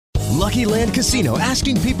Lucky Land Casino,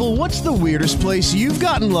 asking people, what's the weirdest place you've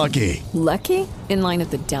gotten lucky? Lucky? In line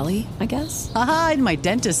at the deli, I guess? Aha, in my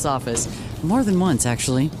dentist's office. More than once,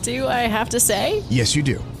 actually. Do I have to say? Yes, you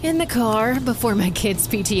do. In the car before my kids'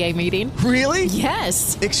 PTA meeting. Really?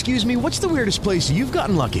 Yes. Excuse me, what's the weirdest place you've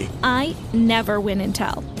gotten lucky? I never win and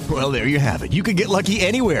tell. Well, there you have it. You can get lucky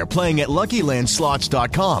anywhere, playing at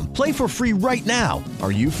LuckyLandSlots.com. Play for free right now.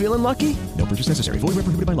 Are you feeling lucky? No purchase necessary. Void where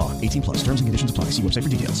prohibited by law. 18 plus. Terms and conditions apply. See website for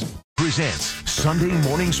details. Presents Sunday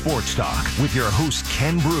Morning Sports Talk with your host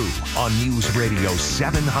Ken Brew on News Radio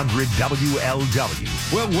 700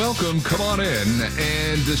 WLW. Well, welcome. Come on in.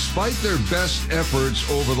 And despite their best efforts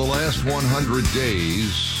over the last 100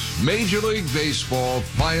 days, Major League Baseball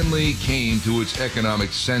finally came to its economic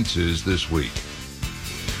senses this week.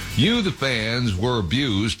 You, the fans, were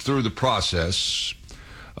abused through the process.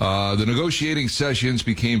 The negotiating sessions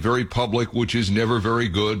became very public, which is never very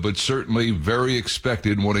good, but certainly very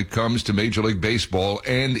expected when it comes to Major League Baseball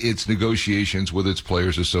and its negotiations with its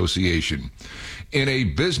Players Association. In a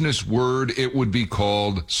business word, it would be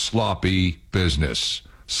called sloppy business.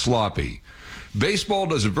 Sloppy. Baseball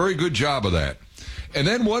does a very good job of that. And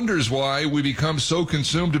then wonders why we become so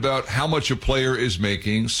consumed about how much a player is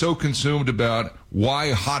making, so consumed about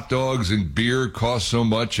why hot dogs and beer cost so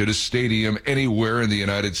much at a stadium anywhere in the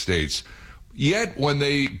United States. Yet when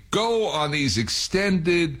they go on these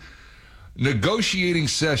extended negotiating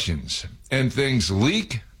sessions and things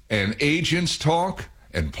leak and agents talk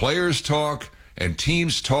and players talk and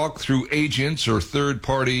teams talk through agents or third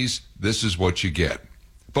parties, this is what you get.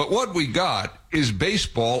 But what we got is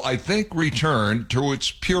baseball, I think, returned to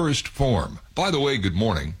its purest form. By the way, good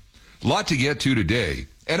morning. A lot to get to today.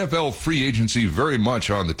 NFL free agency very much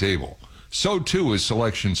on the table. So, too, is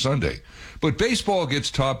Selection Sunday. But baseball gets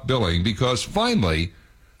top billing because, finally,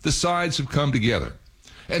 the sides have come together.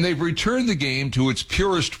 And they've returned the game to its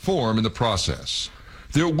purest form in the process.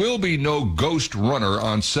 There will be no ghost runner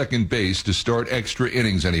on second base to start extra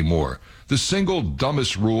innings anymore. The single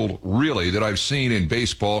dumbest rule, really, that I've seen in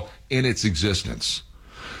baseball in its existence.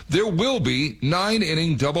 There will be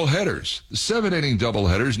 9-inning doubleheaders. The 7-inning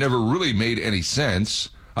doubleheaders never really made any sense.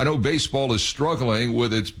 I know baseball is struggling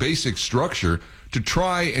with its basic structure to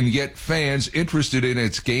try and get fans interested in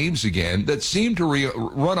its games again that seem to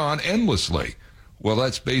run on endlessly. Well,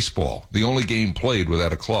 that's baseball, the only game played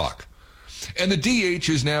without a clock. And the DH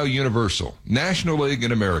is now universal, National League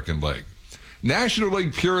and American League. National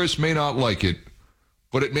League purists may not like it,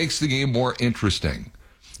 but it makes the game more interesting.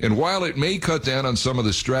 And while it may cut down on some of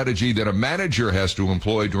the strategy that a manager has to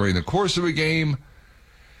employ during the course of a game,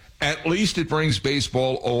 at least it brings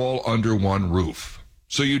baseball all under one roof.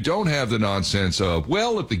 So you don't have the nonsense of,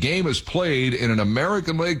 well, if the game is played in an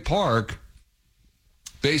American League park,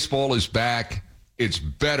 baseball is back, it's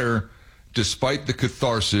better, despite the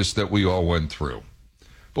catharsis that we all went through.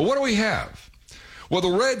 But what do we have? Well,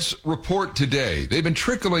 the Reds report today. They've been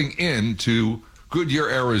trickling into Goodyear,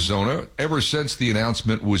 Arizona, ever since the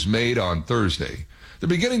announcement was made on Thursday. They're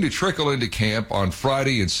beginning to trickle into camp on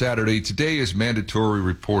Friday and Saturday. Today is mandatory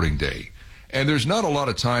reporting day, and there's not a lot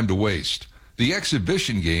of time to waste. The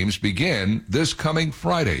exhibition games begin this coming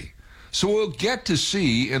Friday. So we'll get to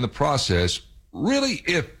see in the process, really,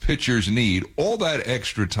 if pitchers need all that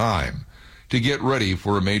extra time to get ready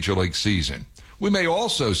for a major league season. We may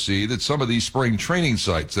also see that some of these spring training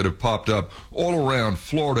sites that have popped up all around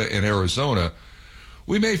Florida and Arizona,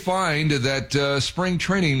 we may find that spring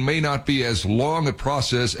training may not be as long a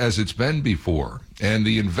process as it's been before. And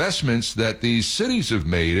the investments that these cities have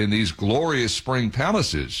made in these glorious spring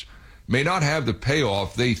palaces may not have the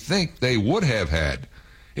payoff they think they would have had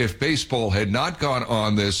if baseball had not gone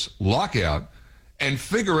on this lockout and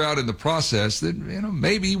figure out in the process that,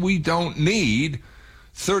 maybe we don't need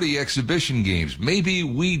 30 exhibition games. Maybe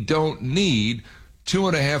we don't need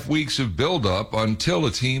 2.5 weeks of buildup until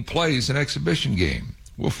a team plays an exhibition game.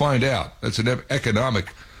 We'll find out. That's an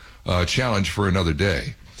economic challenge for another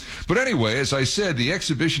day. But anyway, as I said, the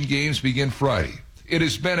exhibition games begin Friday. It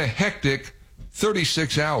has been a hectic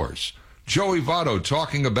 36 hours. Joey Votto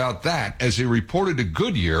talking about that as he reported to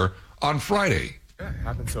Goodyear on Friday. Yeah, it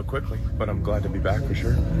happened so quickly, but I'm glad to be back for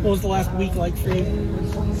sure. What was the last week like for you?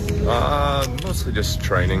 Mostly just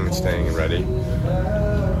training and staying ready.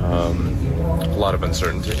 A lot of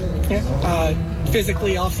uncertainty. Yeah.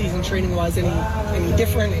 Physically, off-season training-wise, any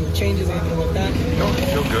different, any changes, anything like that? No, I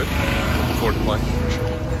feel good. Looking forward to playing for sure.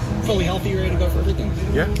 Fully healthy, ready to go for everything?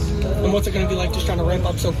 Yeah. And what's it going to be like just trying to ramp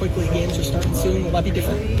up so quickly? Games are starting soon. Will that be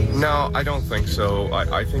different? No, I don't think so.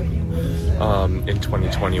 I think in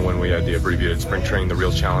 2020 when we had the abbreviated spring training, the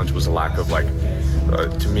real challenge was a lack of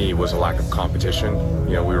to me, was a lack of competition.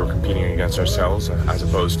 We were competing against ourselves as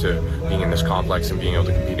opposed to being in this complex and being able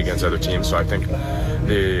to compete against other teams. So I think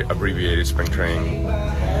the abbreviated spring training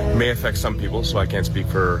may affect some people, so I can't speak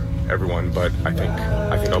for everyone, but I think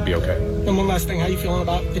I'll be okay. And one last thing, how are you feeling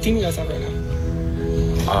about the team you guys have right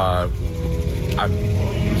now?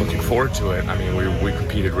 I'm looking forward to it. I mean, we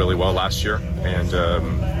competed really well last year, and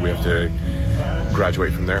we have to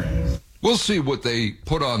graduate from there. We'll see what they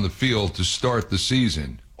put on the field to start the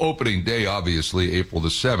season. Opening day, obviously, April the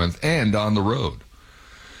 7th, and on the road.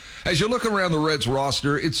 As you look around the Reds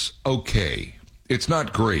roster, it's okay. It's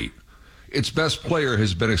not great. Its best player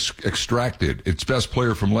has been extracted. Its best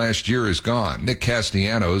player from last year is gone. Nick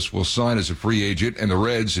Castellanos will sign as a free agent, and the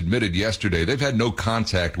Reds admitted yesterday they've had no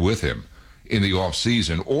contact with him in the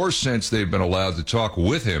offseason or since they've been allowed to talk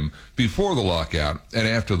with him before the lockout and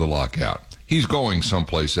after the lockout. He's going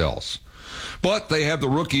someplace else. But they have the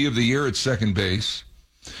Rookie of the Year at second base.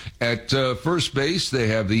 At first base, they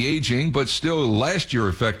have the aging but still last year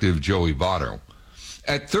effective Joey Votto.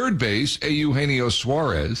 At third base, Eugenio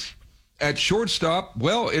Suarez. At shortstop,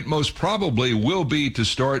 well, it most probably will be to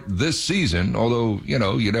start this season, although,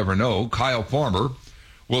 you never know. Kyle Farmer.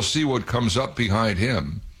 We'll see what comes up behind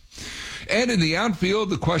him. And in the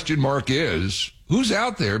outfield, the question mark is, who's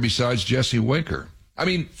out there besides Jesse Winker? I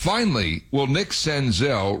mean, finally, will Nick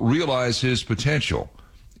Senzel realize his potential?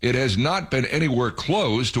 It has not been anywhere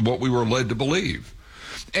close to what we were led to believe.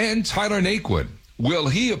 And Tyler Naquin, will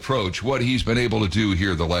he approach what he's been able to do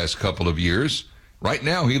here the last couple of years? Right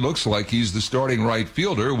now, he looks like he's the starting right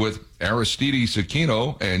fielder with Aristides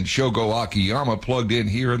Aquino and Shogo Akiyama plugged in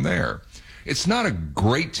here and there. It's not a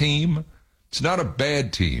great team. It's not a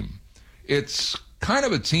bad team. It's kind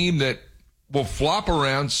of a team that will flop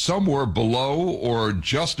around somewhere below or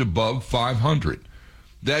just above 500.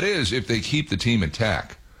 That is, if they keep the team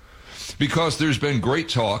intact. Because there's been great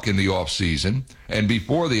talk in the offseason and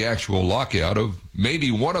before the actual lockout of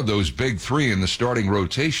maybe one of those big three in the starting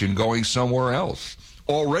rotation going somewhere else.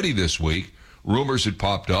 Already this week, rumors had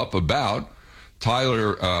popped up about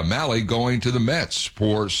Tyler Mahle going to the Mets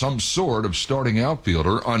for some sort of starting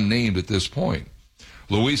outfielder unnamed at this point.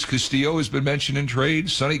 Luis Castillo has been mentioned in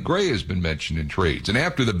trades. Sonny Gray has been mentioned in trades. And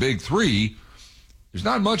after the big three, there's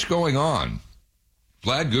not much going on.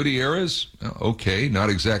 Vlad Gutierrez, okay, not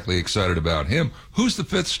exactly excited about him. Who's the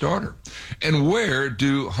fifth starter? And where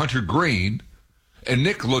do Hunter Greene and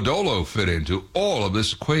Nick Lodolo fit into all of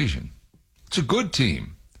this equation? It's a good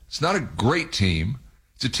team. It's not a great team.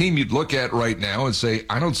 It's a team you'd look at right now and say,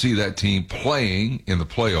 I don't see that team playing in the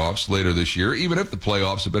playoffs later this year, even if the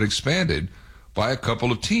playoffs have been expanded by a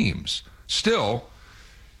couple of teams. Still,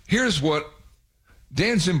 here's what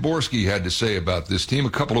Dan Szymborski had to say about this team a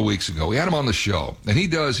couple of weeks ago. We had him on the show, and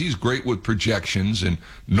he's great with projections and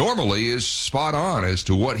normally is spot on as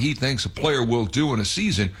to what he thinks a player will do in a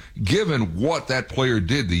season, given what that player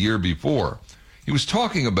did the year before. He was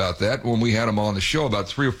talking about that when we had him on the show about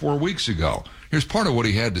 3 or 4 weeks ago. Here's part of what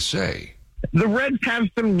he had to say. The Reds have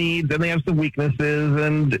some needs and they have some weaknesses,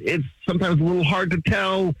 and it's sometimes a little hard to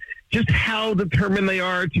tell just how determined they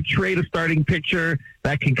are to trade a starting pitcher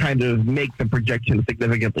that can kind of make the projection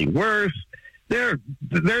significantly worse. There's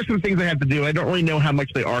some things they have to do. I don't really know how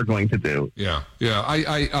much they are going to do. Yeah.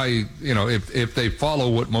 I if they follow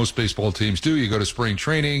what most baseball teams do, you go to spring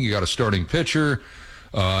training, you got a starting pitcher.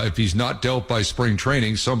 If he's not dealt by spring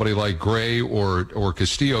training, somebody like Gray or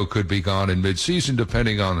Castillo could be gone in midseason,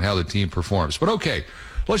 depending on how the team performs. But okay.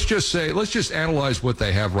 Let's just analyze what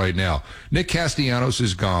they have right now. Nick Castellanos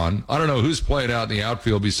is gone. I don't know who's playing out in the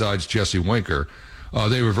outfield besides Jesse Winker.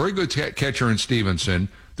 They have a very good catcher in Stevenson.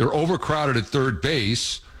 They're overcrowded at third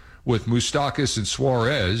base with Moustakas and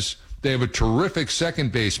Suarez. They have a terrific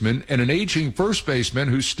second baseman and an aging first baseman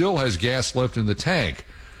who still has gas left in the tank.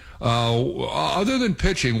 Other than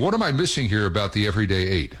pitching, what am I missing here about the everyday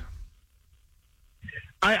eight?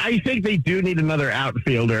 I think they do need another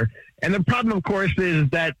outfielder. And the problem, of course, is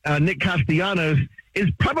that Nick Castellanos is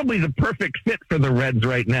probably the perfect fit for the Reds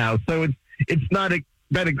right now. So it's not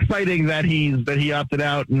that exciting that he opted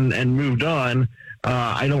out and moved on.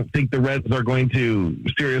 I don't think the Reds are going to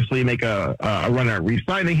seriously make a run at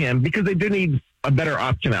re-signing him because they do need a better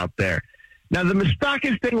option out there. Now, the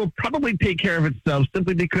Moustakas thing will probably take care of itself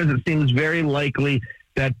simply because it seems very likely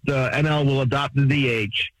that NL will adopt the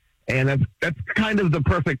DH. And that's kind of the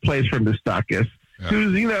perfect place for Moustakas. Yeah.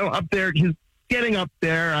 Who's, up there. He's getting up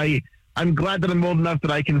there. I'm glad that I'm old enough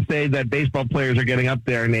that I can say that baseball players are getting up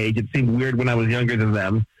there in age. It seemed weird when I was younger than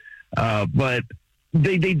them. But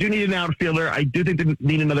they do need an outfielder. I do think they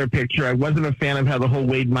need another pitcher. I wasn't a fan of how the whole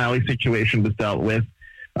Wade Miley situation was dealt with.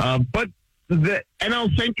 But the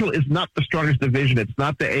NL Central is not the strongest division. It's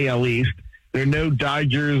not the AL East. There are no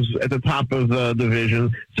Dodgers at the top of the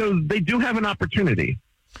division. So they do have an opportunity.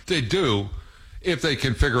 They do, if they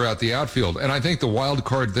can figure out the outfield. And I think the wild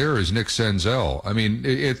card there is Nick Senzel. I mean,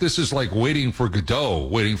 this is like waiting for Godot,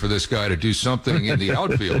 waiting for this guy to do something in the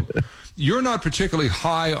outfield. You're not particularly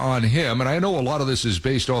high on him, and I know a lot of this is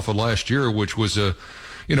based off of last year, which was an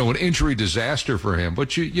injury disaster for him.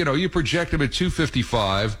 But you project him at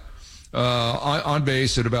 255 on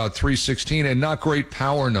base at about 316, and not great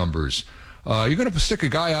power numbers. You're going to stick a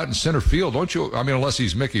guy out in center field, don't you? I mean, unless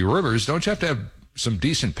he's Mickey Rivers, don't you have to have some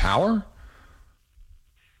decent power?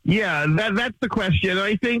 Yeah, that's the question.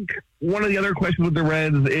 I think one of the other questions with the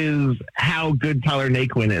Reds is how good Tyler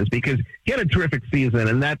Naquin is, because he had a terrific season,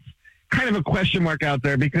 and that's kind of a question mark out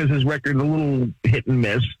there because his record's a little hit and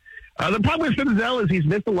miss. The problem with Senzel is he's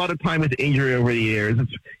missed a lot of time with injury over the years.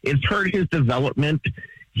 It's hurt his development.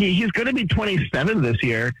 He's going to be 27 this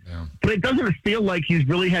year, but it doesn't feel like he's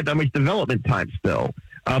really had that much development time still.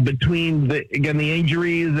 Between the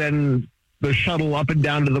injuries and the shuttle up and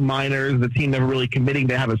down to the minors, the team never really committing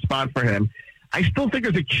to have a spot for him. I still think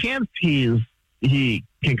there's a chance he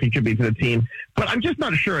can contribute to the team, but I'm just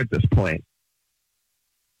not sure at this point.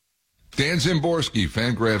 Dan Zimborski,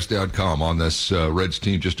 Fangraphs.com, on this Reds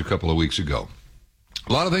team just a couple of weeks ago.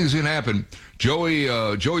 A lot of things can happen. Joey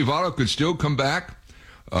Votto could still come back.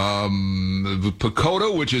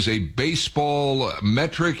 PECOTA, which is a baseball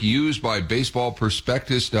metric used by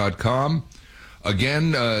BaseballProspectus.com.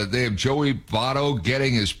 Again, they have Joey Votto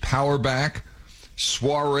getting his power back.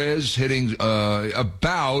 Suarez hitting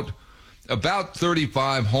about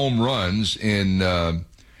 35 home runs in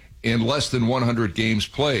less than 100 games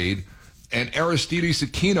played. And Aristides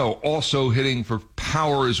Aquino also hitting for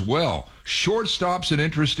power as well. Shortstop's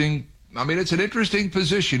it's an interesting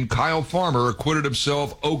position. Kyle Farmer acquitted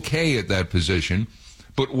himself okay at that position.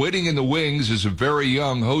 But waiting in the wings is a very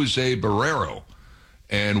young Jose Barrero.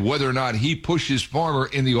 And whether or not he pushes Farmer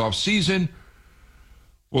in the offseason,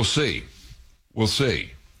 we'll see. We'll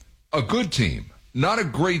see. A good team, not a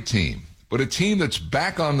great team, but a team that's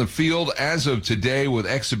back on the field as of today with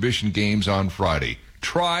exhibition games on Friday.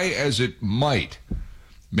 Try as it might,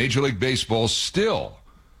 Major League Baseball still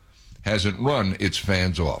hasn't run its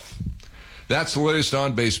fans off. That's the latest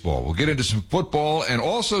on baseball. We'll get into some football and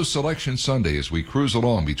also Selection Sunday as we cruise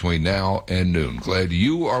along between now and noon. Glad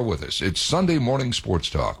you are with us. It's Sunday Morning Sports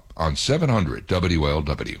Talk on 700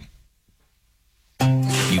 WLW.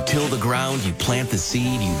 You till the ground, you plant the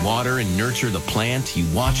seed, you water and nurture the plant, you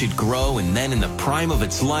watch it grow, and then in the prime of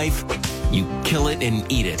its life, you kill it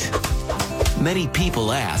and eat it. Many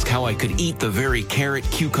people ask how I could eat the very carrot,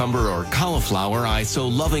 cucumber, or cauliflower I so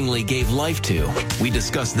lovingly gave life to. We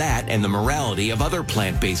discuss that and the morality of other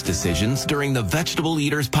plant-based decisions during the Vegetable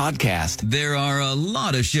Eaters podcast. There are a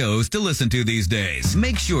lot of shows to listen to these days.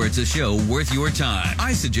 Make sure it's a show worth your time.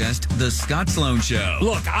 I suggest The Scott Sloan Show.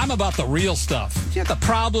 Look, I'm about the real stuff. The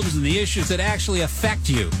problems and the issues that actually affect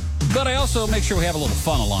you. But I also make sure we have a little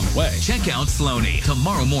fun along the way. Check out Sloaney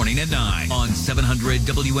tomorrow morning at 9 on 700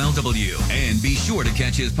 WLW. And be sure to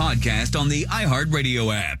catch his podcast on the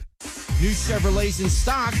iHeartRadio app. New Chevrolets in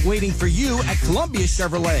stock waiting for you at Columbia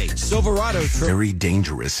Chevrolet. Silverado. Very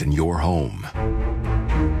dangerous in your home.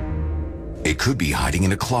 It could be hiding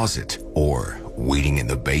in a closet or waiting in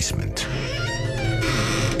the basement.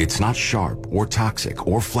 It's not sharp or toxic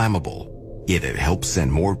or flammable, yet it helps send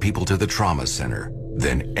more people to the trauma center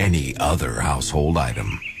than any other household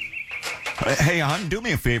item. Hey, hon, do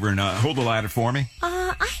me a favor and hold the ladder for me.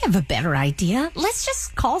 I have a better idea. Let's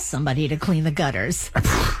just call somebody to clean the gutters.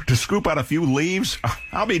 To scoop out a few leaves?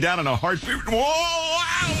 I'll be down in a heartbeat.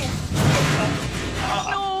 Whoa!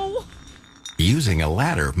 No! Using a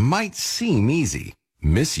ladder might seem easy.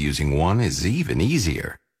 Misusing one is even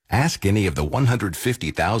easier. Ask any of the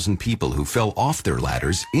 150,000 people who fell off their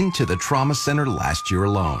ladders into the trauma center last year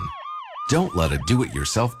alone. Don't let a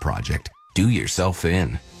do-it-yourself project do yourself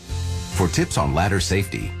in. For tips on ladder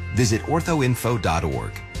safety, visit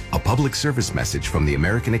orthoinfo.org, a public service message from the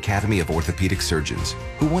American Academy of Orthopedic Surgeons,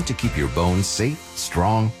 who want to keep your bones safe,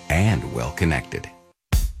 strong, and well-connected.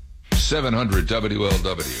 700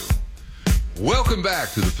 WLW. Welcome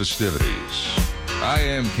back to the festivities. I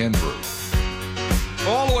am Ken Brew.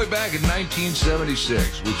 All the way back in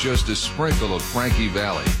 1976 with just a sprinkle of Frankie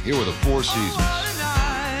Valli. Here were the Four Seasons.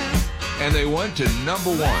 And they went to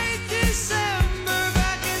number one.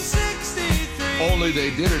 Only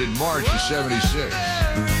they did it in March of 76.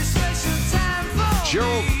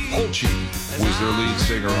 Gerald Polchi was their lead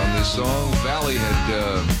singer on this song. Valli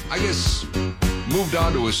had, moved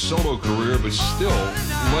on to a solo career, but still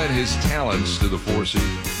lent his talents to the Four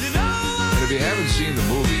Seasons. And if you haven't seen the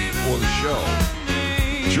movie or the show,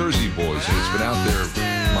 Jersey Boys, and it's been out there,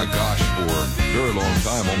 my gosh, for a very long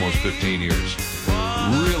time, almost 15 years.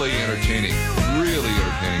 Really entertaining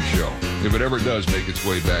show. If it ever does make its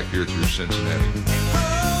way back here through Cincinnati.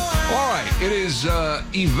 All right, it is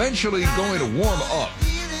eventually going to warm up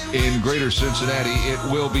in greater Cincinnati. It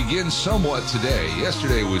will begin somewhat today.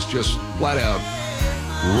 Yesterday was just flat out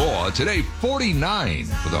raw. Today, 49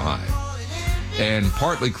 for the high. And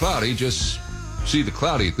partly cloudy. Just see the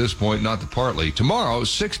cloudy at this point, not the partly. Tomorrow,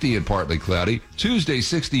 60 and partly cloudy. Tuesday,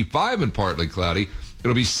 65 and partly cloudy.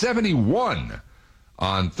 It'll be 71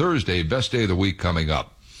 on Thursday. Best day of the week coming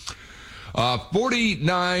up.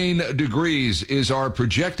 49 degrees is our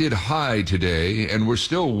projected high today, and we're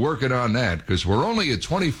still working on that because we're only at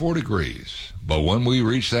 24 degrees. But when we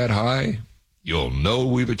reach that high, you'll know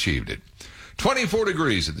we've achieved it. 24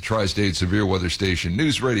 degrees at the Tri-State Severe Weather Station,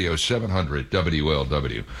 News Radio 700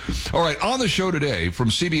 WLW. All right, on the show today from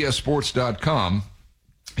CBSSports.com,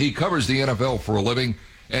 he covers the NFL for a living,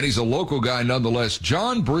 and he's a local guy nonetheless.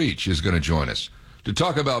 John Breach is going to join us to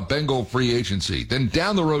talk about Bengal free agency. Then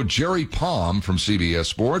down the road, Jerry Palm from CBS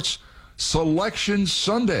Sports, Selection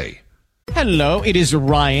Sunday. Hello, it is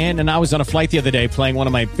Ryan, and I was on a flight the other day playing one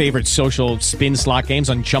of my favorite social spin slot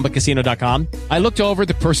games on ChumbaCasino.com. I looked over at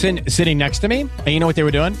the person sitting next to me, and you know what they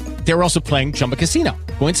were doing? They were also playing Chumba Casino.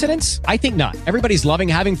 Coincidence? I think not. Everybody's loving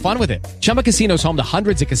having fun with it. Chumba Casino is home to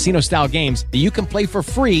hundreds of casino-style games that you can play for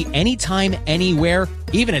free anytime, anywhere,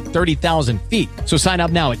 even at 30,000 feet. So sign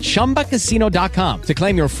up now at ChumbaCasino.com to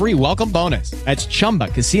claim your free welcome bonus. That's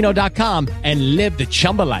ChumbaCasino.com and live the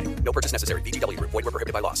Chumba life. No purchase necessary. VGW. Void where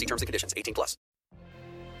prohibited by law. See terms and conditions. 18+.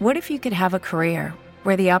 What if you could have a career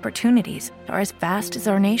where the opportunities are as vast as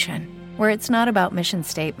our nation, where it's not about mission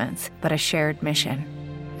statements, but a shared mission?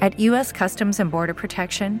 At U.S. Customs and Border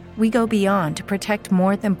Protection, we go beyond to protect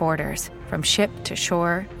more than borders. From ship to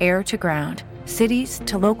shore, air to ground, cities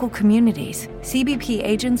to local communities, CBP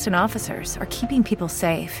agents and officers are keeping people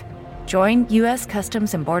safe. Join U.S.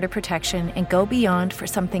 Customs and Border Protection and go beyond for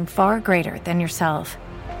something far greater than yourself.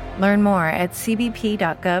 Learn more at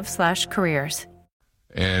cbp.gov/careers.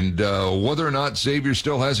 And whether or not Xavier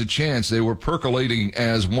still has a chance, they were percolating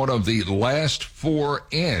as one of the last four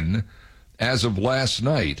in as of last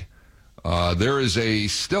night. There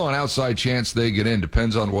is still an outside chance they get in.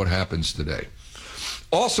 Depends on what happens today.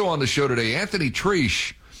 Also on the show today, Anthony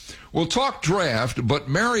Treesh will talk draft, but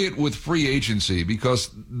marry it with free agency, because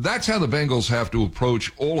that's how the Bengals have to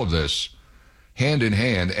approach all of this, hand in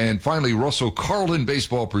hand. And finally, Russell Carlin,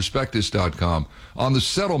 BaseballProspectus.com, on the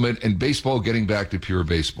settlement and baseball getting back to pure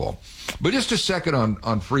baseball. But just a second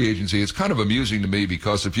on free agency. It's kind of amusing to me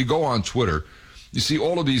because if you go on Twitter, you see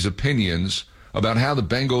all of these opinions about how the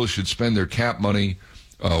Bengals should spend their cap money,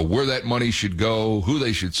 where that money should go, who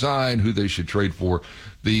they should sign, who they should trade for.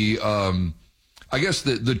 I guess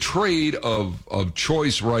the trade of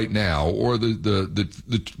choice right now, or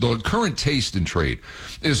the current taste in trade,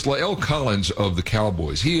 is La'el Collins of the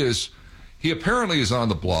Cowboys. He apparently is on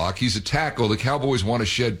the block. He's a tackle. The Cowboys want to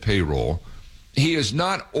shed payroll. He is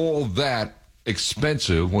not all that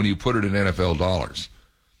expensive when you put it in NFL dollars.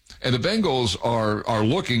 And the Bengals are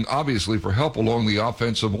looking, obviously, for help along the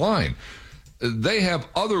offensive line. They have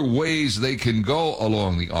other ways they can go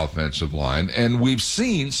along the offensive line, and we've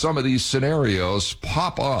seen some of these scenarios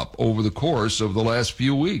pop up over the course of the last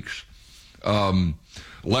few weeks.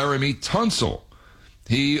 Laramie Tunsil,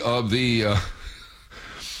 he of the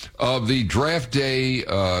draft day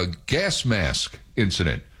gas mask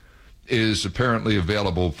incident, is apparently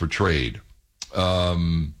available for trade.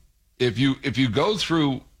 If you go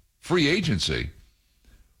through free agency,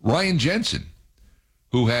 Ryan Jensen,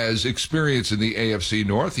 who has experience in the AFC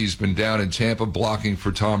North. He's been down in Tampa blocking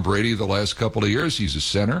for Tom Brady the last couple of years. He's a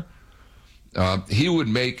center. He would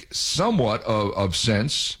make somewhat of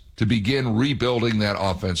sense to begin rebuilding that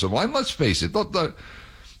offensive line. Let's face it.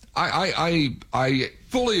 I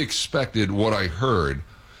fully expected what I heard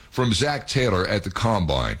from Zach Taylor at the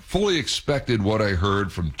Combine. Fully expected what I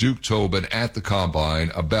heard from Duke Tobin at the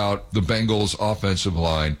Combine about the Bengals' offensive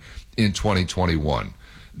line in 2021.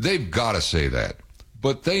 They've got to say that.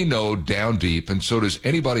 But they know down deep, and so does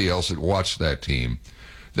anybody else that watched that team,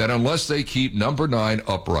 that unless they keep number 9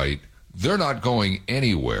 upright, they're not going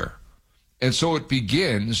anywhere. And so it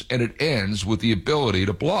begins and it ends with the ability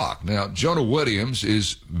to block. Now, Jonah Williams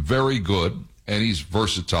is very good, and he's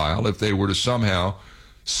versatile. If they were to somehow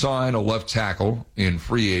sign a left tackle in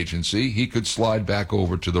free agency, he could slide back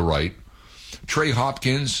over to the right. Trey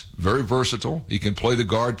Hopkins, very versatile. He can play the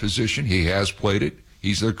guard position. He has played it.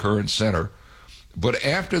 He's their current center. But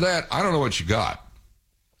after that, I don't know what you got.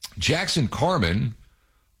 Jackson Carman,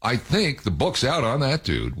 I think the book's out on that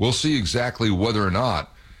dude. We'll see exactly whether or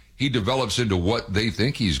not he develops into what they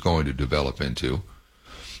think he's going to develop into.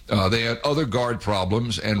 They had other guard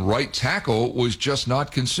problems, and right tackle was just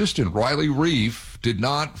not consistent. Riley Reif did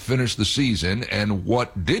not finish the season, and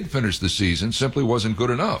what did finish the season simply wasn't good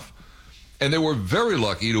enough. And they were very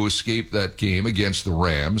lucky to escape that game against the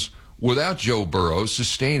Rams without Joe Burrow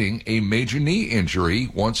sustaining a major knee injury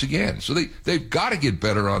once again. So they've got to get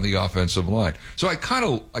better on the offensive line. So I kind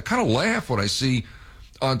of laugh when I see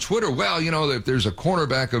on Twitter, well, if there's a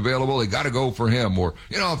cornerback available, they got to go for him. Or,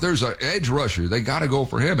 if there's an edge rusher, they got to go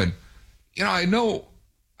for him. And, I know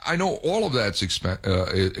all of that's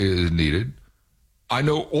is needed. I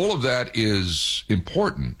know all of that is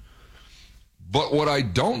important. But what I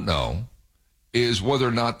don't know is whether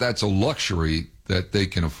or not that's a luxury that they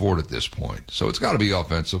can afford at this point. So it's got to be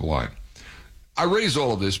offensive line. I raise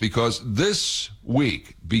all of this because this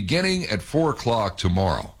week, beginning at 4 o'clock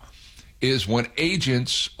tomorrow, is when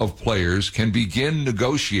agents of players can begin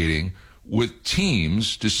negotiating with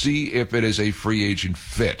teams to see if it is a free agent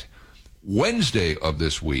fit. Wednesday of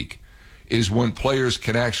this week is when players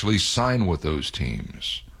can actually sign with those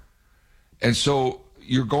teams. And so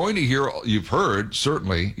you're going to hear, you've heard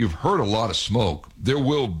a lot of smoke. There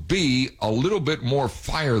will be a little bit more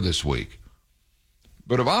fire this week.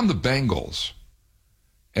 But if I'm the Bengals,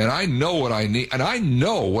 and I know what I need, and I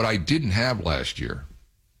know what I didn't have last year,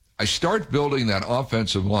 I start building that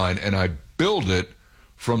offensive line, and I build it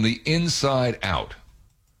from the inside out.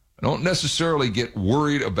 I don't necessarily get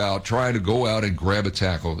worried about trying to go out and grab a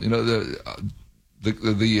tackle. The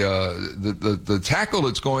tackle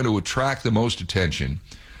that's going to attract the most attention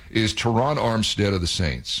is Teron Armstead of the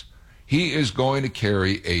Saints. He is going to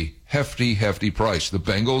carry a hefty, hefty price. The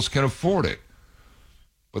Bengals can afford it.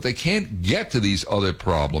 But they can't get to these other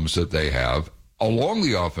problems that they have along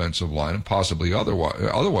the offensive line and possibly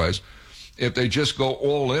otherwise if they just go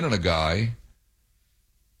all in on a guy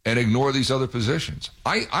and ignore these other positions.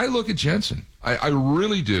 I look at Jensen. I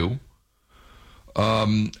really do.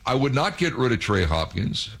 I would not get rid of Trey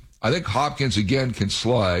Hopkins. I think Hopkins, again, can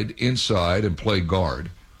slide inside and play guard.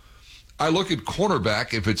 I look at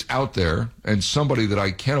cornerback if it's out there and somebody that I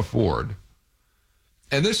can afford.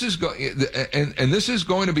 And this is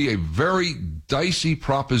going to be a very dicey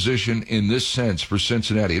proposition in this sense for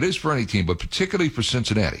Cincinnati. It is for any team, but particularly for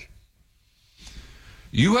Cincinnati.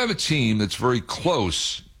 You have a team that's very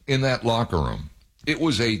close in that locker room. It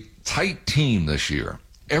was a tight team this year.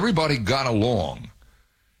 Everybody got along.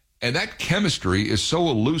 And that chemistry is so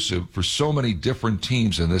elusive for so many different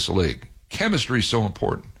teams in this league. Chemistry is so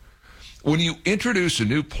important. When you introduce a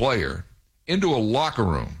new player into a locker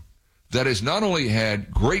room that has not only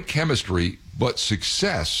had great chemistry but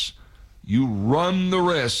success, you run the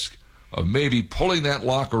risk of maybe pulling that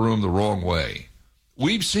locker room the wrong way.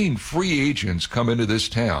 We've seen free agents come into this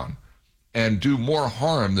town and do more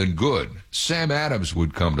harm than good. Sam Adams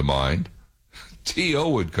would come to mind. T.O.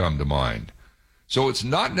 would come to mind. So it's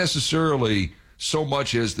not necessarily so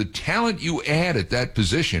much as the talent you add at that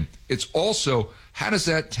position. It's also how does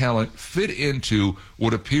that talent fit into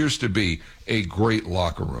what appears to be a great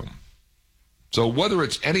locker room. So whether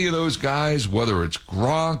it's any of those guys, whether it's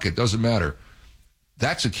Gronk, it doesn't matter.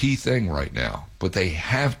 That's a key thing right now. But they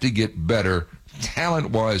have to get better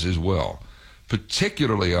talent-wise as well,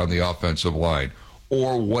 particularly on the offensive line.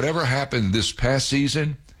 Or whatever happened this past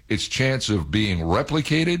season, its chance of being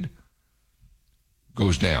replicated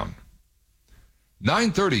goes down.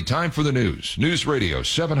 9:30, time for the news. News Radio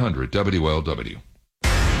 700 WLW.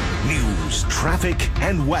 News, traffic,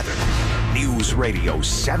 and weather. News Radio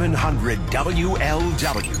 700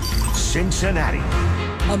 WLW, Cincinnati.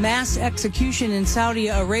 A mass execution in Saudi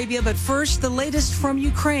Arabia, but first, the latest from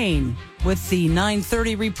Ukraine. With the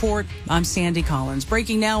 9:30 report, I'm Sandy Collins.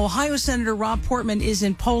 Breaking now, Ohio Senator Rob Portman is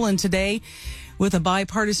in Poland today with a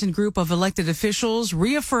bipartisan group of elected officials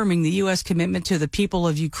reaffirming the U.S. commitment to the people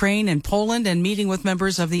of Ukraine and Poland and meeting with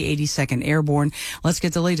members of the 82nd Airborne. Let's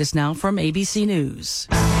get the latest now from ABC News.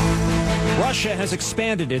 Russia has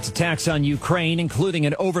expanded its attacks on Ukraine, including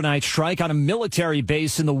an overnight strike on a military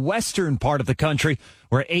base in the western part of the country,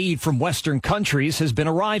 where aid from Western countries has been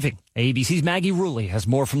arriving. ABC's Maggie Rulli has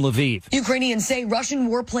more from Lviv. Ukrainians say Russian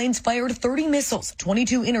warplanes fired 30 missiles,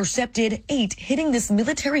 22 intercepted, 8 hitting this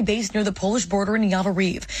military base near the Polish border in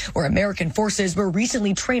Yavoriv, where American forces were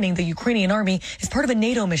recently training the Ukrainian army as part of a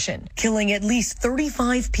NATO mission, killing at least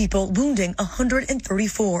 35 people, wounding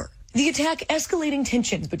 134. The attack escalating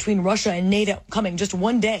tensions between Russia and NATO, coming just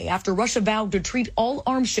one day after Russia vowed to treat all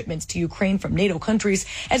arms shipments to Ukraine from NATO countries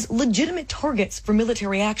as legitimate targets for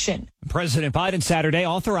military action. President Biden Saturday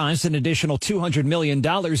authorized an additional $200 million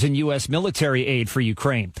in U.S. military aid for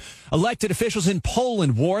Ukraine. Elected officials in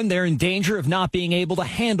Poland warn they're in danger of not being able to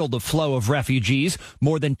handle the flow of refugees.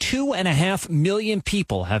 More than 2.5 million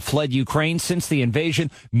people have fled Ukraine since the invasion,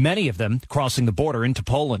 many of them crossing the border into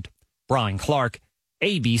Poland. Brian Clark,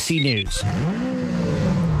 ABC News.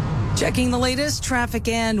 Checking the latest traffic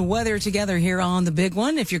and weather together here on the big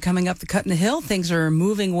one. If you're coming up the Cutting Hill, things are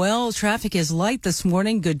moving well. Traffic is light this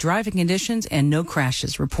morning, good driving conditions, and no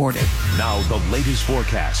crashes reported. Now the latest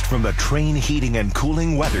forecast from the Train Heating and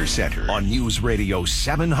Cooling Weather Center on News Radio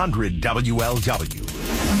 700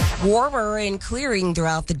 WLW. Warmer and clearing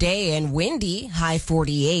throughout the day and windy, high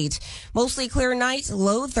 48. Mostly clear night,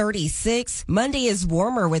 low 36. Monday is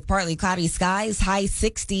warmer with partly cloudy skies, high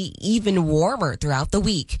 60, even warmer throughout the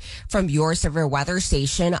week. From your severe weather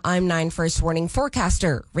station, I'm 9 First Warning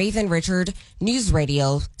forecaster, Raven Richard, News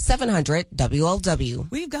Radio 700 WLW.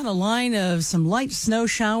 We've got a line of some light snow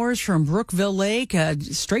showers from Brookville Lake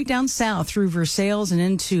straight down south through Versailles and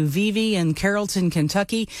into Vevey and Carrollton,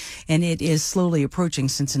 Kentucky, and it is slowly approaching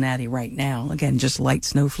Cincinnati right now. Again, just light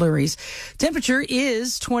snow flurries. Temperature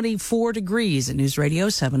is 24 degrees at News Radio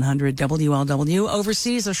 700 WLW.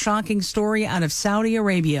 Overseas, a shocking story out of Saudi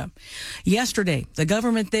Arabia. Yesterday, the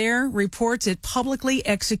government there reports it publicly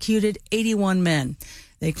executed 81 men.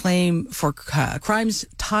 They claim for crimes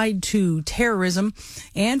tied to terrorism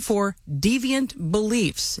and for deviant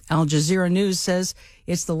beliefs. Al Jazeera News says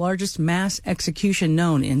it's the largest mass execution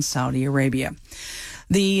known in Saudi Arabia.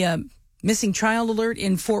 The missing child alert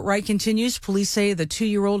in Fort Wright continues. Police say the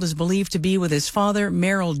 2-year-old is believed to be with his father,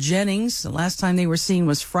 Merrill Jennings. The last time they were seen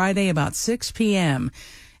was Friday about 6 p.m.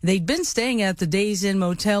 They'd been staying at the Days Inn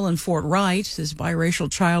Motel in Fort Wright. This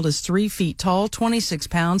biracial child is 3 feet tall, 26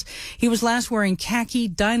 pounds. He was last wearing khaki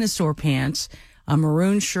dinosaur pants, a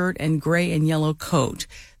maroon shirt, and gray and yellow coat.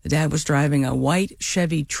 The dad was driving a white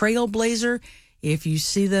Chevy Trailblazer. If you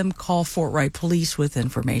see them, call Fort Wright Police with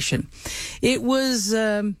information. It was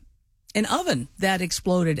an oven that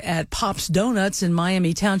exploded at Pop's Donuts in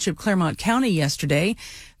Miami Township, Claremont County yesterday.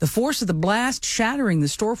 The force of the blast shattering the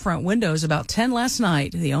storefront windows about 10 last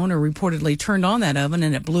night. The owner reportedly turned on that oven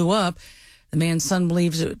and it blew up. The man's son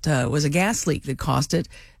believes it was a gas leak that caused it.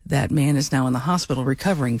 That man is now in the hospital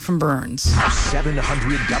recovering from burns.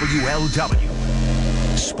 700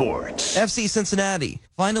 WLW Sports. FC Cincinnati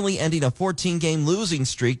finally ending a 14-game losing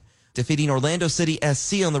streak, defeating Orlando City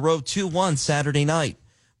SC on the road 2-1 Saturday night.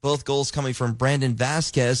 Both goals coming from Brandon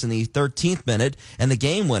Vasquez in the 13th minute and the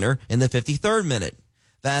game winner in the 53rd minute.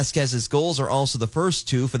 Vasquez's goals are also the first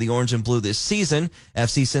two for the Orange and Blue this season.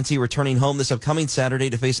 FC Cincy returning home this upcoming Saturday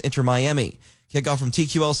to face Inter Miami. Kickoff from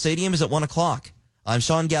TQL Stadium is at 1 o'clock. I'm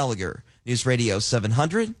Sean Gallagher, News Radio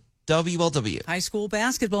 700 WLW. High school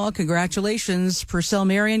basketball, congratulations. Purcell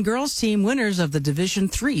Marion girls team winners of the Division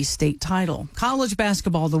III state title. College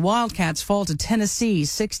basketball, the Wildcats fall to Tennessee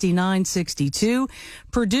 69-62.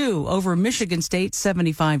 Purdue over Michigan State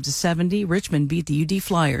 75-70. Richmond beat the UD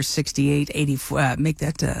Flyers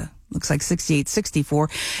 68-84. Looks like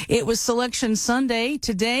 68-64. It was Selection Sunday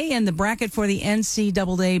today, and the bracket for the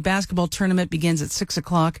NCAA basketball tournament begins at 6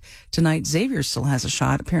 o'clock tonight. Xavier still has a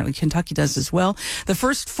shot. Apparently Kentucky does as well. The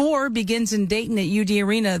first four begins in Dayton at UD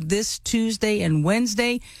Arena this Tuesday and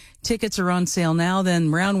Wednesday. Tickets are on sale now. Then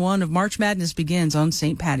round one of March Madness begins on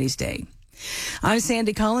St. Patty's Day. I'm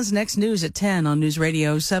Sandy Collins. Next news at 10 on News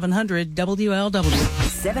Radio 700 WLW.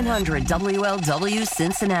 700 WLW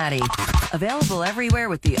Cincinnati. Available everywhere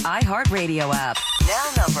with the iHeartRadio app.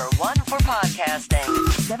 Now number one for podcasting.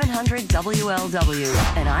 700 WLW,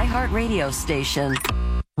 an iHeartRadio station.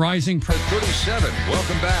 Rising 37.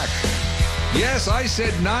 Welcome back. Yes, I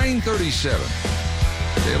said 9:37.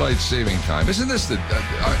 Daylight saving time. Isn't this the?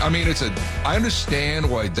 I understand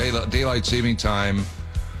why daylight saving time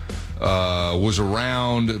was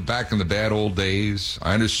around back in the bad old days.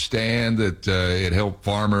 I understand that it helped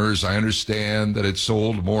farmers. I understand that it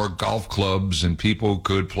sold more golf clubs and people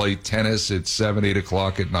could play tennis at 7, 8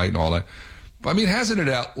 o'clock at night and all that. But, hasn't it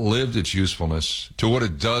outlived its usefulness to what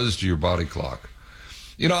it does to your body clock?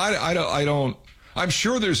 I don't. I'm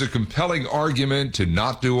sure there's a compelling argument to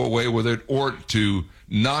not do away with it or to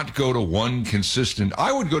not go to one consistent.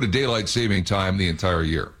 I would go to daylight saving time the entire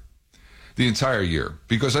year.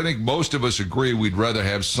 Because I think most of us agree we'd rather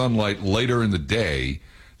have sunlight later in the day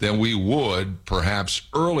than we would perhaps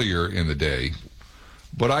earlier in the day.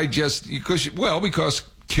 But because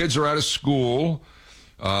kids are out of school,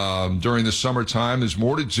 During the summertime, there's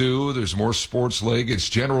more to do. There's more sports league. It's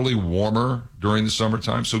generally warmer during the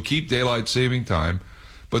summertime, so keep daylight saving time,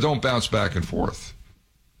 but don't bounce back and forth.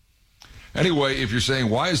 Anyway, if you're saying,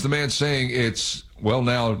 why is the man saying it's, well,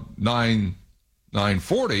 now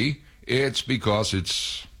 9:40, it's because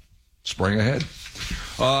it's spring ahead.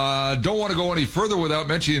 Don't want to go any further without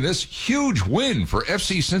mentioning this huge win for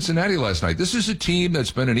FC Cincinnati last night. This is a team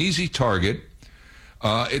that's been an easy target.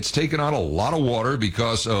 It's taken on a lot of water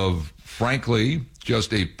because of, frankly,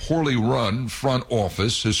 just a poorly run front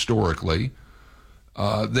office historically.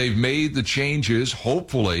 They've made the changes,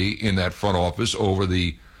 hopefully, in that front office over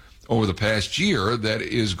the past year that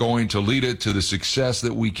is going to lead it to the success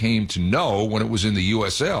that we came to know when it was in the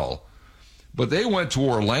USL. But they went to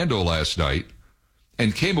Orlando last night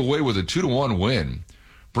and came away with a 2-1 win.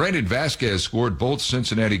 Brandon Vasquez scored both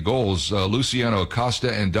Cincinnati goals. Luciano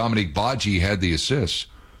Acosta and Dominic Baggi had the assists.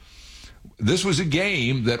 This was a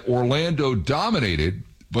game that Orlando dominated,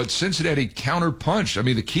 but Cincinnati counterpunched. I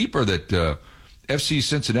mean, the keeper that FC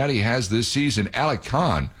Cincinnati has this season, Alec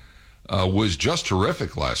Khan, was just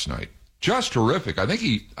terrific last night. Just terrific. I think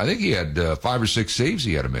he had 5 or 6 saves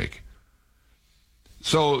he had to make.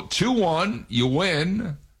 So 2-1, you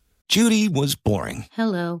win. Judy was boring.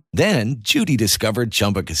 Hello. Then Judy discovered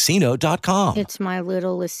ChumbaCasino.com. It's my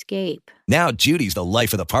little escape. Now Judy's the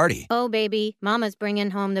life of the party. Oh, baby, mama's bringing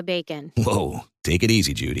home the bacon. Whoa, take it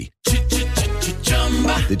easy, Judy.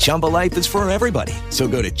 The Chumba life is for everybody. So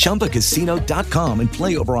go to ChumbaCasino.com and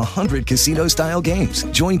play over 100 casino-style games.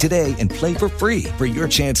 Join today and play for free for your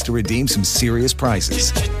chance to redeem some serious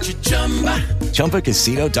prizes.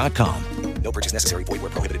 ChumbaCasino.com. No purchase necessary. Void where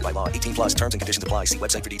prohibited by law. 18 plus terms and conditions apply. See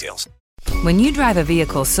website for details. When you drive a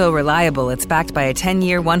vehicle so reliable it's backed by a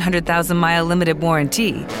 10-year, 100,000-mile limited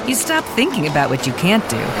warranty, you stop thinking about what you can't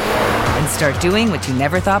do and start doing what you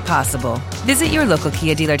never thought possible. Visit your local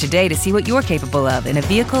Kia dealer today to see what you're capable of in a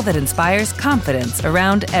vehicle that inspires confidence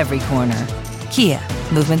around every corner. Kia,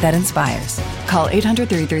 movement that inspires. Call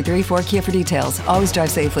 800-333-4KIA for details. Always drive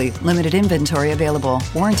safely. Limited inventory available.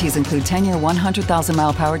 Warranties include 10-year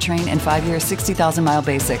 100,000-mile powertrain and 5-year 60,000-mile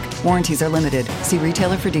basic. Warranties are limited. See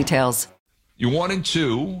retailer for details. You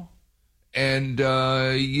 1-2, and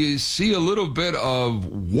you see a little bit of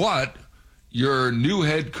what your new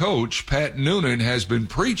head coach, Pat Noonan, has been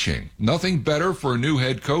preaching. Nothing better for a new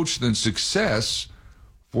head coach than success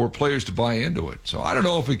for players to buy into it. So I don't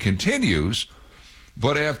know if it continues.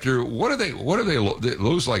 But after, what do they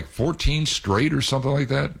lose, like 14 straight or something like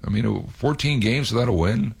that? I mean, 14 games without a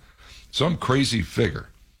win? Some crazy figure.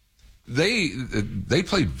 They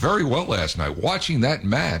played very well last night. Watching that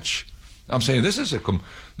match, I'm saying this is a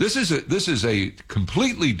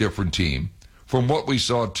completely different team from what we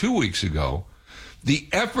saw 2 weeks ago. The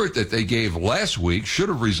effort that they gave last week should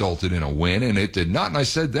have resulted in a win, and it did not. And I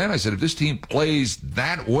said, if this team plays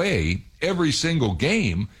that way every single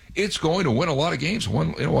game, it's going to win a lot of games.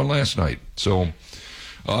 Won last night. So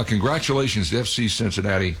congratulations to FC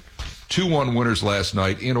Cincinnati. 2-1 winners last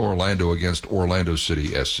night in Orlando against Orlando City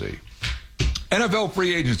SC. NFL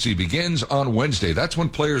free agency begins on Wednesday. That's when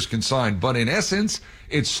players can sign. But in essence,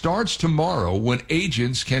 it starts tomorrow when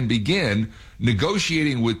agents can begin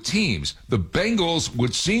negotiating with teams. The Bengals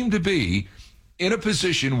would seem to be in a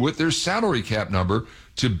position with their salary cap number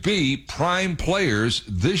to be prime players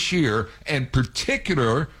this year, and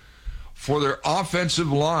particular for their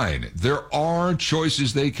offensive line. There are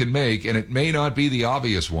choices they can make, and it may not be the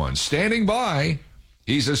obvious one. Standing by,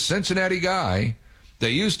 he's a Cincinnati guy.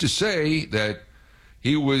 They used to say that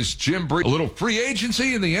he was Jim Breach. A little free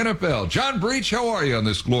agency in the NFL. John Breach, how are you on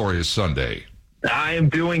this glorious Sunday? I am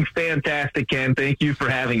doing fantastic, Ken. Thank you for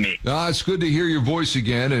having me. It's good to hear your voice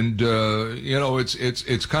again, and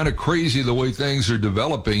it's kind of crazy the way things are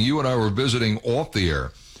developing. You and I were visiting off the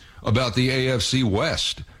air about the AFC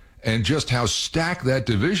West and just how stacked that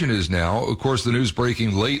division is now. Of course, the news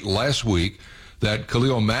breaking late last week that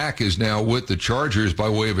Khalil Mack is now with the Chargers by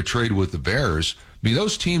way of a trade with the Bears. I mean,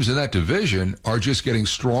 those teams in that division are just getting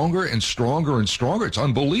stronger and stronger and stronger. It's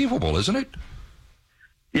unbelievable, isn't it?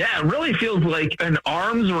 Yeah, it really feels like an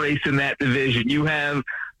arms race in that division. You have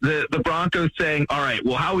the Broncos saying, all right,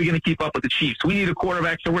 well, how are we going to keep up with the Chiefs? We need a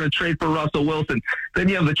quarterback, so we're going to trade for Russell Wilson. Then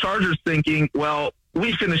you have the Chargers thinking, well,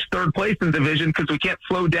 we finished third place in the division because we can't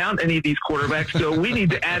slow down any of these quarterbacks, so we need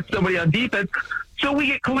to add somebody on defense. So we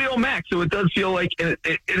get Khalil Mack. So it does feel like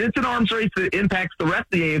it's an arms race that impacts the rest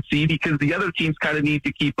of the AFC because the other teams kind of need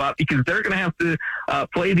to keep up because they're going to have to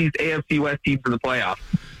play these AFC West teams in the playoffs.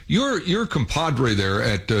 Your compadre there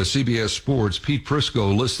at CBS Sports, Pete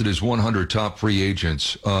Prisco, listed as 100 top free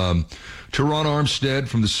agents. Teron Armstead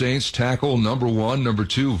from the Saints, tackle, number 1. Number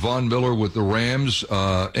 2, Von Miller with the Rams.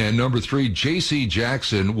 And number 3, J.C.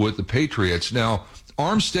 Jackson with the Patriots. Now,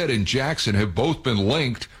 Armstead and Jackson have both been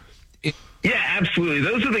linked. Yeah, absolutely.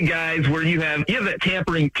 Those are the guys where you have that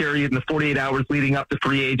tampering period in the 48 hours leading up to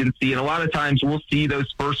free agency. And a lot of times we'll see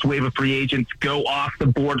those first wave of free agents go off the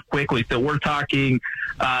board quickly. So we're talking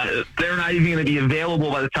they're not even going to be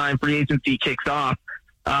available by the time free agency kicks off.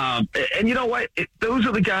 And you know what? Those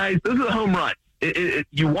are the guys, those are the home runs.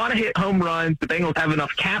 You want to hit home runs. The Bengals have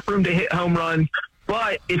enough cap room to hit home runs.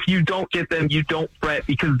 But if you don't get them, you don't fret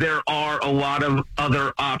because there are a lot of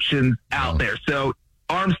other options out there. So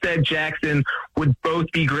Armstead, Jackson would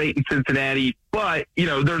both be great in Cincinnati, but,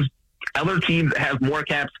 there's other teams that have more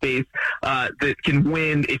cap space that can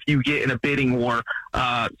win if you get in a bidding war.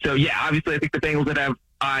 So, yeah, obviously I think the Bengals would have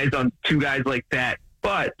eyes on two guys like that,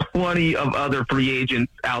 but plenty of other free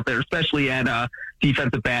agents out there, especially at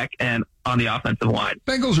defensive back and on the offensive line.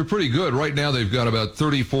 Bengals are pretty good. Right now they've got about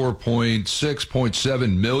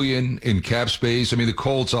 $34.7 million in cap space. I mean, the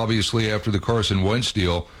Colts, obviously, after the Carson Wentz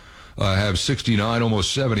deal, have 69,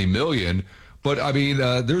 almost 70 million. But, I mean,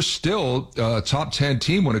 they're still a top 10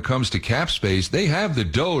 team when it comes to cap space. They have the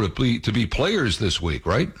dough to be players this week,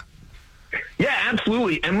 right? Yeah,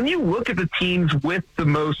 absolutely. And when you look at the teams with the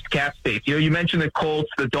most cap space, you mentioned the Colts,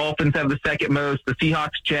 the Dolphins have the second most, the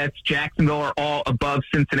Seahawks, Jets, Jacksonville are all above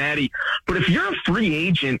Cincinnati. But if you're a free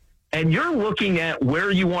agent and you're looking at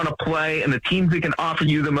where you want to play and the teams that can offer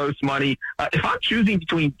you the most money, if I'm choosing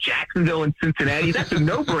between Jacksonville and Cincinnati, that's a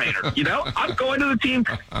no-brainer. I'm going to the team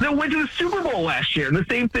that went to the Super Bowl last year, and the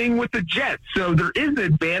same thing with the Jets. So there is an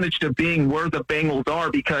advantage to being where the Bengals are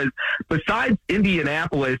because besides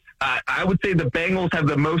Indianapolis, I would say the Bengals have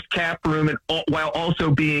the most cap room and while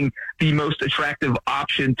also being the most attractive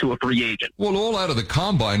option to a free agent. Well, all out of the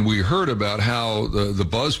combine, we heard about how the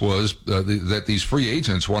buzz was that these free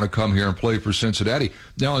agents want to come here and play for Cincinnati.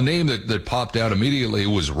 Now, a name that popped out immediately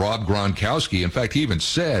was Rob Gronkowski. In fact, he even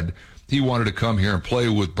said he wanted to come here and play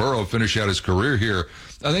with Burrow, finish out his career here.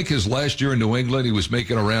 I think his last year in New England, he was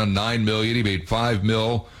making around $9 million. He made $5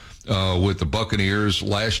 million with the Buccaneers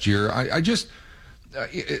last year.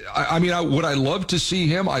 Would I love to see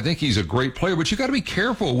him? I think he's a great player, but you got to be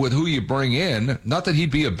careful with who you bring in. Not that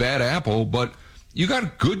he'd be a bad apple, but you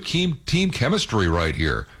got good team chemistry right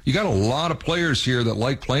here. You got a lot of players here that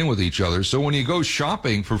like playing with each other. So when you go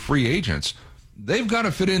shopping for free agents, they've got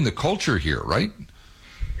to fit in the culture here, right?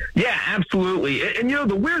 Yeah, absolutely. And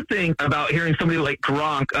the weird thing about hearing somebody like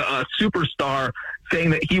Gronk, a superstar, saying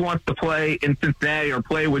that he wants to play in Cincinnati or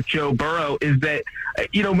play with Joe Burrow is that,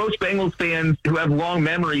 most Bengals fans who have long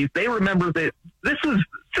memories, they remember that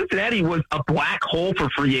Cincinnati was a black hole for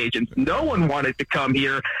free agents. No one wanted to come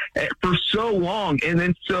here for so long. And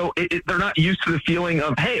then they're not used to the feeling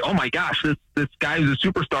of, hey, oh my gosh, this guy who's a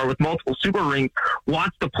superstar with multiple super rings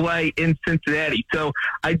wants to play in Cincinnati. So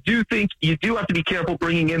I do think you do have to be careful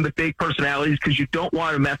bringing in the big personalities because you don't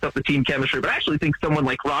want to mess up the team chemistry. But I actually think someone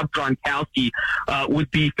like Rob Gronkowski would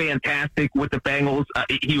be fantastic with the Bengals.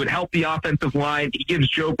 He would help the offensive line. He gives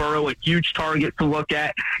Joe Burrow a huge target to look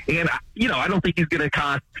at. And, I don't think he's going to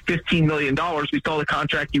cost $15 million. We saw the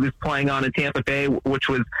contract he was playing on in Tampa Bay, which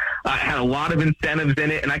was had a lot of incentives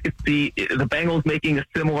in it. And I could see the Bengals making a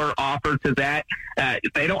similar offer to that.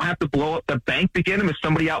 They don't have to blow up the bank to get him. If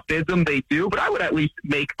somebody outbids them, they do. But I would at least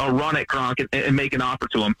make a run at Gronk and make an offer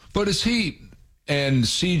to him. But is he and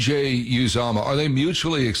C.J. Uzomah, are they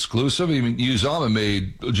mutually exclusive? I mean, Uzomah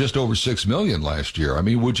made just over $6 million last year. I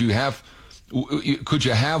mean, could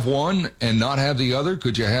you have one and not have the other?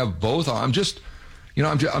 Could you have both? I'm just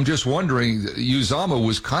wondering. Uzomah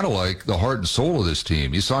was kind of like the heart and soul of this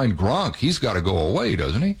team. You signed Gronk. He's got to go away,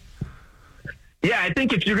 doesn't he? Yeah, I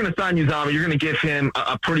think if you're going to sign Uzomah, you're going to give him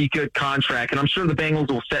a pretty good contract. And I'm sure the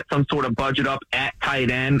Bengals will set some sort of budget up at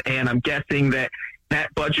tight end. And I'm guessing that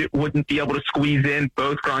budget wouldn't be able to squeeze in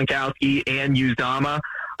both Gronkowski and Uzomah.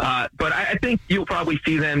 But I think you'll probably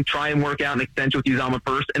see them try and work out an extension with Uzomah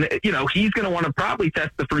first. And, he's going to want to probably test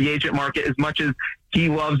the free agent market as much as he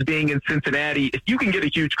loves being in Cincinnati. If you can get a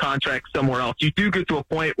huge contract somewhere else, you do get to a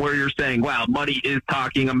point where you're saying, wow, money is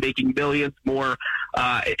talking. I'm making millions more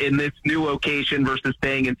in this new location versus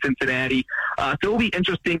staying in Cincinnati. So it'll be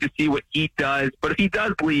interesting to see what he does. But if he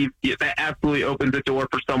does leave, that absolutely opens the door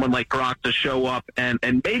for someone like Gronk to show up and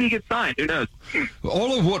maybe get signed. Who knows?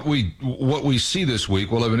 All of what we see this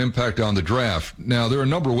week will have an impact on the draft. Now, there are a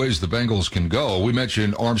number of ways the Bengals can go. We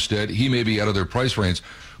mentioned Armstead. He may be out of their price range.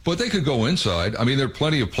 But they could go inside. I mean, there are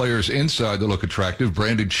plenty of players inside that look attractive.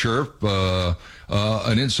 Brandon Scherf,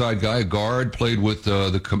 an inside guy, a guard, played with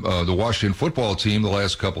the Washington football team the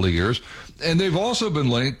last couple of years. And they've also been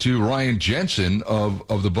linked to Ryan Jensen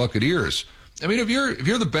of the Buccaneers. I mean, if you're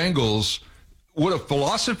the Bengals, would a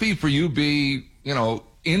philosophy for you be,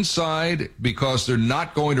 inside because they're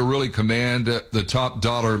not going to really command the top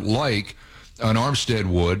dollar like an Armstead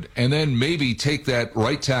would, and then maybe take that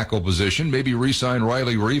right tackle position, maybe re-sign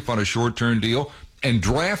Riley Reiff on a short-term deal, and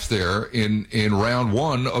draft there in round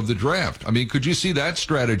one of the draft? I mean, could you see that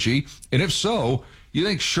strategy? And if so, you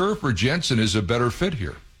think Scherf or Jensen is a better fit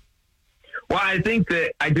here? Well, I think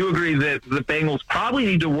that I do agree that the Bengals probably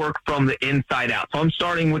need to work from the inside out. So I'm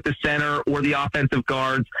starting with the center or the offensive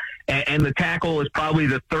guards, and the tackle is probably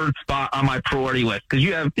the third spot on my priority list, because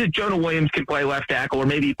you have Jonah Williams can play left tackle, or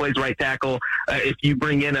maybe he plays right tackle if you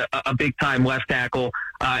bring in a big-time left tackle.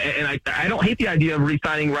 And I don't hate the idea of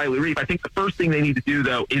re-signing Riley Reiff. I think the first thing they need to do,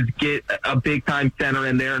 though, is get a big-time center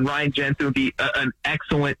in there, and Ryan Jensen would be an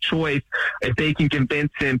excellent choice if they can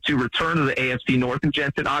convince him to return to the AFC North. And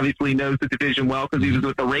Jensen obviously knows the division well because he was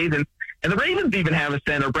with the Ravens. And the Ravens even have a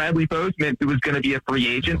center, Bradley Bozeman, who is going to be a free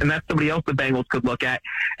agent, and that's somebody else the Bengals could look at.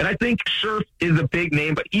 And I think Scherf is a big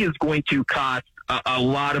name, but he is going to cost a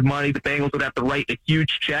lot of money. The Bengals would have to write a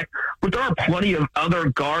huge check. But there are plenty of other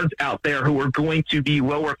guards out there who are going to be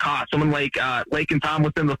lower cost. Someone like Laken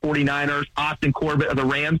Tomlinson, the 49ers, Austin Corbett of the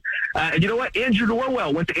Rams. And you know what? Andrew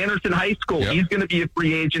Norwell went to Anderson High School. Yep. He's going to be a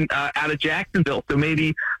free agent out of Jacksonville. So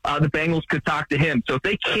maybe the Bengals could talk to him. So if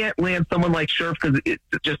they can't land someone like Scherf because it's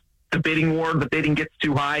just the bidding war, the bidding gets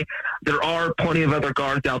too high, there are plenty of other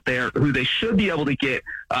guards out there who they should be able to get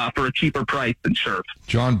for a cheaper price than Scherf.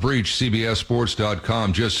 John Breach,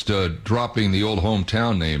 CBSSports.com, just dropping the old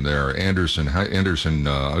hometown name there, Anderson.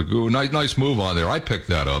 Nice move on there. I picked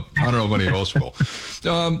that up. I don't know if anyone else will.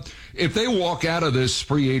 If they walk out of this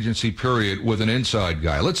free agency period with an inside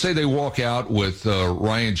guy, let's say they walk out with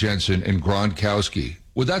Ryan Jensen and Gronkowski,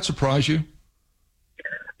 would that surprise you?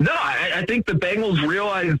 No, I think the Bengals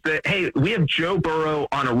realize that, hey, we have Joe Burrow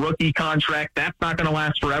on a rookie contract. That's not going to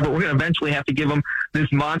last forever. We're going to eventually have to give him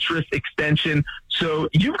this monstrous extension. So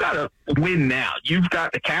you've got to win now. You've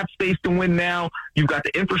got the cap space to win now. You've got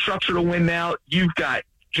the infrastructure to win now. You've got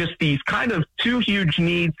just these kind of two huge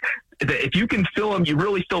needs that if you can fill them, you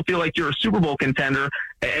really still feel like you're a Super Bowl contender.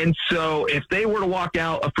 And so if they were to walk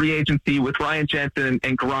out a free agency with Ryan Jensen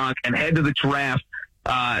and Gronk and head to the draft,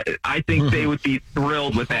 I think they would be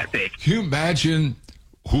thrilled with that take. Can you imagine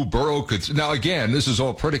who Burrow could... Now, again, this is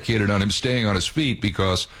all predicated on him staying on his feet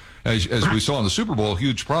because, as we saw in the Super Bowl,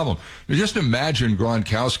 huge problem. Just imagine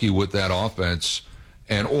Gronkowski with that offense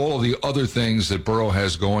and all of the other things that Burrow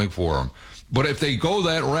has going for him. But if they go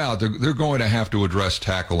that route, they're going to have to address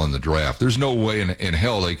tackle in the draft. There's no way in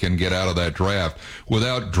hell they can get out of that draft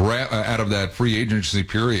without out of that free agency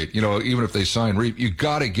period. Even if they sign Reap, you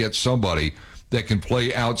got to get somebody that can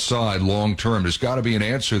play outside long term. There's got to be an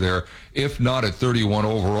answer there. If not at 31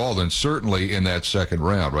 overall, then certainly in that second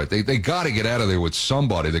round, right? They got to get out of there with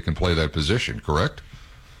somebody that can play that position, correct?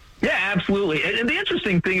 Yeah, absolutely. And the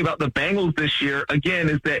interesting thing about the Bengals this year, again,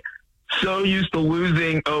 is that so used to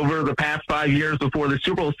losing over the past 5 years before the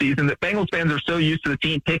Super Bowl season that Bengals fans are so used to the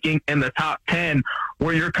team picking in the top 10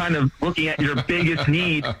 where you're kind of looking at your biggest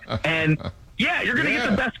need and yeah, you're going to get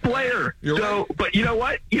the best player. Right. But you know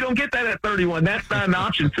what? You don't get that at 31. That's not an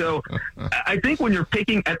option. So I think when you're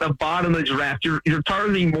picking at the bottom of the draft, you're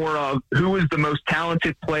targeting more of who is the most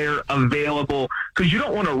talented player available because you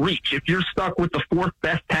don't want to reach. If you're stuck with the fourth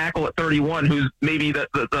best tackle at 31, who's maybe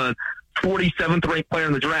the 47th ranked player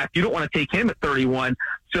in the draft, you don't want to take him at 31.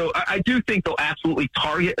 So I do think they'll absolutely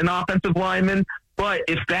target an offensive lineman. But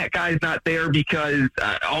if that guy's not there because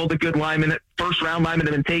all the good linemen, first-round linemen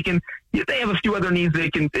have been taken, they have a few other needs they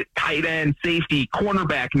can, tight end, safety,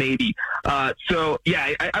 cornerback maybe. So,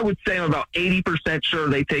 yeah, I would say I'm about 80% sure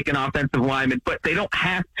they take an offensive lineman, but they don't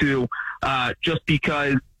have to just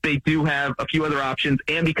because they do have a few other options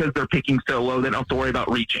and because they're picking so low, they don't have to worry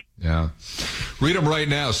about reaching. Yeah. Read them right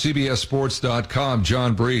now, CBSSports.com.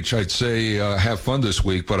 John Breach, I'd say have fun this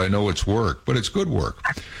week, but I know it's work, but it's good work.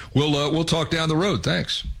 We'll talk down the road.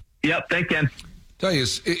 Thanks. Yep, thanks, Ken. Tell you,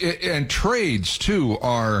 and trades, too,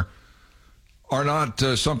 are not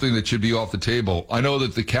something that should be off the table. I know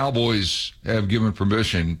that the Cowboys have given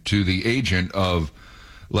permission to the agent of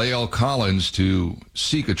Lael Collins to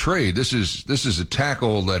seek a trade. This is a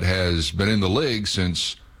tackle that has been in the league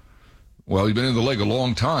since, well, he's been in the league a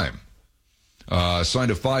long time.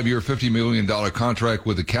 Signed a 5-year, $50 million contract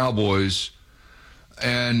with the Cowboys.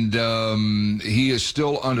 And he is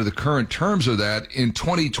still under the current terms of that. In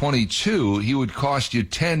 2022, he would cost you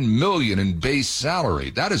 $10 million in base salary.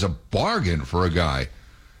 That is a bargain for a guy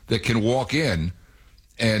that can walk in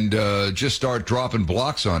and just start dropping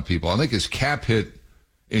blocks on people. I think his cap hit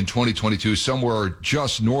in 2022 is somewhere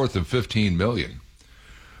just north of $15 million.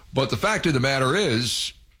 But the fact of the matter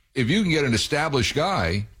is, if you can get an established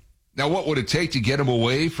guy, now what would it take to get him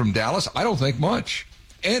away from Dallas? I don't think much.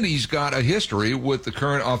 And he's got a history with the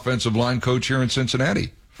current offensive line coach here in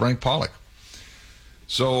Cincinnati, Frank Pollock.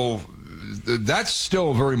 So that's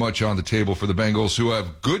still very much on the table for the Bengals, who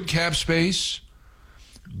have good cap space,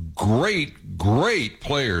 great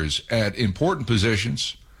players at important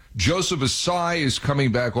positions. Joseph Asai is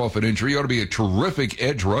coming back off an injury. He ought to be a terrific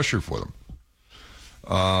edge rusher for them.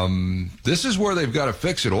 This is where they've got to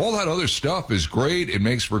fix it. All that other stuff is great. It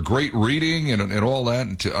makes for great reading and all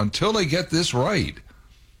that. Until they get this right,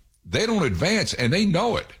 they don't advance, and they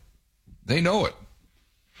know it. They know it.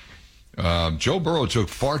 Joe Burrow took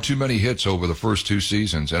far too many hits over the first 2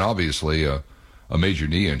 seasons, and obviously a major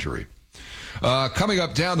knee injury. Coming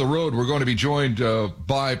up down the road, we're going to be joined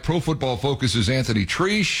by Pro Football Focus's Anthony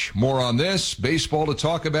Treesh. More on this. Baseball to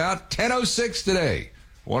talk about. 10:06 today.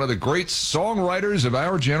 One of the great songwriters of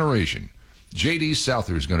our generation. J.D.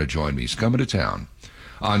 Souther is going to join me. He's coming to town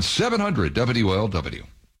on 700 WLW.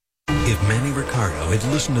 If Manny Ricardo had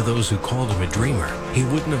listened to those who called him a dreamer, he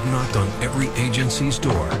wouldn't have knocked on every agency's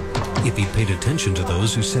door. If he paid attention to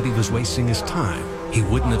those who said he was wasting his time, he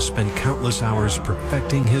wouldn't have spent countless hours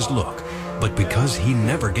perfecting his look. But because he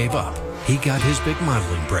never gave up, he got his big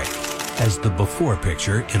modeling break as the before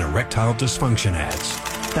picture in erectile dysfunction ads.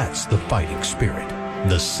 That's the fighting spirit.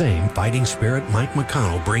 The same fighting spirit Mike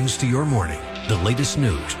McConnell brings to your morning. The latest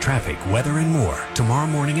news, traffic, weather, and more tomorrow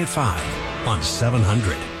morning at 5 on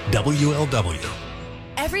 700 WLW.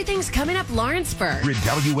 Everything's coming up Lawrenceburg.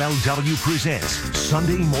 WLW presents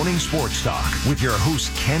Sunday Morning Sports Talk with your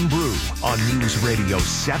host Ken Brew on News Radio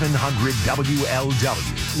 700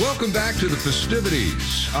 WLW. Welcome back to the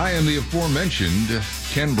festivities. I am the aforementioned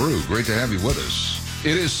Ken Brew. Great to have you with us.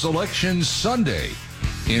 It is Selection Sunday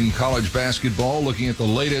in college basketball. Looking at the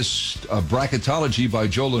latest bracketology by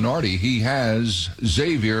Joe Lunardi, he has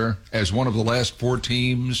Xavier as one of the last 4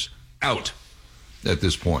 teams out at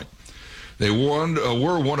this point. They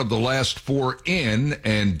were one of the last 4 in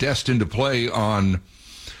and destined to play on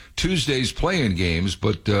Tuesday's play-in games,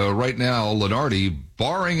 but right now, Lunardi,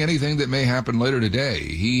 barring anything that may happen later today,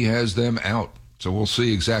 he has them out. So we'll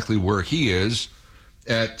see exactly where he is.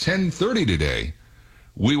 At 10:30 today,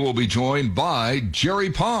 we will be joined by Jerry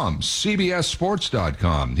Palm,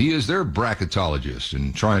 CBSSports.com. He is their bracketologist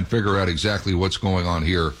and try and figure out exactly what's going on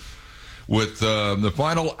here with the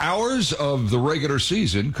final hours of the regular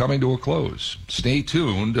season coming to a close. Stay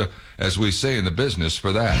tuned, as we say in the business,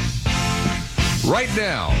 for that. Right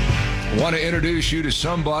now, I want to introduce you to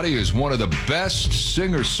somebody who's one of the best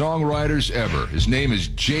singer-songwriters ever. His name is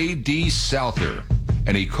J.D. Souther,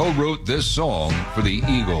 and he co-wrote this song for the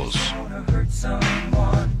Eagles.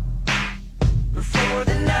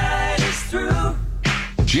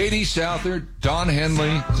 J.D. Souther, Don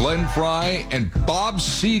Henley, Glenn Frey, and Bob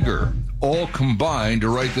Seger all combined to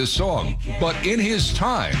write this song. But in his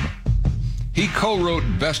time, he co-wrote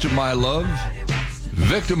Best of My Love,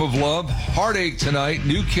 Victim of Love, Heartache Tonight,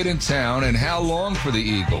 New Kid in Town, and How Long for the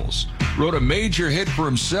Eagles. Wrote a major hit for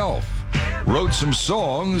himself. Wrote some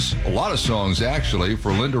songs, a lot of songs actually,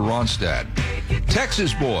 for Linda Ronstadt.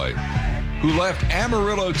 Texas boy who left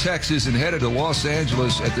Amarillo, Texas and headed to Los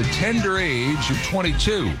Angeles at the tender age of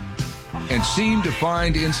 22 and seemed to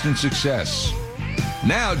find instant success.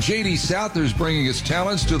 Now, J.D. Souther is bringing his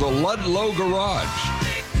talents to the Ludlow Garage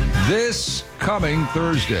this coming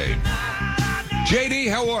Thursday. J.D.,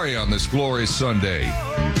 how are you on this glorious Sunday?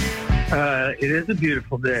 It is a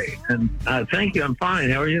beautiful day, and thank you. I'm fine.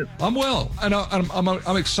 How are you? I'm well, and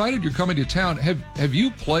I'm excited you're coming to town. Have you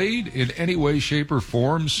played in any way, shape, or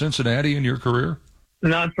form Cincinnati in your career?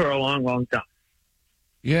 Not for a long, long time.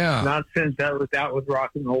 Yeah. Not since I was out with rock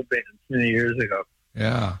and roll bands many years ago.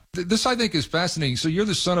 Yeah. This, I think, is fascinating. So you're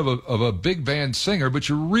the son of a big band singer, but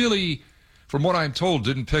you really, from what I'm told,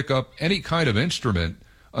 didn't pick up any kind of instrument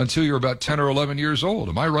until you were about 10 or 11 years old.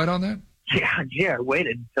 Am I right on that? Yeah, I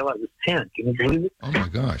waited until I was 10. Can you believe it? Oh, my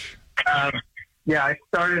gosh. Yeah, I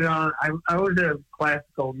started on, I was a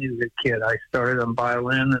classical music kid. I started on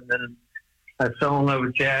violin, and then I fell in love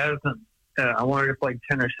with jazz, and I wanted to play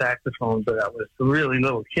tenor saxophone, but I was a really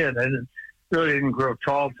little kid. I really didn't grow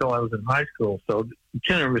tall until I was in high school, so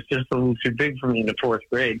tenor was just a little too big for me in the 4th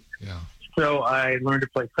grade. Yeah. So I learned to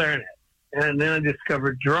play clarinet. And then I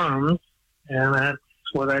discovered drums, and that's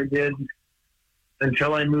what I did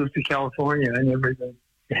until I moved to California. I never even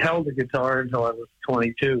held a guitar until I was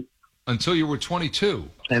 22. Until you were 22.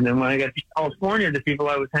 And then when I got to California, the people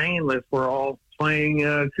I was hanging with were all playing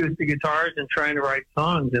acoustic guitars and trying to write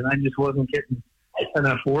songs, and I just wasn't getting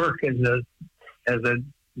enough work as a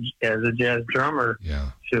jazz drummer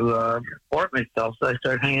to support myself. So I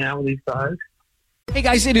started hanging out with these guys. Hey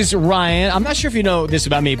guys, it is Ryan. I'm not sure if you know this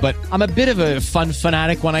about me, but I'm a bit of a fun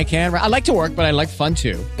fanatic when I can. I like to work, but I like fun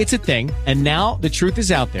too. It's a thing. And now the truth is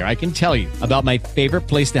out there. I can tell you about my favorite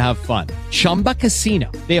place to have fun. Chumba Casino.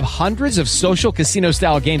 They have hundreds of social casino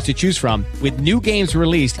style games to choose from with new games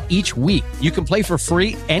released each week. You can play for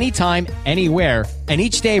free anytime, anywhere. And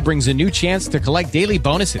each day brings a new chance to collect daily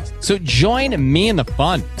bonuses. So join me in the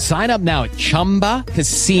fun. Sign up now at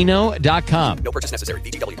ChumbaCasino.com. No purchase necessary.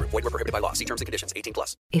 VGW Group. Void where prohibited by law. See terms and conditions.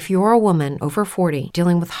 18+. If you're a woman over 40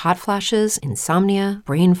 dealing with hot flashes, insomnia,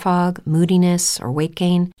 brain fog, moodiness, or weight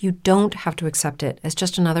gain, you don't have to accept it as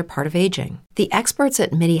just another part of aging. The experts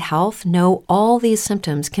at MIDI Health know all these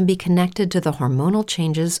symptoms can be connected to the hormonal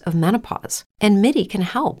changes of menopause. And MIDI can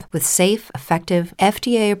help with safe, effective,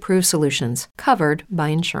 FDA-approved solutions covered by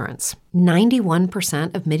insurance.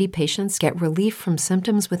 91% of MIDI patients get relief from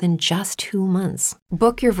symptoms within just 2 months.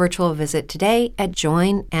 Book your virtual visit today at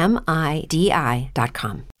joinmidi.com.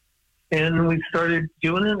 And we started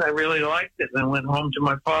doing it. I really liked it. And I went home to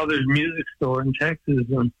my father's music store in Texas,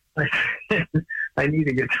 and I said, I need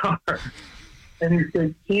a guitar. And he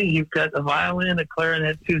said, gee, you've got a violin, a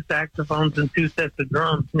clarinet, 2 saxophones, and 2 sets of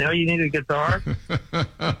drums. Now you need a guitar?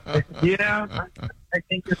 I said, yeah, I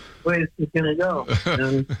think this is the way this is going to go.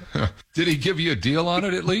 And did he give you a deal on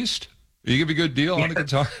it at least? Did he give you a good deal on the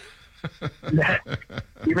guitar?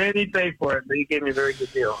 He made me pay for it, but he gave me a very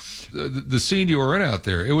good deal. The scene you were in out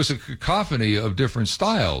there, it was a cacophony of different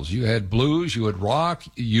styles. You had blues, you had rock,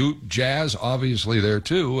 jazz, obviously there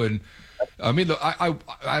too. And I mean,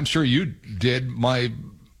 I'm sure you did. My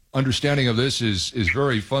understanding of this is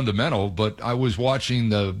very fundamental, but I was watching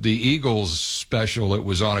the Eagles special that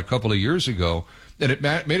was on a couple of years ago, and it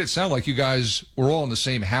made it sound like you guys were all in the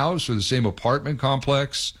same house or the same apartment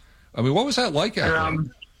complex. I mean, what was that like out there?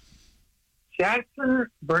 Jackson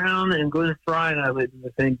Browne and Glenn Frey and I lived in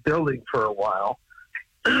the same building for a while.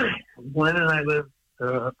 Glenn and I lived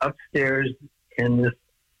upstairs in this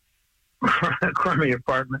crummy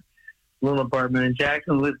apartment, little apartment, and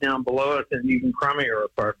Jackson lived down below us in an even crummier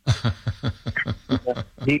apartment.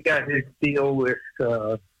 He got his deal with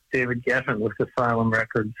David Geffen with Asylum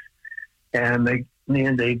Records, and they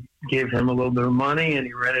gave him a little bit of money, and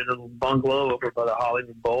he rented a little bungalow over by the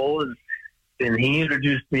Hollywood Bowl, and then he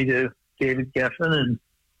introduced me to David Geffen, and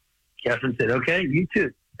Geffen said, okay, you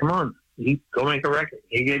two, come on, go make a record.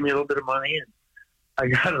 He gave me a little bit of money, and I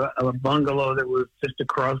got a bungalow that was just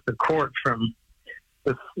across the court from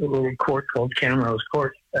this little court called Camrose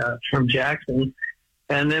Court from Jackson.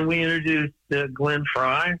 And then we introduced Glenn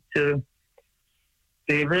Frey to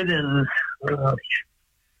David, and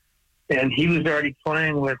he was already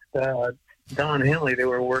playing with Don Henley. They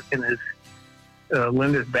were working as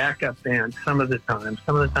Linda's backup band some of the times.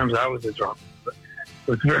 Some of the times I was a drummer. But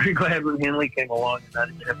I was very glad when Henley came along and I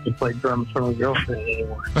didn't have to play drums for my girlfriend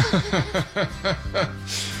anymore.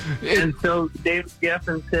 And so David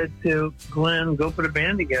Geffen said to Glenn, go put a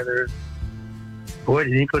band together. Boy,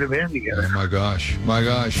 did he put a band together. Oh, my gosh. My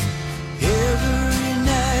gosh. Every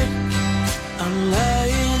night I'm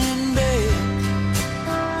lying in bed,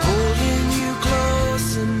 holding you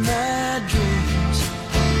close in my dreams,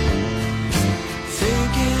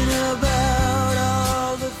 thinking about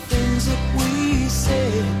all the things that we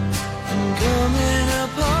said and coming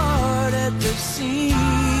apart at the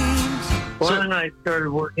seams. Glenn and I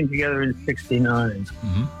started working together in '69.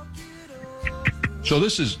 Mm-hmm. So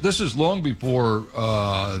this is long before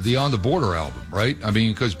the On the Border album, right? I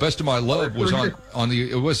mean, because Best of My Love was on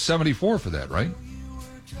the, it was 74 for that, right?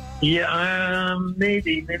 Yeah,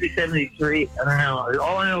 maybe 73. I don't know.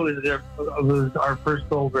 All I know is it was our first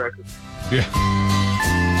gold record. Yeah.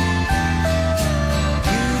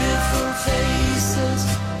 Beautiful faces,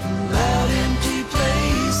 loud empty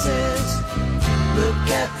places. Look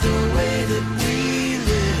at the way that we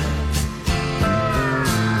live,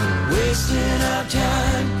 wasting our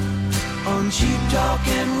time on cheap talk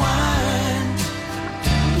and wine.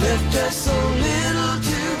 Left us so little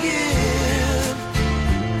to give.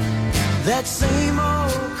 That same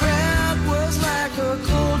old crowd was like a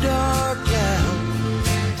cold dark cloud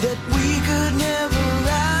that we could never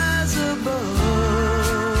rise above.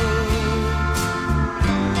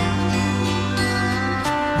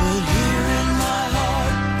 But here in my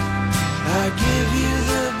heart, I give you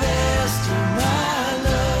the best of my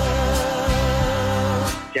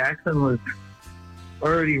love. Jackson was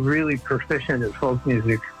already really proficient at folk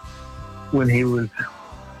music before he was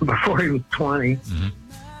 20.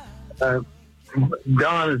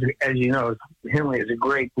 Don, as you know, Henley is a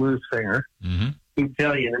great blues singer. He'd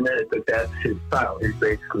tell you in a minute that that's his style. He's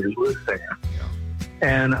basically a blues singer.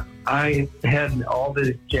 And I had all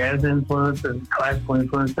this jazz influence and classical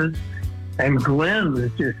influences. And Glenn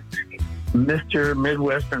was just Mr.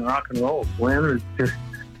 Midwestern rock and roll. Glenn was just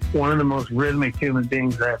one of the most rhythmic human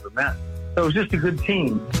beings I ever met. So it was just a good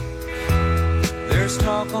team. There's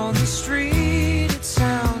talk on the street, it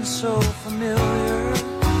sounds so familiar.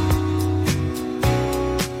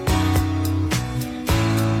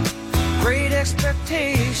 Great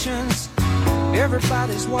expectations,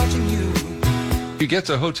 everybody's watching you. You get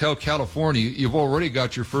to Hotel California, you've already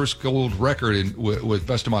got your first gold record with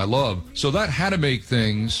Best of My Love. So that had to make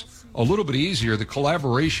things a little bit easier. The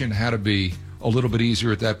collaboration had to be a little bit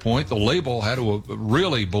easier at that point. The label had to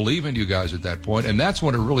really believe in you guys at that point, and that's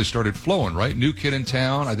when it really started flowing, right? New Kid in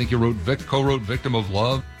Town. I think you co-wrote Victim of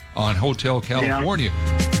Love on Hotel California.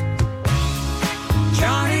 Yeah.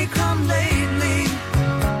 Johnny come lately,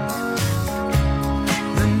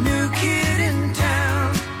 the new kid in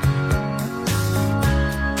town.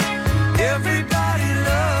 Everybody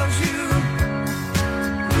loves you,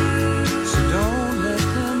 so don't let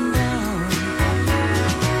them down.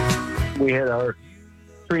 We had our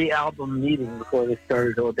pre-album meeting before they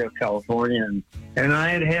started Hotel California, and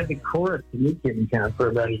I had the chorus to New Kid in Town for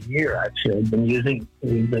about a year, actually.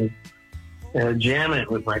 We've been jamming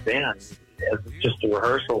with my band as just a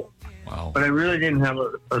rehearsal. Wow. But I really didn't have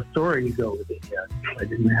a story to go with it yet. I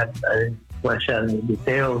didn't flesh out any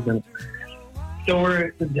details. And so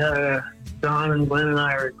we're Don and Glenn and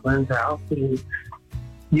I are at Glenn's house, and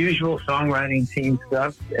usual songwriting team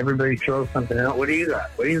stuff. Everybody throws something out. What do you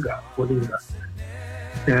got? What do you got? What do you got?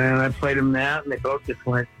 And I played them that, and they both just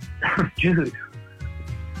went, dude,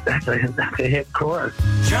 that's a hit chorus.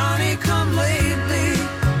 Johnny come lately,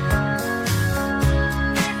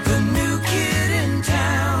 the new kid in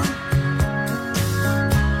town.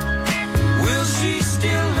 Will she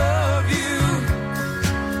still love you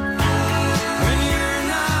when you're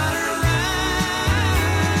not around?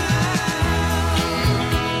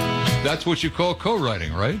 That's what you call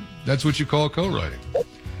co-writing, right? That's what you call co-writing.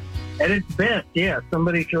 At its best, yeah.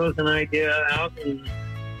 Somebody throws an idea out, and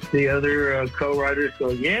the other co-writers go,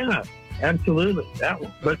 yeah, absolutely, that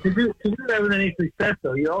one. But to do that with any success,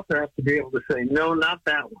 though, you also have to be able to say, no, not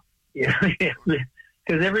that one. Yeah,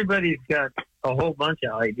 because everybody's got a whole bunch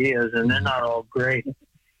of ideas, and they're not all great.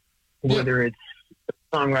 Whether it's a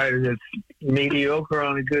songwriter that's mediocre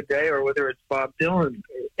on a good day, or whether it's Bob Dylan,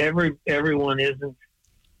 everyone isn't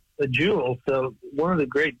a jewel. So one of the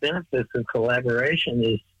great benefits of collaboration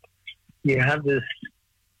is you have this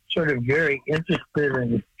sort of very interested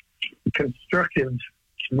and constructive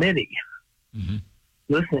committee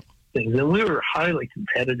listening to things. And we were highly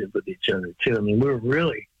competitive with each other, too. I mean, we were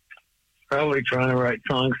really probably trying to write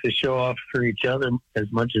songs to show off for each other as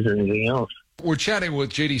much as anything else. We're chatting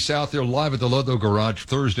with J.D. Southdale live at the Ludlow Garage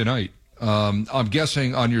Thursday night. I'm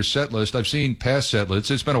guessing on your set list, I've seen past set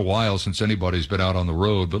lists. It's been a while since anybody's been out on the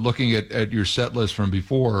road, but looking at your set list from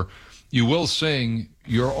before, you will sing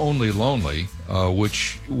You're Only Lonely,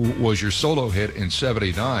 which was your solo hit in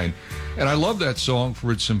 '79. And I love that song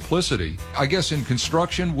for its simplicity. I guess in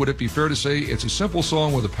construction, would it be fair to say it's a simple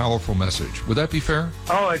song with a powerful message? Would that be fair?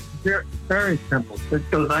 Oh, it's very, very simple. It's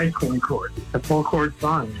those ice cream chords. It's a full chord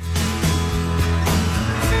song.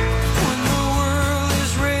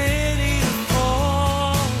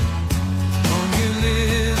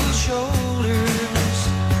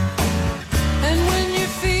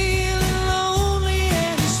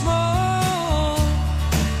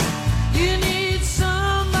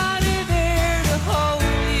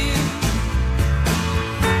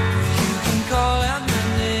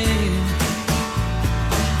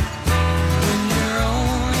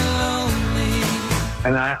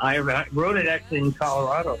 And I wrote it actually in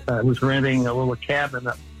Colorado. I was renting a little cabin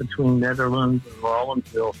up between Netherlands and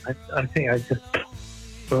Rawlinsville. I think I just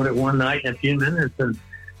wrote it one night in a few minutes, and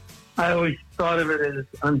I always thought of it as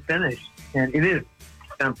unfinished. And it is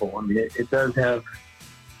simple. I mean, it does have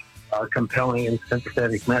a compelling and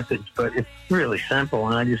sympathetic message, but it's really simple,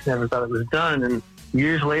 and I just never thought it was done. And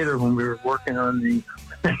years later, when we were working on the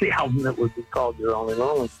album that was called You're Only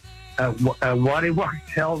Lonely, Waddy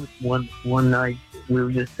Wachtel one night, we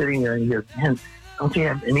were just sitting there, and he goes, man, don't you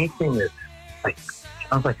have anything that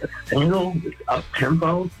sounds like a single, that's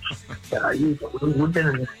up-tempo? We've been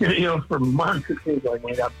in the studio for months. It seems like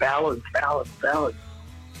we got ballads.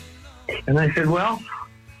 And I said, well,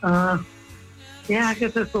 yeah, I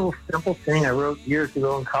guess this little simple thing I wrote years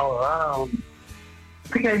ago in Colorado.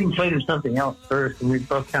 think I even played him something else first, and we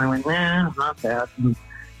both kind of went, nah, not that. And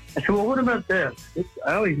I said, well, what about this?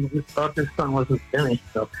 I always just thought this song wasn't finished,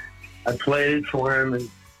 so I played it for him, and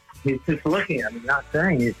he's just looking at me, not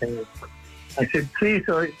saying anything. I said, see,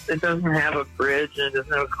 so it doesn't have a bridge, and it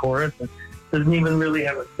doesn't have a chorus, and it doesn't even really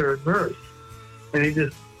have a third verse. And he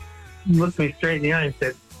just looked me straight in the eye and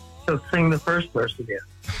said, so sing the first verse again.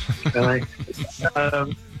 And I said,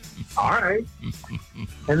 all right.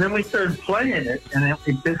 And then we started playing it, and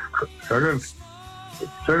it just sort of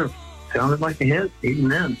sounded like a hit even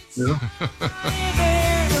then, you know?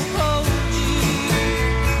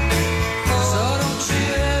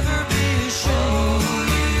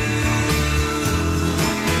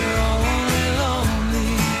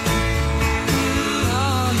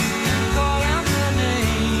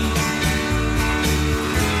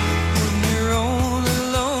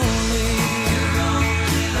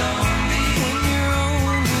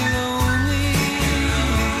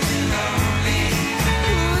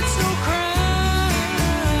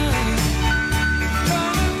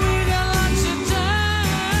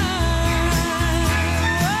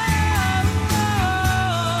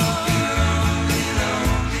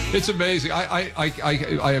 It's amazing.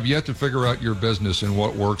 I have yet to figure out your business and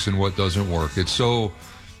what works and what doesn't work. It's so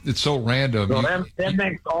random. Well, that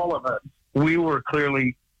makes all of us. We were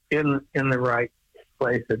clearly in the right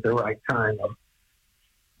place at the right time.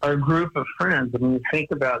 Our group of friends, I mean,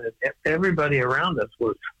 think about it. Everybody around us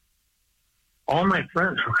all my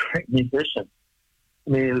friends were great musicians. I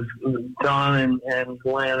mean, it was Don and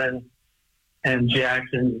Glenn and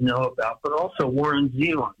Jackson, you know about, but also Warren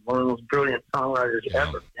Zevon, one of the most brilliant songwriters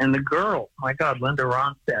ever. And the girl, my God, Linda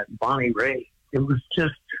Ronstadt, Bonnie Raitt. It was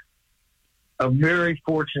just a very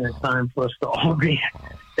fortunate time for us to all be.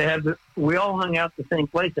 We all hung out the same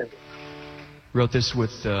place. Wrote this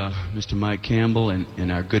with Mr. Mike Campbell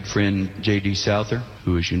and our good friend J.D. Souther,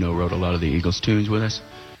 who, as you know, wrote a lot of the Eagles tunes with us.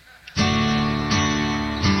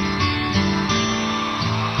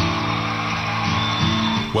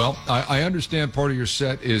 Well, I understand part of your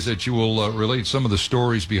set is that you will relate some of the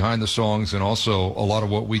stories behind the songs and also a lot of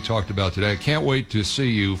what we talked about today. I can't wait to see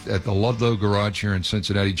you at the Ludlow Garage here in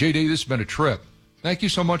Cincinnati. JD, this has been a trip. Thank you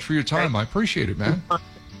so much for your time. I appreciate it, man.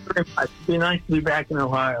 It'd be nice to be back in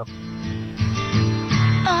Ohio.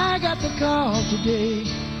 I got the call today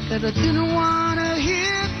that I didn't want to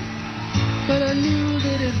hear, but I knew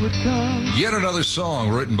that it would come. Yet another song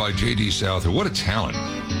written by J.D. Souther. What a talent.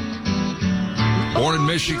 Born in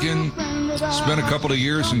Michigan, spent a couple of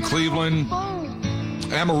years in Cleveland.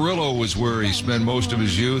 Amarillo was where he spent most of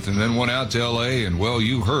his youth, and then went out to L.A., and, well,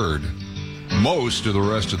 you heard most of the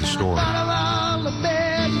rest of the story.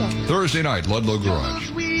 Thursday night, Ludlow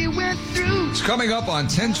Garage. It's coming up on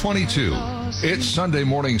 1022. It's Sunday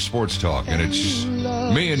Morning Sports Talk, and it's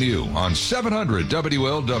me and you on 700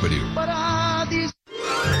 WLW.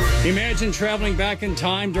 Imagine traveling back in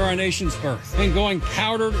time to our nation's birth and going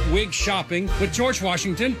powdered wig shopping with George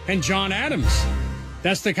Washington and John Adams.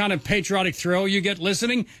 That's the kind of patriotic thrill you get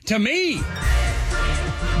listening to me.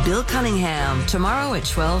 Bill Cunningham, tomorrow at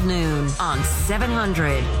 12 noon on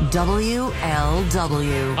 700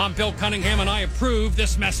 WLW. I'm Bill Cunningham, and I approve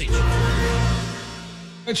this message.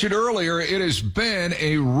 Mentioned earlier, it has been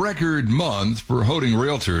a record month for Holding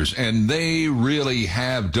Realtors, and they really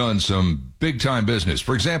have done some big-time business.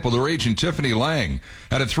 For example, their agent Tiffany Lang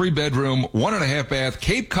had a 3-bedroom, 1.5-bath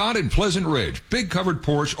Cape Cod in Pleasant Ridge. Big covered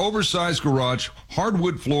porch, oversized garage,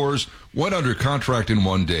 hardwood floors, went under contract in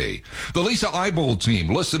one day. The Lisa Eibold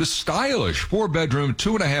team listed a stylish 4-bedroom,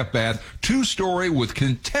 2.5-bath, 2-story with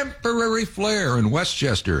contemporary flair in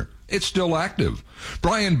Westchester. It's still active.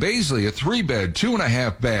 Brian Baisley, a 3-bed,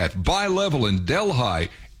 2.5-bath, bi-level in Delhi,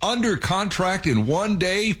 under contract in one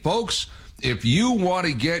day. Folks, if you want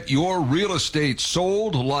to get your real estate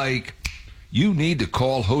sold, you need to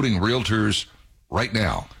call Holding Realtors right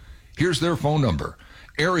now. Here's their phone number.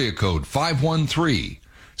 Area code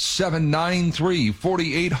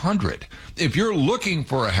 513-793-4800. If you're looking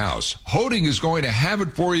for a house, Holding is going to have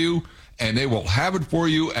it for you, and they will have it for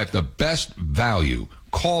you at the best value.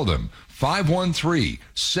 Call them,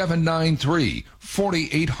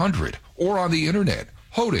 513-793-4800, or on the internet,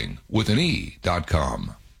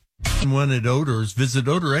 holdingwithane.com. When at Odors, visit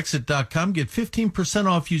odorexit.com. Get 15%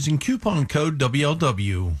 off using coupon code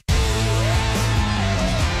WLW.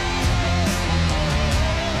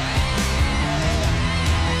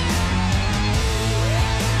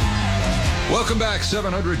 Welcome back,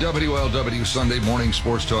 700 WLW Sunday Morning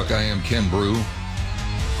Sports Talk. I am Ken Brew.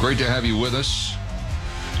 Great to have you with us.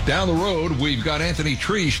 Down the road, we've got Anthony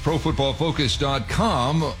Treesh,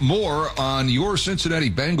 ProFootballFocus.com. More on your Cincinnati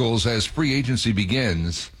Bengals as free agency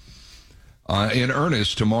begins. in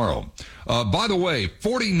earnest tomorrow. By the way,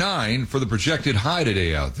 49 for the projected high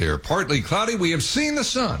today out there. Partly cloudy. We have seen the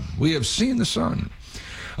sun.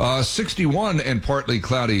 61 and partly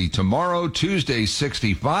cloudy tomorrow. Tuesday,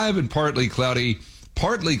 65 and partly cloudy.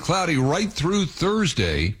 Partly cloudy right through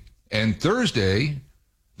Thursday. And Thursday,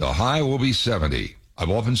 the high will be 70. I've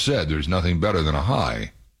often said there's nothing better than a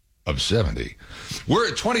high of 70. We're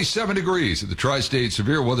at 27 degrees at the Tri-State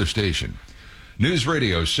Severe Weather Station. News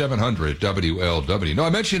Radio 700 WLW. No, I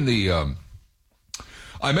mentioned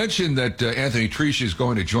that Anthony Treash is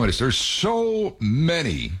going to join us. There's so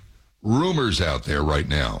many rumors out there right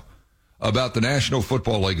now about the National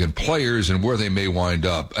Football League and players and where they may wind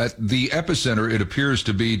up. At the epicenter, it appears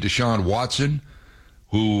to be Deshaun Watson,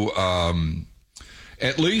 who,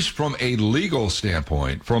 at least from a legal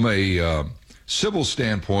standpoint, from a civil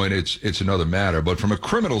standpoint, it's another matter. But from a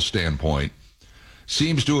criminal standpoint,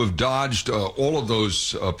 seems to have dodged all of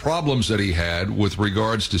those problems that he had with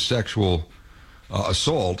regards to sexual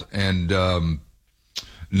assault. And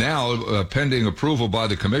now, pending approval by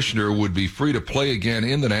the commissioner, would be free to play again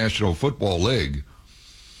in the National Football League.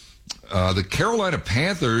 The Carolina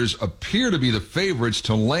Panthers appear to be the favorites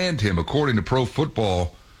to land him, according to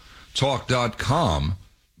ProFootballTalk.com.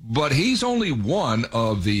 But he's only one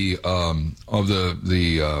of the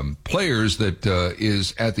players that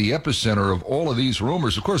is at the epicenter of all of these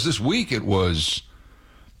rumors. Of course, this week it was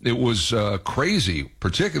crazy,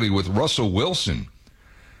 particularly with Russell Wilson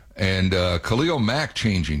and Khalil Mack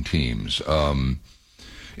changing teams.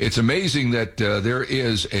 It's amazing that there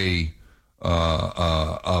is an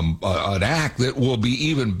act that will be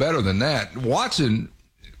even better than that. Watson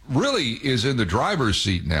really is in the driver's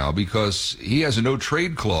seat now because he has a no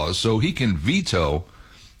trade clause, so he can veto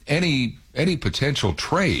any potential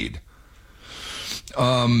trade.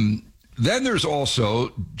 Then there's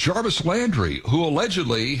also Jarvis Landry, who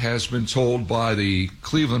allegedly has been told by the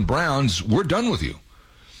Cleveland Browns, "We're done with you.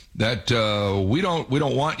 That we don't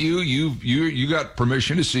want you. You got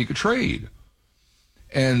permission to seek a trade."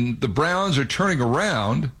 And the Browns are turning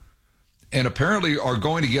around and apparently are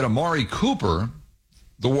going to get Amari Cooper,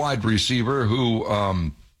 the wide receiver who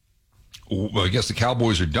I guess the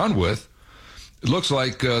Cowboys are done with. It looks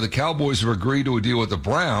like the Cowboys have agreed to a deal with the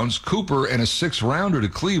Browns, Cooper and a 6th-rounder to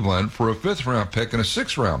Cleveland for a 5th-round pick and a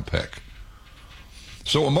 6th-round pick.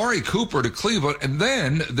 So Amari Cooper to Cleveland, and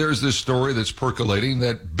then there's this story that's percolating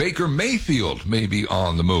that Baker Mayfield may be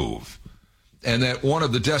on the move, and that one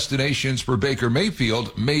of the destinations for Baker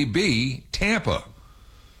Mayfield may be Tampa.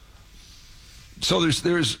 So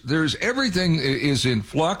there's everything is in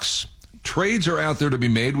flux. Trades are out there to be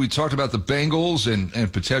made. We talked about the Bengals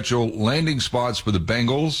and potential landing spots for the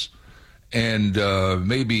Bengals, and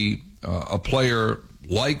maybe a player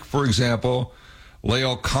like, for example,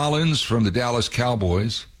 La'el Collins from the Dallas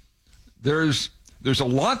Cowboys. There's a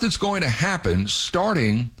lot that's going to happen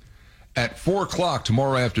starting at 4 o'clock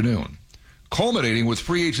tomorrow afternoon, culminating with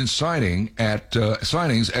free agent signings at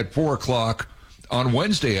 4 o'clock on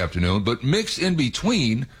Wednesday afternoon, but mixed in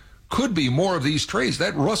between could be more of these trades.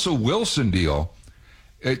 That Russell Wilson deal,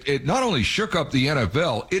 it not only shook up the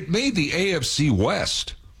NFL, it made the AFC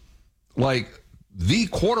West like the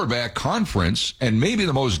quarterback conference and maybe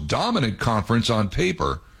the most dominant conference on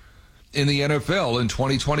paper in the NFL in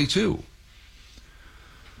 2022.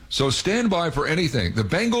 So stand by for anything. The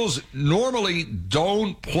Bengals normally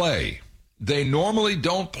don't play. They normally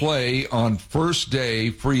don't play on first day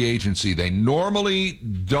free agency. They normally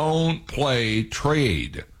don't play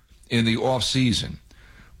trade in the offseason.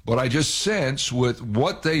 But I just sense with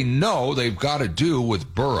what they know they've got to do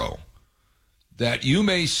with Burrow that you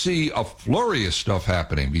may see a flurry of stuff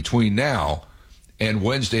happening between now and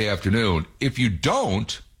Wednesday afternoon. If you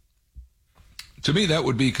don't, to me, that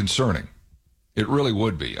would be concerning. It really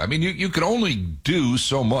would be. I mean, you can only do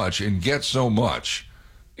so much and get so much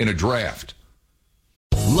in a draft.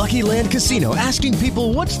 Lucky Land Casino, asking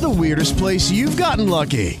people, what's the weirdest place you've gotten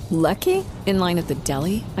lucky? Lucky? In line at the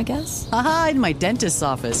deli, I guess? Aha, in my dentist's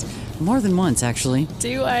office. More than once, actually.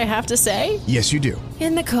 Do I have to say? Yes, you do.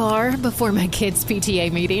 In the car before my kids'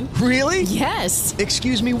 PTA meeting. Really? Yes.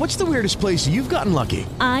 Excuse me, what's the weirdest place you've gotten lucky?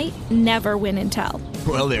 I never win and tell.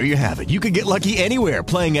 Well, there you have it. You can get lucky anywhere,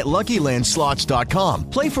 playing at LuckyLandSlots.com.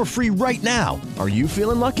 Play for free right now. Are you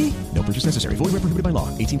feeling lucky? No purchase necessary. Void where prohibited by law.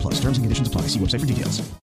 18+. Terms and conditions apply. See website for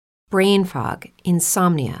details. Brain fog,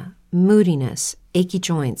 insomnia, moodiness, achy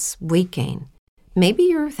joints, weight gain. Maybe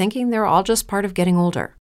you're thinking they're all just part of getting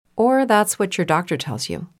older. Or that's what your doctor tells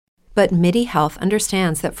you. But MIDI Health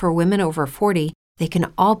understands that for women over 40, they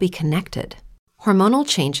can all be connected. Hormonal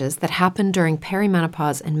changes that happen during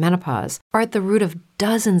perimenopause and menopause are at the root of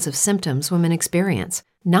dozens of symptoms women experience,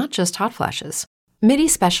 not just hot flashes. MIDI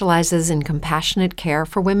specializes in compassionate care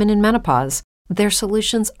for women in menopause. Their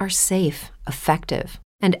solutions are safe, effective,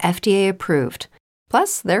 and FDA approved.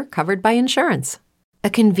 Plus, they're covered by insurance. A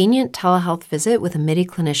convenient telehealth visit with a MIDI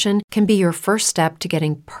clinician can be your first step to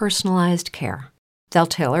getting personalized care. They'll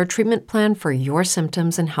tailor a treatment plan for your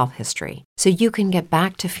symptoms and health history so you can get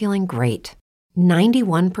back to feeling great.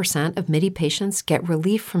 91% of MIDI patients get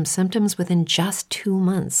relief from symptoms within just 2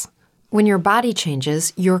 months. When your body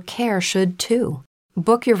changes, your care should too.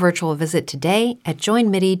 Book your virtual visit today at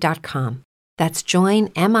joinmidi.com. That's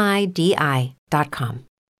joinmidi.com.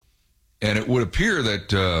 And it would appear that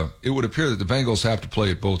the Bengals have to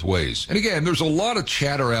play it both ways. And again, there's a lot of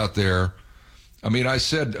chatter out there. I mean, I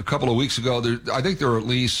said a couple of weeks ago, I think there are at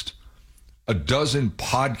least a dozen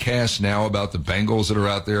podcasts now about the Bengals that are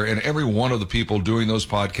out there, and every one of the people doing those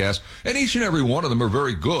podcasts, and each and every one of them are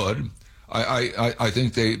very good. I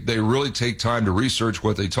think they really take time to research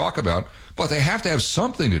what they talk about, but they have to have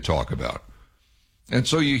something to talk about. And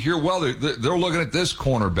so you hear, well, they're looking at this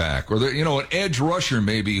cornerback, or an edge rusher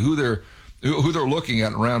maybe who they're looking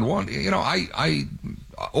at in round one.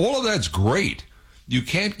 All of that's great. You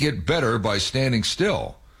can't get better by standing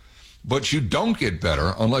still, but you don't get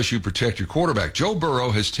better unless you protect your quarterback. Joe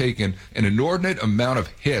Burrow has taken an inordinate amount of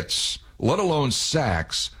hits, let alone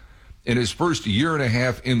sacks, in his first year and a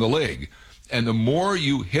half in the league. And the more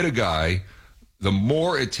you hit a guy, the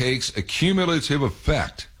more it takes a cumulative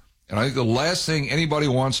effect. And I think the last thing anybody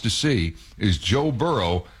wants to see is Joe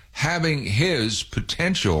Burrow having his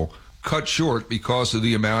potential cut short because of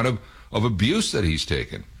the amount of abuse that he's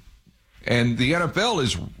taken. And the NFL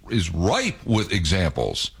is ripe with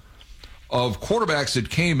examples of quarterbacks that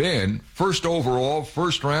came in first overall,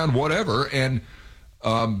 first round, whatever, and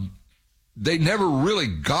they never really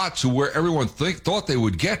got to where everyone thought they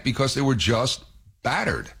would get because they were just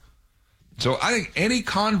battered. So I think any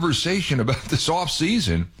conversation about this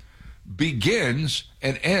offseason begins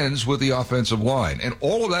and ends with the offensive line. And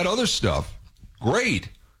all of that other stuff, great,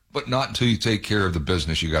 but not until you take care of the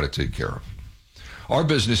business you got to take care of. Our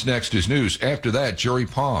business next is news. After that, Jerry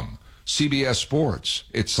Palm, CBS Sports.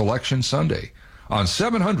 It's Selection Sunday on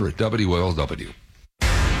 700 WLW.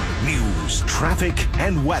 News, traffic,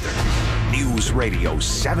 and weather. News Radio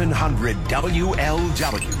 700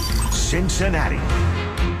 WLW, Cincinnati.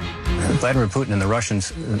 Vladimir Putin and the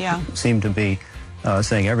Russians seem to be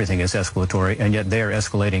saying everything is escalatory, and yet they are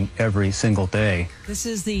escalating every single day. This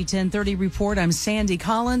is the 1030 report. I'm Sandy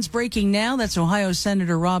Collins. Breaking now, that's Ohio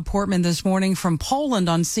Senator Rob Portman this morning from Poland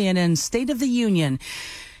on CNN's State of the Union.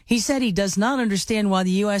 He said he does not understand why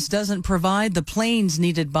the U.S. doesn't provide the planes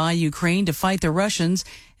needed by Ukraine to fight the Russians,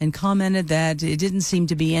 and commented that it didn't seem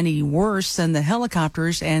to be any worse than the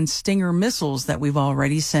helicopters and Stinger missiles that we've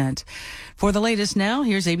already sent. For the latest now,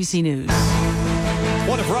 here's ABC News.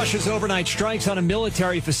 One of Russia's overnight strikes on a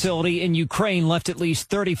military facility in Ukraine left at least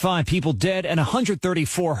 35 people dead and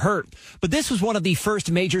 134 hurt. But this was one of the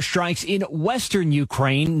first major strikes in western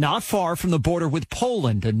Ukraine, not far from the border with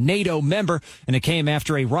Poland, a NATO member, and it came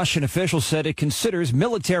after a Russian official said it considers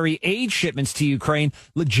military aid shipments to Ukraine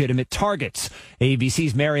legitimate targets.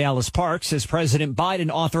 ABC's Mary Alice Parks says President Biden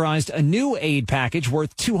authorized a new aid package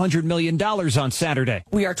worth $200 million on Saturday.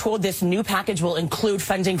 We are told this new package will include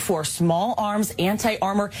funding for small arms,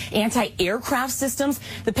 anti-armor, anti-aircraft systems.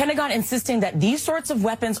 The Pentagon insisting that these sorts of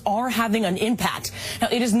weapons are having an impact. Now,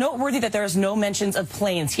 it is noteworthy that there is no mentions of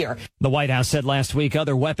planes here. The White House said last week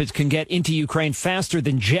other weapons can get into Ukraine faster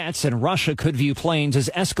than jets, and Russia could view planes as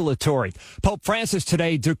escalatory. Pope Francis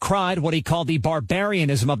today decried what he called the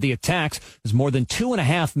barbarianism of the attacks, as more than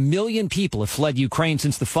 2.5 million people have fled Ukraine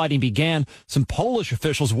since the fighting began. Some Polish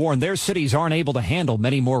officials warned their cities aren't able to handle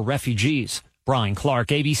many more refugees. Brian Clark,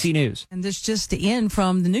 ABC News. And this just in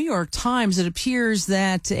from the New York Times. It appears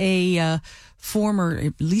that a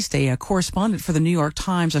correspondent for the New York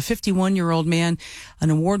Times, a 51-year-old man,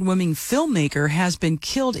 an award-winning filmmaker, has been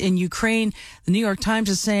killed in Ukraine. The New York Times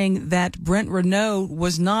is saying that Brent Renaud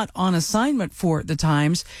was not on assignment for the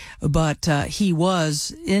Times, but he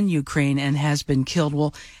was in Ukraine and has been killed.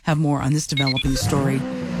 We'll have more on this developing story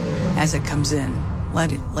as it comes in.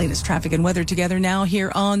 Latest traffic and weather together now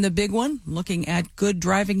here on The Big One. Looking at good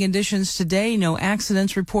driving conditions today. No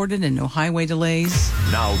accidents reported and no highway delays.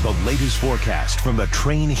 Now the latest forecast from the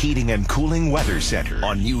Train Heating and Cooling Weather Center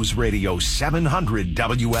on News Radio 700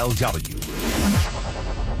 WLW.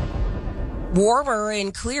 Warmer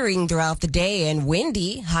and clearing throughout the day and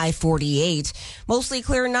windy, high 48. Mostly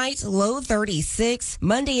clear night, low 36.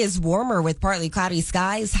 Monday is warmer with partly cloudy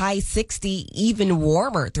skies, high 60, even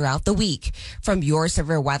warmer throughout the week. From your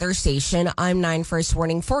severe weather station, I'm 9 First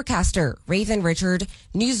Warning forecaster, Raven Richard,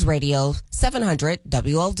 News Radio 700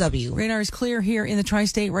 WLW. Radar is clear here in the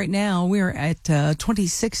tri-state right now. We're at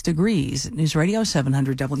 26 degrees. News Radio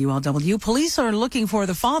 700 WLW. Police are looking for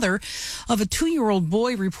the father of a 2-year-old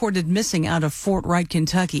boy reported missing out of Fort Wright,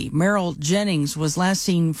 Kentucky. Merrill Jennings was last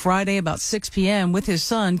seen Friday about 6 p.m. with his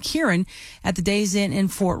son, Kieran, at the Days Inn in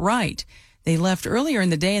Fort Wright. They left earlier in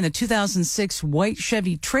the day in the 2006 white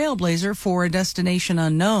Chevy Trailblazer for a destination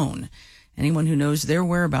unknown. Anyone who knows their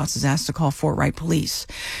whereabouts is asked to call Fort Wright police.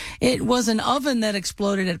 It was an oven that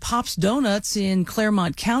exploded at Pop's Donuts in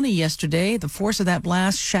Claremont County yesterday. The force of that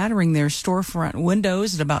blast shattering their storefront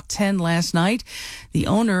windows at about 10 last night. The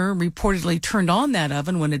owner reportedly turned on that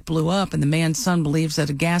oven when it blew up, and the man's son believes that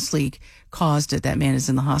a gas leak caused it. That man is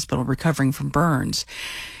in the hospital recovering from burns.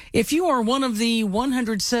 If you are one of the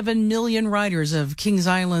 107 million riders of Kings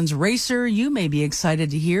Island's Racer, you may be excited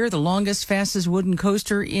to hear the longest, fastest wooden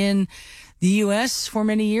coaster in the U.S. for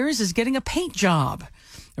many years is getting a paint job,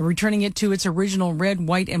 returning it to its original red,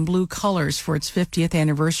 white, and blue colors for its 50th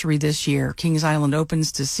anniversary this year. Kings Island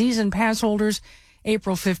opens to season pass holders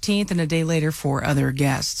April 15th and a day later for other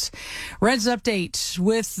guests. Reds update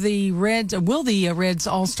with the Reds. Will the Reds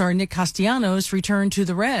All-Star Nick Castellanos return to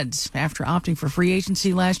the Reds? After opting for free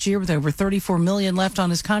agency last year with over $34 million left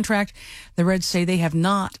on his contract, the Reds say they have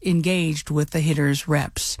not engaged with the hitter's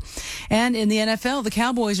reps. And in the NFL, the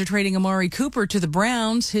Cowboys are trading Amari Cooper to the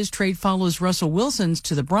Browns. His trade follows Russell Wilson's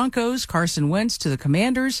to the Broncos, Carson Wentz to the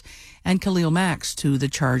Commanders, and Khalil Mack to the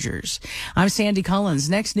Chargers. I'm Sandy Collins.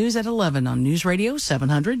 Next news at 11 on News Radio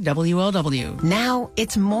 700 WLW. Now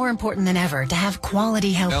it's more important than ever to have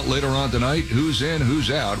quality health. Out later on tonight, who's in, who's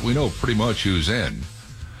out. We know pretty much who's in.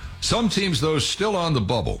 Some teams, though, still on the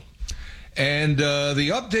bubble. And the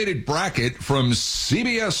updated bracket from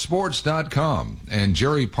CBSSports.com and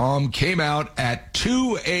Jerry Palm came out at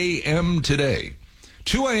 2 a.m. today.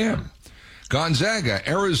 2 a.m. Gonzaga,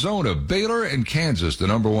 Arizona, Baylor, and Kansas, the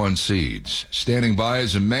number 1 seeds. Standing by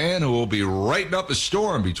is a man who will be writing up a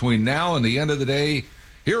storm between now and the end of the day.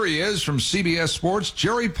 Here he is from CBS Sports,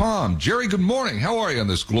 Jerry Palm. Jerry, good morning. How are you on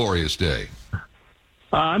this glorious day?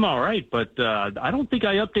 I'm all right, but I don't think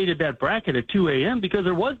I updated that bracket at 2 a.m. because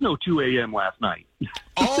there was no 2 a.m. last night.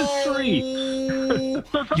 It's 3. So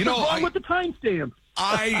something's wrong with the timestamp.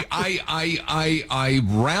 I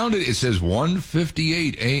rounded. It says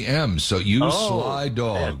 1:58 a.m. So you sly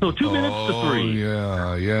dog. So 2 minutes to 3.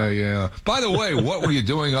 Yeah. By the way, what were you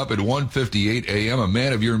doing up at 1:58 a.m.? A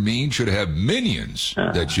man of your means should have minions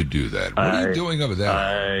that should do that. What are you doing up at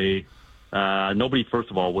that? Nobody, first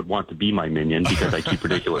of all, would want to be my minion because I keep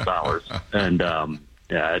ridiculous hours. And I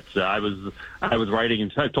was writing,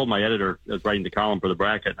 and I told my editor I was writing the column for the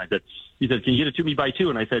bracket, and he said, "Can you get it to me by 2?"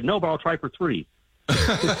 And I said, "No, but I'll try for 3."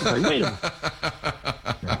 Like, wait a minute.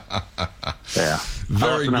 Yeah.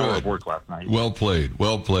 Very good. Hour of work last night. Well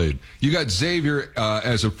played. You got Xavier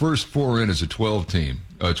as a first 4 in as a 12 team,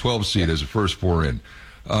 12 seed as a first 4 in.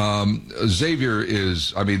 Xavier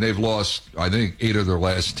is, they've lost, I think, 8 of their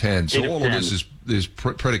last 10. So all of this is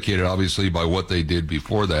predicated, obviously, by what they did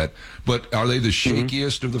before that. But are they the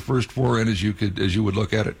shakiest of the first 4 in as you would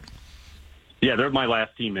look at it? Yeah, they're my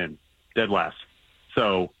last team in, dead last.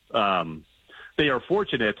 So they are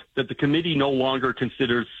fortunate that the committee no longer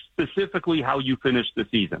considers specifically how you finish the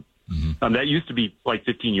season. Mm-hmm. That used to be like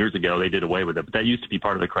 15 years ago. They did away with it, but that used to be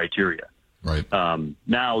part of the criteria. Right.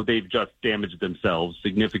 Now they've just damaged themselves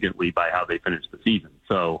significantly by how they finished the season.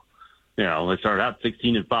 So, they started out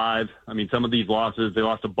 16-5. Some of these losses, they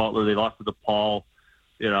lost to Butler, they lost to DePaul.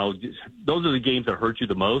 Those are the games that hurt you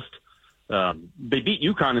the most. They beat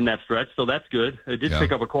UConn in that stretch, so that's good. They did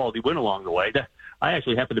pick up a quality win along the way. I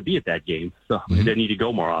actually happened to be at that game, so I need to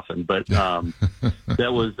go more often. But that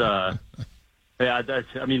was,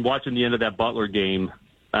 watching the end of that Butler game,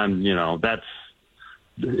 that's,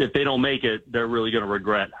 if they don't make it, they're really going to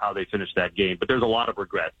regret how they finished that game. But there's a lot of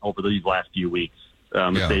regret over these last few weeks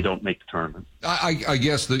if they don't make the tournament. I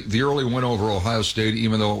guess the early win over Ohio State,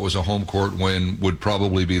 even though it was a home court win, would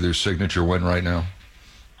probably be their signature win right now.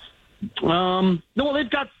 No, well, they've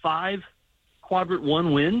got 5 quadrant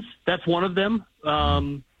 1 wins. That's one of them.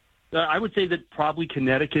 I would say that probably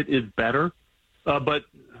Connecticut is better, but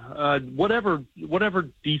whatever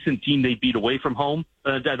decent team they beat away from home,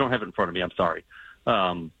 I don't have it in front of me. I'm sorry.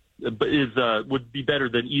 But would be better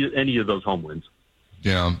than any of those home wins.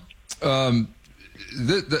 Yeah.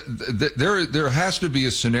 there has to be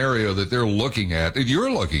a scenario that they're looking at, that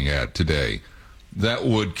you're looking at today, that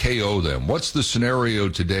would KO them. What's the scenario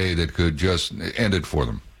today that could just end it for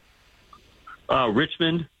them?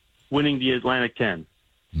 Richmond winning the Atlantic 10,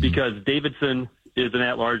 because Davidson is an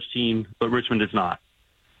at-large team, but Richmond is not.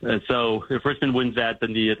 And so if Richmond wins that,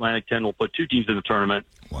 then the Atlantic 10 will put 2 teams in the tournament.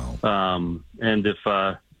 Wow. And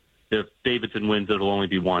if Davidson wins, it'll only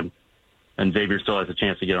be 1. And Xavier still has a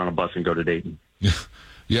chance to get on a bus and go to Dayton.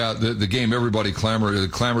 Yeah, the game everybody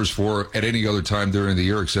clamors for at any other time during the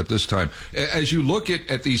year except this time. As you look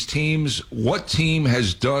at these teams, what team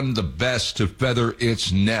has done the best to feather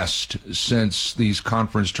its nest since these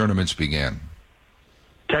conference tournaments began?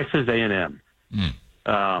 Texas A&M.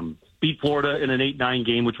 Beat Florida in an 8-9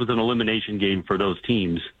 game, which was an elimination game for those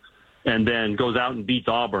teams, and then goes out and beats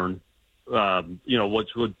Auburn, which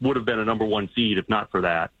would have been a number 1 seed if not for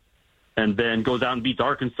that. And then goes out and beats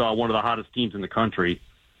Arkansas, one of the hottest teams in the country,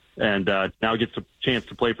 and now gets a chance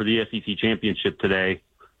to play for the SEC championship today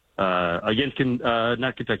against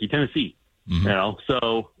not Kentucky, Tennessee.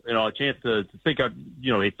 So a chance to pick up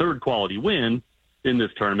a third quality win in this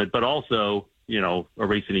tournament, but also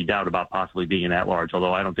erase any doubt about possibly being an at-large,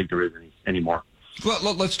 although I don't think there is any anymore.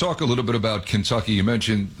 Well, let's talk a little bit about Kentucky. You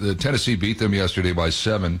mentioned the Tennessee beat them yesterday by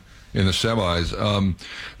 7 in the semis.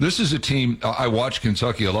 This is a team, I watch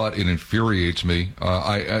Kentucky a lot. It infuriates me.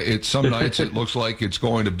 Some nights it looks like it's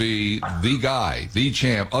going to be the guy, the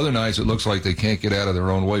champ. Other nights it looks like they can't get out of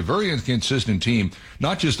their own way. Very inconsistent team,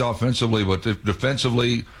 not just offensively, but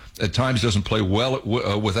defensively. At times doesn't play well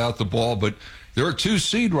without the ball, but they're a 2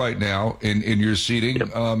 seed right now in your seeding.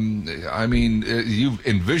 You've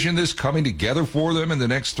envisioned this coming together for them in the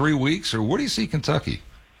next 3 weeks, or where do you see Kentucky?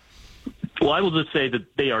 Well, I will just say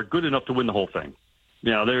that they are good enough to win the whole thing.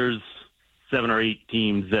 There's 7 or 8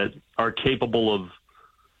 teams that are capable of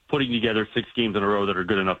putting together 6 games in a row that are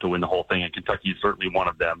good enough to win the whole thing, and Kentucky is certainly one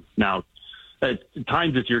of them. Now, at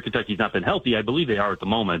times this year, Kentucky's not been healthy. I believe they are at the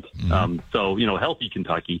moment. Healthy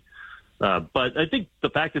Kentucky. But I think the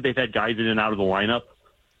fact that they've had guys in and out of the lineup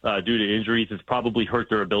due to injuries has probably hurt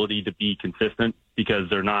their ability to be consistent, because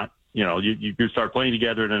they're not, you start playing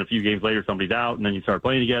together and then a few games later somebody's out, and then you start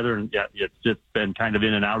playing together, and it's just been kind of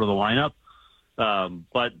in and out of the lineup.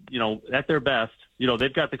 But at their best,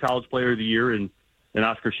 they've got the College Player of the Year in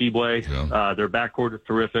Oscar Tshiebwe. Yeah. Their backcourt is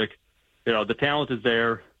terrific. The talent is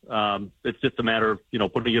there. It's just a matter of,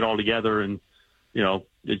 putting it all together and,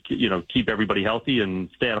 keep everybody healthy and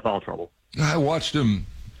stay out of foul trouble. I watched them.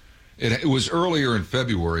 It was earlier in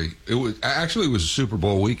February. It was a Super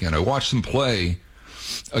Bowl weekend. I watched them play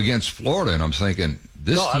against Florida, and I'm thinking,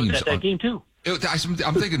 this team's... I was at that game, too.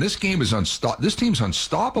 I'm thinking, this game is this team's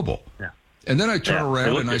unstoppable. Yeah. And then I turn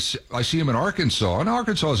around and I see them in Arkansas. And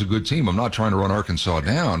Arkansas is a good team. I'm not trying to run Arkansas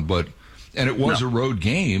down, and it was a road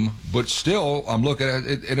game, but still, I'm looking at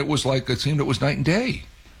it, and it was like a team that was night and day.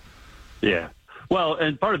 Yeah. Well,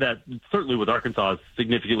 and part of that, certainly with Arkansas, is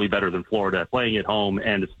significantly better than Florida, playing at home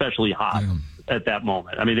and especially hot at that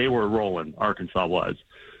moment. I mean, they were rolling, Arkansas was.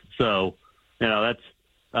 So, that's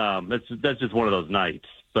just one of those nights.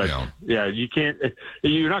 But, you can't –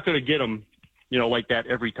 you're not going to get them, like that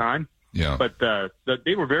every time. Yeah. But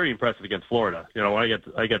they were very impressive against Florida.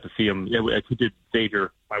 I got to see them. We did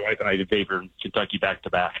Xavier. My wife and I did Xavier and Kentucky back to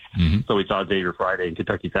back. So we saw Xavier Friday and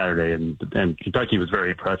Kentucky Saturday, and Kentucky was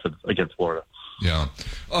very impressive against Florida. Yeah.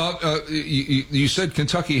 You said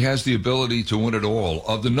Kentucky has the ability to win it all.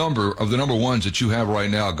 Of the number ones that you have right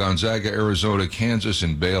now, Gonzaga, Arizona, Kansas,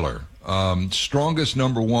 and Baylor, strongest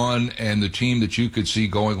number one and the team that you could see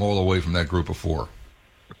going all the way from that group of 4?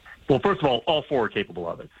 Well, first of all 4 are capable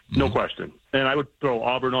of it, no question. And I would throw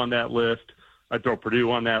Auburn on that list. I'd throw Purdue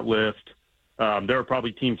on that list. There are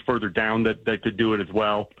probably teams further down that could do it as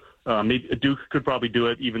well. Maybe Duke could probably do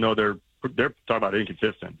it, even though they're talking about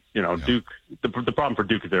inconsistent. Duke. The problem for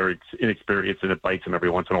Duke is they're inexperienced, and it bites them every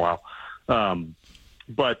once in a while.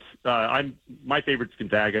 But my favorite's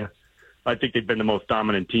Gonzaga. I think they've been the most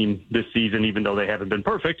dominant team this season, even though they haven't been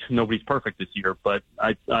perfect. Nobody's perfect this year, but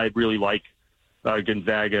I really like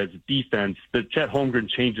Gonzaga's defense. The Chet Holmgren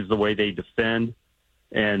changes the way they defend,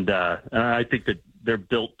 and I think that they're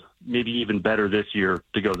built maybe even better this year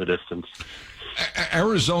to go the distance.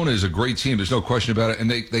 Arizona is a great team. There's no question about it. And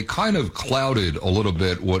they kind of clouded a little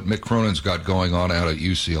bit what Mick Cronin's got going on out at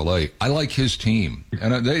UCLA. I like his team.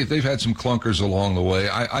 And they've had some clunkers along the way.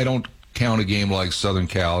 I don't count a game like Southern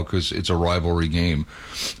Cal because it's a rivalry game.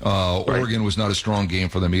 Oregon was not a strong game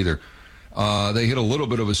for them either. They hit a little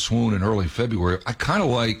bit of a swoon in early February. I kind of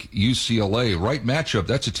like UCLA. Right matchup,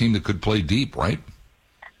 that's a team that could play deep, right?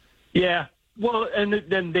 Yeah. Well, and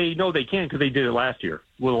then they know they can because they did it last year.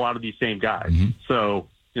 with a lot of these same guys. Mm-hmm. So,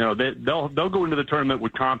 they'll go into the tournament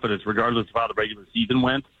with confidence regardless of how the regular season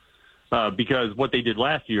went, because what they did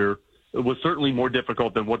last year was certainly more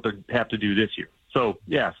difficult than what they have to do this year. So,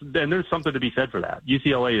 yes, and there's something to be said for that.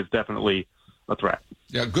 UCLA is definitely a threat.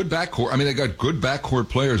 Yeah, good backcourt. I mean, they got good backcourt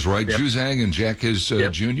players, right? Yep. Juzang and Jacques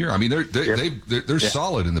Jr. I mean, they're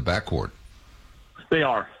solid in the backcourt. They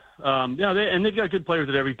are. And they've got good players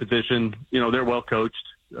at every position. They're well coached.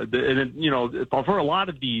 And for a lot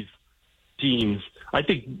of these teams, I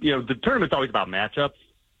think, the tournament's always about matchups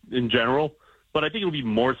in general, but I think it'll be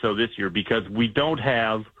more so this year because we don't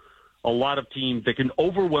have a lot of teams that can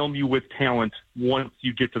overwhelm you with talent once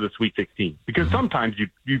you get to the Sweet 16. Because sometimes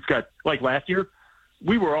you've got, like last year,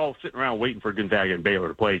 we were all sitting around waiting for Gonzaga and Baylor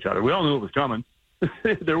to play each other. We all knew it was coming.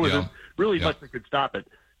 There wasn't really much that could stop it.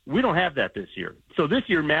 We don't have that this year. So this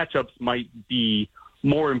year matchups might be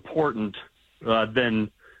more important than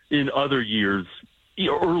in other years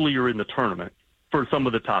earlier in the tournament for some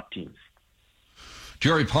of the top teams.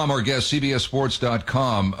 Jerry Palm, our guest,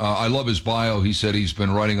 CBSSports.com. I love his bio. He said he's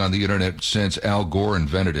been writing on the internet since Al Gore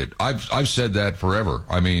invented it. I've said that forever.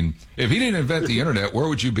 I mean, if he didn't invent the internet, where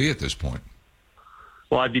would you be at this point?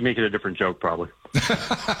 Well, I'd be making a different joke probably.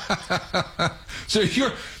 So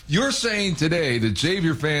you're saying today that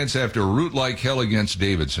Xavier fans have to root like hell against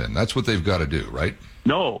Davidson. That's what they've got to do, right?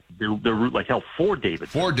 No, they're root like hell for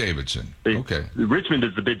Davidson. For Davidson. Okay. Richmond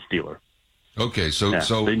is the bid stealer. Okay, so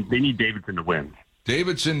they need Davidson to win.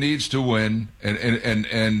 Davidson needs to win,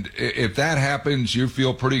 and if that happens, you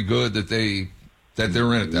feel pretty good that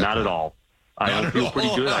they're in it. Not at all. I don't feel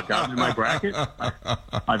pretty good. I've got them in my bracket.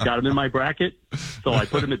 I've got them in my bracket, so I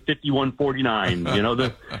put them at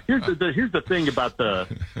 51-49. Here's the thing about the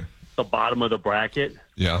bottom of the bracket.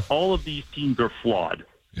 Yeah. All of these teams are flawed.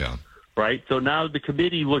 Yeah. Right. So now the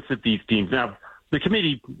committee looks at these teams. Now the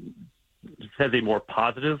committee has a more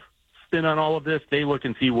positive spin on all of this. They look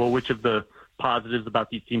and see, well, which of the positives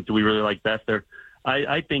about these teams do we really like best?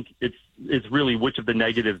 I think it's really which of the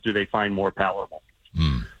negatives do they find more palatable.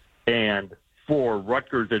 And for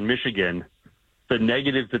Rutgers and Michigan, the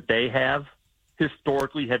negatives that they have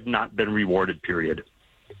historically have not been rewarded, period.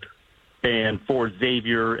 And for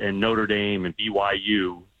Xavier and Notre Dame and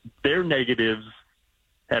BYU, their negatives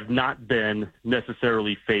have not been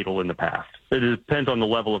necessarily fatal in the past. It depends on the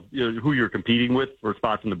level of who you're competing with for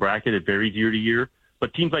spots in the bracket. It varies year to year.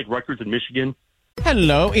 But teams like Rutgers and Michigan.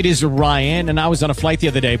 Hello, it is Ryan, and I was on a flight the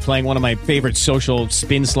other day playing one of my favorite social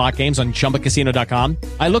spin slot games on ChumbaCasino.com.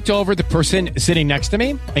 I looked over at the person sitting next to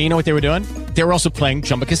me, and you know what they were doing? They were also playing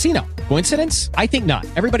Chumba Casino. Coincidence? I think not.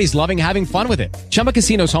 Everybody's loving having fun with it. Chumba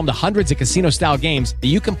Casino is home to hundreds of casino-style games that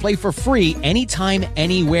you can play for free anytime,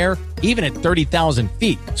 anywhere, even at 30,000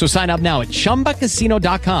 feet. So sign up now at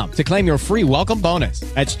ChumbaCasino.com to claim your free welcome bonus.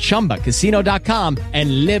 That's ChumbaCasino.com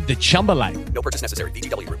and live the Chumba life. No purchase necessary.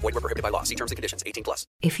 VGW. Void where prohibited by law. See terms and conditions. 18+.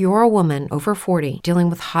 If you're a woman over 40 dealing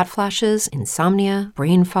with hot flashes, insomnia,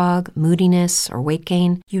 brain fog, moodiness, or weight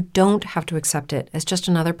gain, you don't have to accept it as just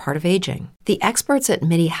another part of aging. The experts at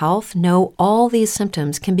MIDI Health know all these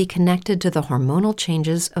symptoms can be connected to the hormonal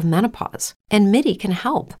changes of menopause. And MIDI can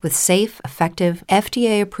help with safe, effective,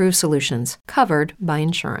 FDA-approved solutions covered by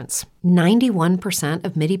insurance. 91%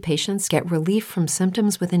 of MIDI patients get relief from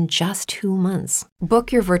symptoms within just 2 months.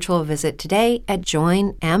 Book your virtual visit today at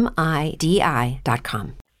joinmidi.com.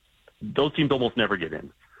 Those teams almost never get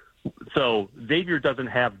in. So Xavier doesn't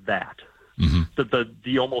have that.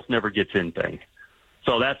 The almost never gets in thing.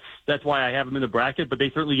 So that's why I have them in the bracket, but they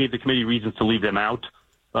certainly gave the committee reasons to leave them out.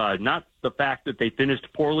 Not the fact that they finished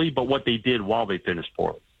poorly, but what they did while they finished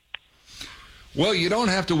poorly. Well, you don't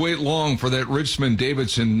have to wait long for that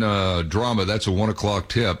Richmond-Davidson drama. That's a 1 o'clock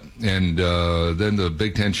tip. And then the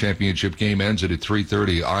Big Ten championship game ends at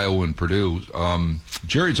 3:30, Iowa and Purdue.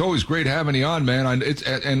 Jerry, it's always great having you on, man.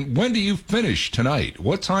 And when do you finish tonight?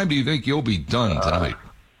 What time do you think you'll be done tonight?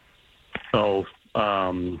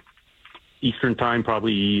 Eastern time,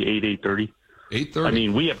 probably 8:30. 8:30. I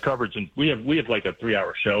mean, we have coverage, and we have like a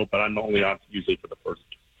 3-hour show, but I'm only on usually for the first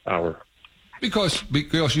hour. Because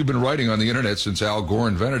you've been writing on the internet since Al Gore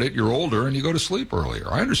invented it. You're older, and you go to sleep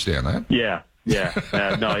earlier. I understand that. Yeah. Yeah.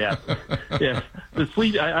 The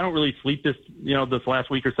sleep. I don't really sleep this last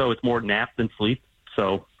week or so. It's more nap than sleep.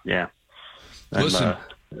 So yeah. Listen,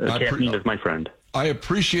 caffeine is my friend. I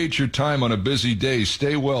appreciate your time on a busy day.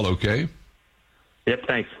 Stay well, okay? Yep.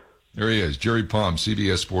 Thanks. There he is, Jerry Palm,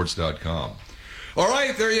 CBSSports.com. All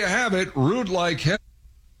right, there you have it. Rude like hell.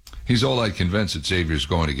 He's all that convinced that Xavier's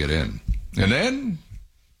going to get in. And then,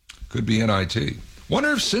 could be NIT.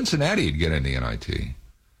 Wonder if Cincinnati would get in the NIT.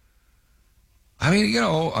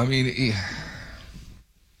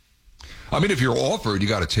 I mean, if you're offered, you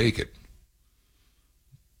got to take it.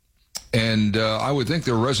 And I would think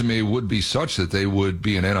their resume would be such that they would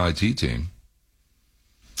be an NIT team.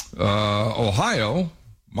 Ohio,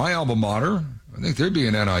 my alma mater, I think they'd be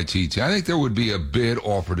an NIT team. I think there would be a bid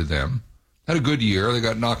offered to them. Had a good year. They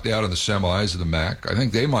got knocked out in the semis of the MAC. I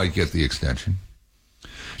think they might get the extension.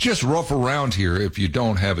 It's just rough around here if you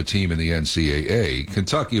don't have a team in the NCAA.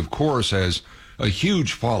 Kentucky, of course, has a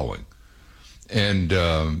huge following. And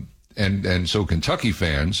so Kentucky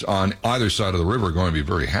fans on either side of the river are going to be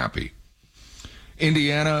very happy.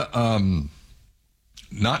 Indiana,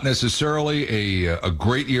 not necessarily a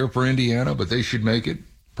great year for Indiana, but they should make it,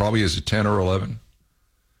 probably as a 10 or 11.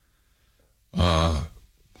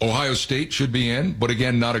 Ohio State should be in, but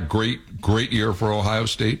again, not a great year for Ohio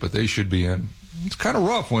State, but they should be in. It's kind of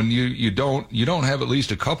rough when you don't have at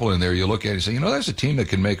least a couple in there. You look at it and say, there's a team that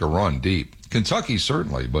can make a run deep. Kentucky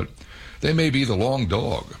certainly, but they may be the long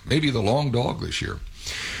dog, this year.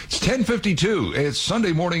 It's 10:52. It's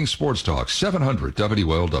Sunday morning sports talk, 700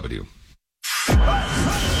 WLW.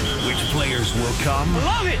 Which players will come?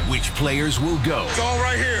 Love it. Which players will go? It's all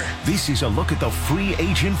right here. This is a look at the free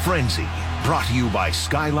agent frenzy, brought to you by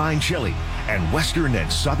Skyline Chili and Western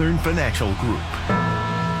and Southern Financial Group.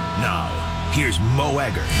 Now, here's Mo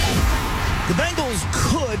Egger. The Bengals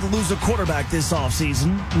could lose a quarterback this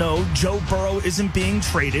offseason. No, Joe Burrow isn't being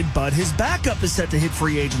traded, but his backup is set to hit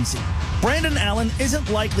free agency. Brandon Allen isn't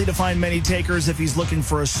likely to find many takers if he's looking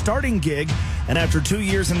for a starting gig, and after 2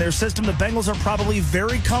 years in their system, the Bengals are probably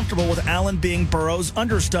very comfortable with Allen being Burrow's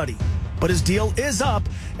understudy. But his deal is up,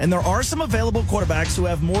 and there are some available quarterbacks who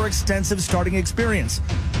have more extensive starting experience.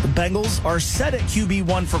 The Bengals are set at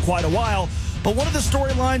QB1 for quite a while, but one of the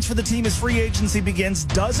storylines for the team as free agency begins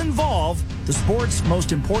does involve the sport's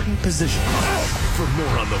most important position. For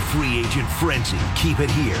more on the free agent frenzy, keep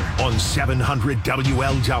it here on 700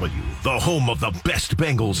 WLW, the home of the best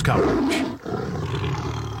Bengals coverage.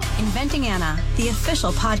 Inventing Anna, the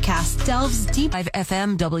official podcast, delves deep.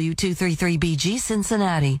 FM W233BG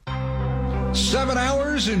Cincinnati. 7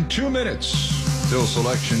 hours and 2 minutes till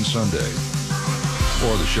Selection Sunday,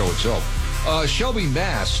 or the show itself. Shelby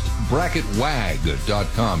Mast,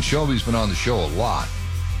 bracketwag.com. Shelby's been on the show a lot.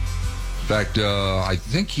 In fact, I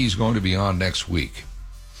think he's going to be on next week.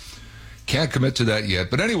 Can't commit to that yet.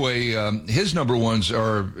 But anyway, his number ones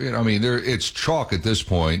are, it's chalk at this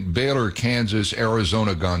point. Baylor, Kansas,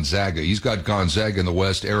 Arizona, Gonzaga. He's got Gonzaga in the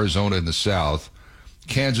West, Arizona in the South,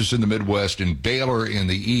 Kansas in the Midwest, and Baylor in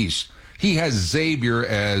the East. He has Xavier,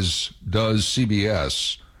 as does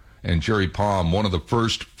CBS, and Jerry Palm, one of the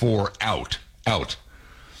first four out.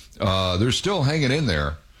 They're still hanging in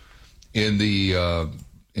there in the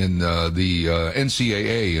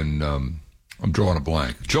NCAA, and I'm drawing a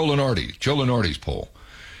blank. Joe Lunardi's poll.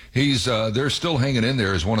 They're still hanging in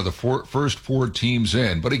there as one of the first four teams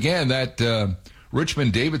in. But again, that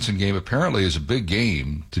Richmond-Davidson game apparently is a big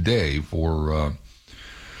game today for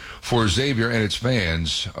Xavier and its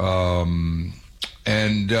fans.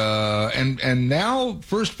 And now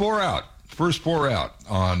first four out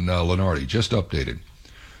on Lunardi, just updated.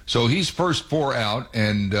 So he's first four out,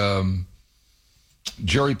 and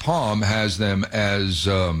Jerry Palm has them as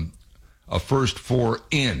a first four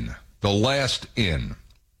in, the last in.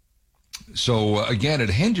 So again, it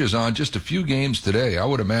hinges on just a few games today. I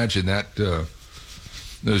would imagine that the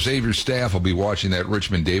Xavier staff will be watching that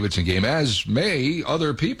Richmond-Davidson game, as may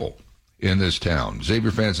other people in this town.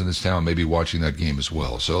 Xavier fans in this town may be watching that game as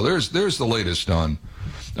well. So there's the latest on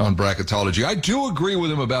bracketology. I do agree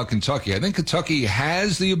with him about Kentucky. I think Kentucky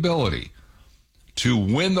has the ability to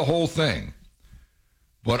win the whole thing.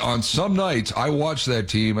 But on some nights, I watch that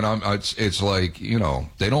team, and it's like,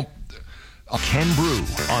 they don't. Ken Brew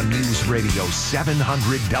on News Radio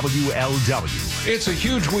 700 WLW. It's a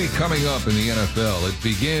huge week coming up in the NFL. It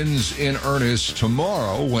begins in earnest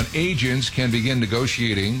tomorrow when agents can begin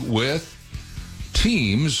negotiating with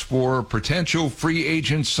teams for potential free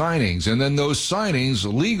agent signings. And then those signings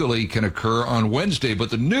legally can occur on Wednesday. But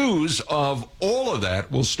the news of all of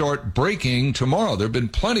that will start breaking tomorrow. There have been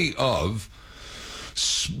plenty of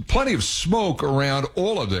smoke around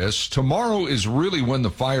all of this. Tomorrow is really when the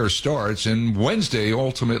fire starts, and Wednesday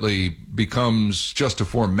ultimately becomes just a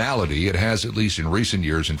formality. It has, at least in recent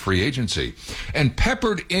years, in free agency. And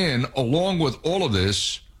peppered in, along with all of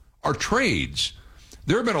this, are trades.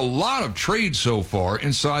 There have been a lot of trades so far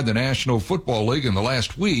inside the National Football League in the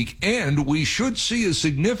last week, and we should see a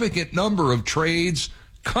significant number of trades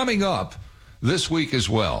coming up this week as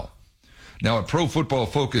well. Now, at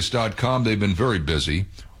ProFootballFocus.com, they've been very busy.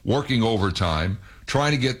 working overtime,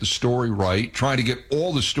 trying to get the story right, trying to get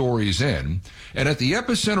all the stories in. And at the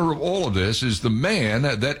epicenter of all of this is the man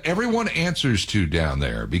that everyone answers to down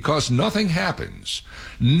there, because nothing happens.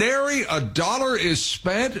 Nary a dollar is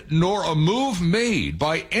spent nor a move made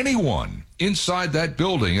by anyone inside that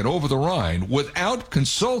building and over the Rhine without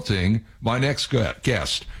consulting my next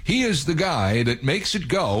guest. He is the guy that makes it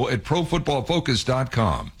go at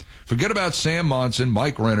ProFootballFocus.com. Forget about Sam Monson,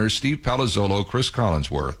 Mike Renner, Steve Palazzolo, Chris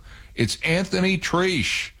Collinsworth. It's Anthony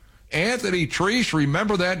Treash. Anthony Treash,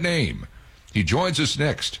 remember that name. He joins us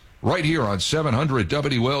next, right here on 700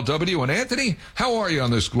 WLW. And Anthony, how are you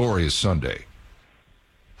on this glorious Sunday?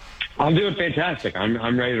 I'm doing fantastic.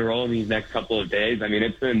 I'm ready to roll in these next couple of days. I mean,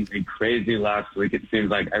 it's been a crazy last week. It seems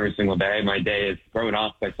like every single day my day is thrown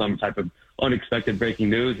off by some type of unexpected breaking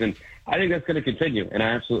news, and I think that's going to continue, and I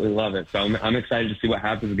absolutely love it. So I'm excited to see what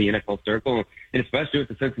happens with the NFL circle, and especially with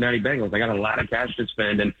the Cincinnati Bengals. I got a lot of cash to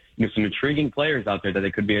spend, and some intriguing players out there that they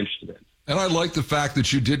could be interested in. And I like the fact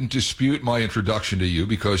that you didn't dispute my introduction to you,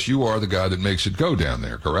 because you are the guy that makes it go down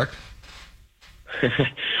there, correct?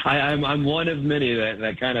 I'm one of many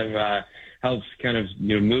that kind of helps kind of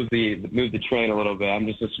move the train a little bit. I'm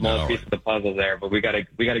just a small piece of the puzzle there, but we got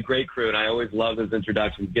a great crew, and I always love those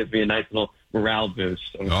introductions. It gives me a nice little morale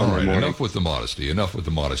boost. All right, enough with the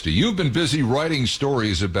modesty. You've been busy writing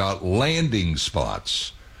stories about landing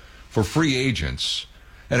spots for free agents,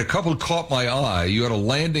 and a couple caught my eye. You had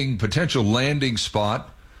a potential landing spot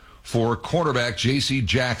for cornerback J.C.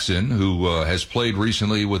 Jackson, who has played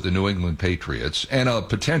recently with the New England Patriots, and a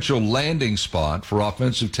potential landing spot for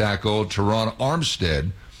offensive tackle Teron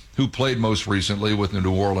Armstead, who played most recently with the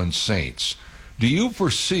New Orleans Saints. Do you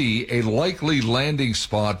foresee a likely landing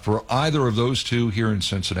spot for either of those two here in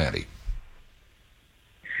Cincinnati?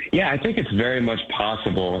 Yeah, I think it's very much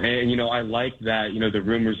possible. And, I like that, the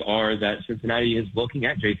rumors are that Cincinnati is looking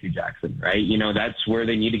at J.C. Jackson, right? That's where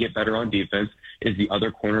they need to get better on defense, is the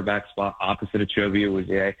other cornerback spot opposite of Chidobe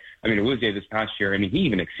Awuzie. Awuzie this past year, he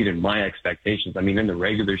even exceeded my expectations. In the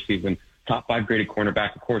regular season, top 5 graded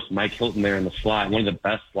cornerback. Of course, Mike Hilton there in the slot, one of the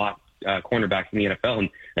best slot cornerbacks in the NFL, and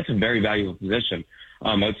that's a very valuable position.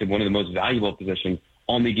 I would say one of the most valuable positions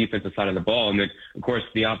on the defensive side of the ball. And then, of course,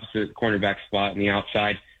 the opposite cornerback spot on the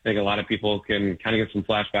outside. I think a lot of people can kind of get some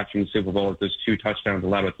flashbacks from the Super Bowl with those 2 touchdowns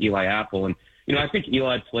allowed with Eli Apple. And, I think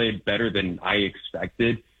Eli played better than I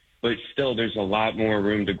expected, but still there's a lot more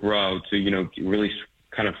room to grow to, really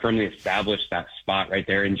kind of firmly establish that spot right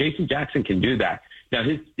there. And J.C. Jackson can do that. Now,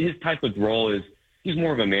 his type of role is he's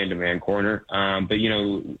more of a man-to-man corner, but,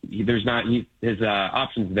 there's not his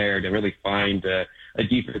options there to really find a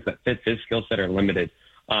defense that fits his skill set are limited.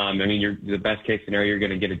 The best case scenario, you're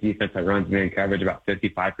going to get a defense that runs man coverage about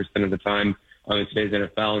 55% of the time in today's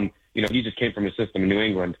NFL. And, he just came from a system in New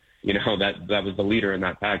England, that was the leader in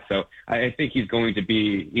that pack. So I think he's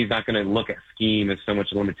not going to look at scheme as so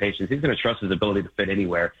much limitations. He's going to trust his ability to fit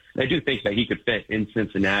anywhere. And I do think that he could fit in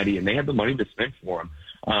Cincinnati, and they have the money to spend for him.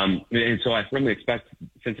 And so I firmly expect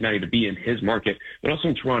Cincinnati to be in his market, but also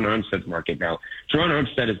in Teron Armstead's market now. Teron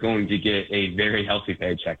Armstead is going to get a very healthy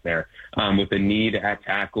paycheck there with the need at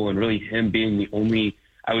tackle, and really him being the only,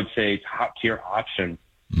 I would say, top-tier option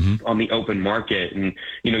on the open market. And,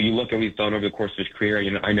 you look at what he's done over the course of his career.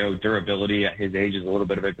 I know durability at his age is a little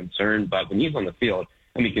bit of a concern, but when he's on the field,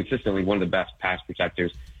 consistently one of the best pass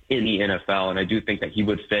protectors in the NFL. And I do think that he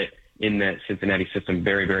would fit in that Cincinnati system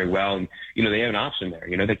very, very well. And, they have an option there.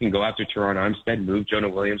 They can go after Teron Armstead, move Jonah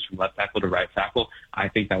Williams from left tackle to right tackle. I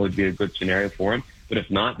think that would be a good scenario for him. But if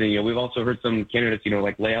not, then, we've also heard some candidates,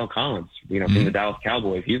 like Lael Collins, from the Dallas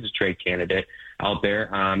Cowboys. He's a trade candidate out there.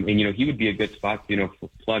 And, he would be a good spot to,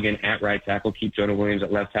 plug in at right tackle, keep Jonah Williams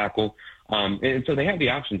at left tackle. And so they have the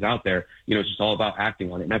options out there. It's just all about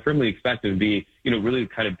acting on it. And I firmly expect them to be, really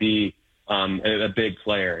kind of be a big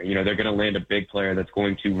player. They're going to land a big player that's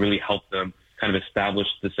going to really help them kind of establish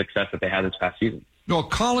the success that they had this past season. No,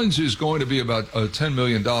 Collins is going to be about a $10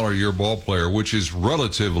 million a year ball player, which is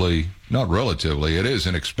it is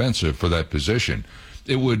inexpensive for that position.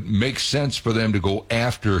 It would make sense for them to go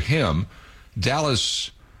after him.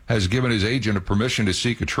 Dallas has given his agent a permission to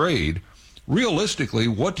seek a trade. Realistically,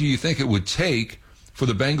 what do you think it would take for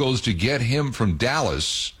the Bengals to get him from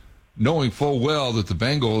Dallas, knowing full well that the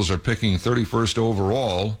Bengals are picking 31st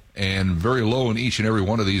overall and very low in each and every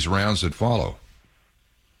one of these rounds that follow?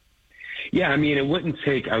 Yeah, it wouldn't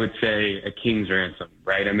take, I would say, a king's ransom,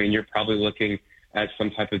 right? You're probably looking at some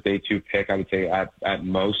type of day 2 pick, I would say, at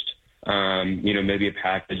most, maybe a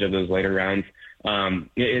package of those later rounds.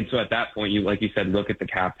 And so at that point, like you said, look at the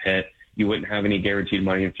cap hit. You wouldn't have any guaranteed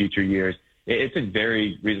money in future years. it's a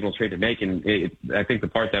very reasonable trade to make. And I think the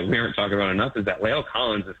part that we aren't talking about enough is that La'el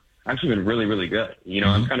Collins has actually been really, really good.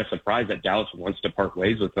 I'm kind of surprised that Dallas wants to part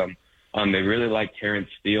ways with them. They really like Terrence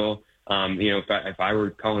Steele. If I were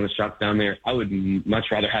calling the shots down there, I would much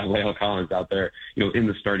rather have La'el Collins out there, in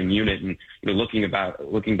the starting unit. And, looking back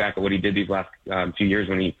at what he did these last 2 years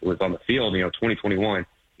when he was on the field, 2021,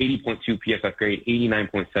 80.2 PFF grade,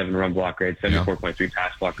 89.7 run block grade, 74.3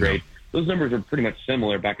 pass block grade. Those numbers were pretty much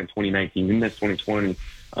similar back in 2019. He missed 2020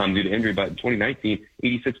 due to injury, but in 2019,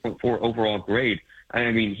 86.4 overall grade.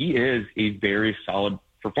 I mean, he is a very solid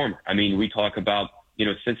performer. I mean, we talk about,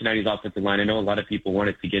 Cincinnati's offensive line. I know a lot of people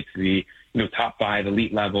wanted to get to the, top 5,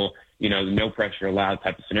 elite level, no pressure allowed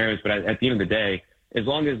type of scenarios. But at the end of the day, as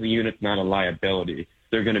long as the unit's not a liability,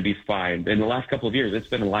 they're going to be fine. In the last couple of years, it's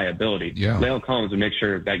been a liability. Yeah. La'el Collins would make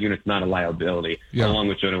sure that unit's not a liability, along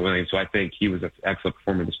with Jonah Williams. So I think he was an excellent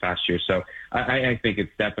performer this past year. So I think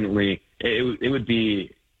it's definitely, it would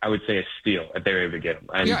be, I would say, a steal if they were able to get him.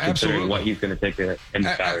 And considering what he's going to take in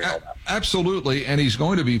the salary and all that. Absolutely, and he's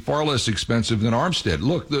going to be far less expensive than Armstead.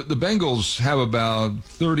 Look, the Bengals have about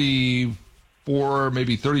 34,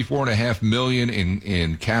 maybe $34.5 million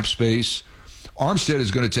in cap space. Armstead is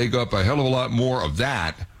going to take up a hell of a lot more of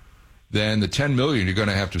that than the $10 million you're going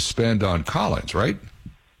to have to spend on Collins, right?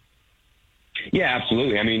 Yeah,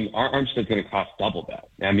 absolutely. I mean, Armstead's going to cost double that.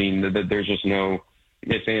 I mean, there's just no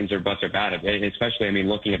ifs, ands, or buts about it. Especially, I mean,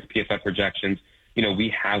 looking at the PFF projections,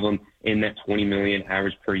 we have them in that $20 million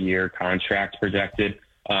average per year contract projected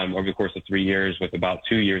over the course of 3 years, with about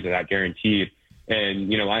 2 years of that guaranteed.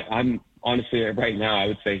 And, I'm honestly, right now, I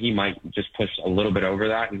would say he might just push a little bit over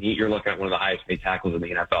that. And you're looking at one of the highest paid tackles in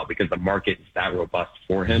the NFL because the market is that robust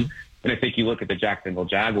for him. And I think you look at the Jacksonville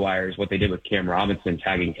Jaguars, what they did with Cam Robinson,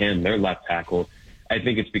 tagging him, their left tackle. I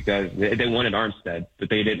think it's because they wanted Armstead, but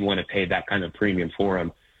they didn't want to pay that kind of premium for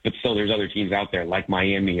him. But still, there's other teams out there like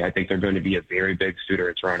Miami. I think they're going to be a very big suitor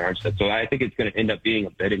at Teron Armstead. So I think it's going to end up being a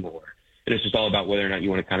bidding war. And it's just all about whether or not you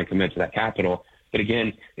want to kind of commit to that capital. But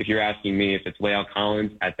again, if you're asking me if it's La'el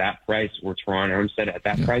Collins at that price or Teron Armstead at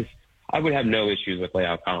that price, I would have no issues with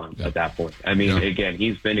La'el Collins at that point. I mean, again,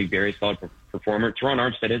 he's been a very solid performer. Teron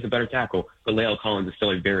Armstead is a better tackle, but La'el Collins is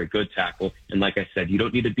still a very good tackle. And like I said, you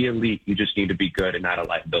don't need to be elite. You just need to be good and not a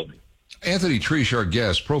liability. Anthony Treesh, our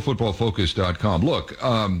guest, ProFootballFocus.com. Look,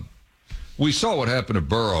 we saw what happened to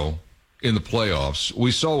Burrow in the playoffs.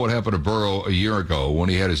 We saw what happened to Burrow a year ago when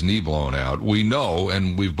he had his knee blown out. We know,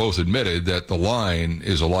 and we've both admitted, that the line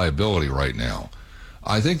is a liability right now.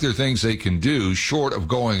 I think there are things they can do short of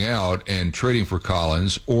going out and trading for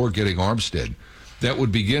Collins or getting Armstead that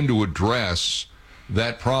would begin to address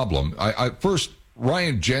that problem. First,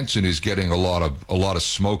 Ryan Jensen is getting a lot of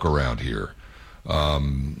smoke around here.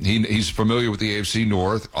 He's familiar with the AFC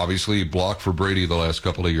North. Obviously, he blocked for Brady the last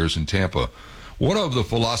couple of years in Tampa. What of the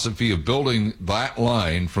philosophy of building that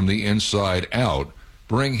line from the inside out?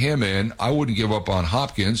 Bring him in. I wouldn't give up on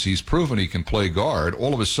Hopkins. He's proven he can play guard.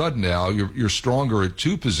 All of a sudden now you're stronger at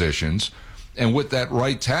two positions. And with that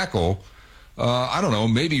right tackle, I don't know,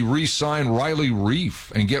 maybe re-sign Riley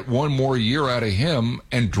Reif and get one more year out of him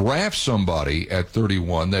and draft somebody at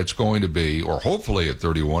 31 that's going to be, or hopefully at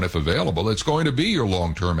 31 if available, that's going to be your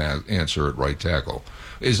long-term answer at right tackle.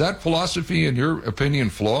 Is that philosophy, in your opinion,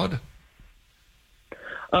 flawed?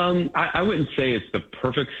 I wouldn't say it's the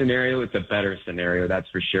perfect scenario. It's a better scenario, that's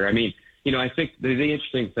for sure. I mean, I think the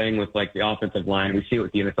interesting thing with like the offensive line, we see it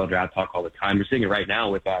with the NFL draft talk all the time. We're seeing it right now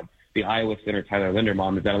with the Iowa center, Tyler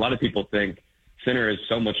Linderbaum, is that a lot of people think center is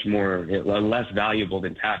so much more, less valuable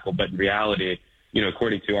than tackle. But in reality,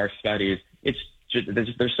 according to our studies, it's just,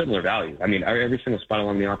 they're similar values. I mean, every single spot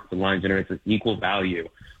along the offensive line generates an equal value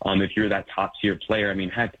if you're that top tier player. I mean,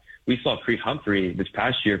 heck, we saw Creed Humphrey this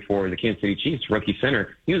past year for the Kansas City Chiefs, rookie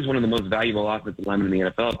center. He was one of the most valuable offensive linemen in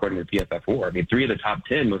the NFL, according to PFF4. I mean, 3 of the top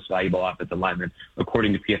 10 most valuable offensive linemen,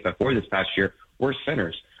 according to PFF4 this past year, were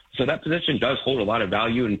centers. So that position does hold a lot of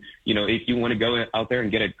value. And, if you want to go out there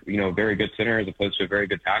and get a, very good center as opposed to a very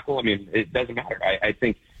good tackle, I mean, it doesn't matter. I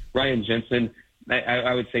think Ryan Jensen,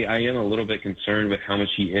 I would say I am a little bit concerned with how much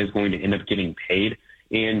he is going to end up getting paid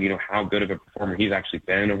and, how good of a performer he's actually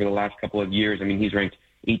been over the last couple of years. I mean, he's ranked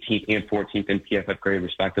 18th and 14th in PFF grade,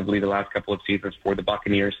 respectively, the last couple of seasons for the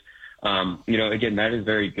Buccaneers. Again, that is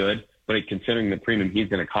very good, but considering the premium he's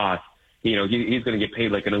going to cost, he's going to get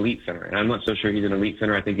paid like an elite center. And I'm not so sure he's an elite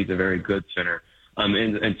center. I think he's a very good center.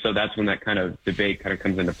 And so that's when that kind of debate kind of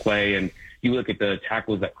comes into play. And you look at the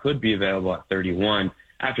tackles that could be available at 31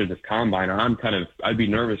 after this combine, I'd be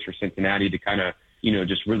nervous for Cincinnati to kind of,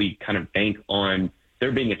 just really kind of bank on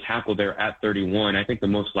there being a tackle there at 31. I think the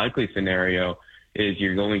most likely scenario is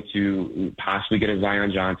you're going to possibly get a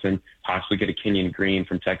Zion Johnson, possibly get a Kenyon Green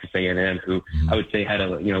from Texas A&M, who I would say had a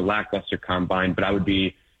lackluster combine, but I wouldn't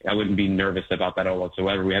be nervous about that at all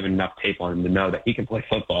whatsoever. We have enough tape on him to know that he can play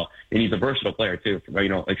football, and he's a versatile player too.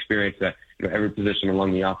 Experience at every position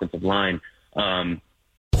along the offensive line.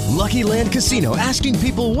 Lucky Land Casino, asking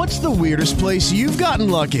people, what's the weirdest place you've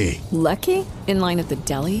gotten lucky? Lucky? In line at the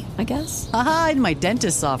deli, I guess? Aha, in my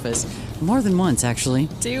dentist's office. More than once, actually.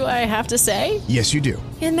 Do I have to say? Yes, you do.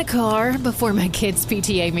 In the car before my kids'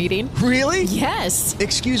 PTA meeting. Really? Yes.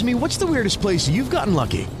 Excuse me, what's the weirdest place you've gotten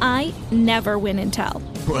lucky? I never win and tell.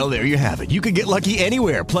 Well, there you have it. You can get lucky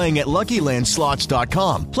anywhere, playing at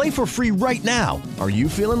LuckyLandSlots.com. Play for free right now. Are you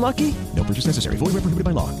feeling lucky? No purchase necessary. Void where prohibited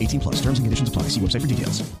by law. 18+. Terms and conditions apply. See website for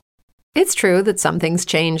details. It's true that some things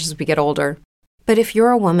change as we get older. But if you're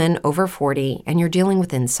a woman over 40 and you're dealing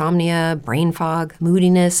with insomnia, brain fog,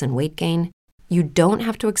 moodiness, and weight gain, you don't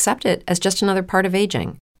have to accept it as just another part of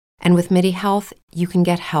aging. And with MIDI Health, you can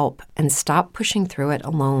get help and stop pushing through it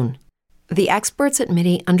alone. The experts at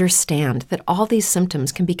MIDI understand that all these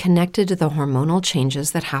symptoms can be connected to the hormonal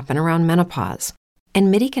changes that happen around menopause,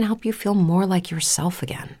 and MIDI can help you feel more like yourself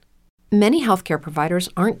again. Many healthcare providers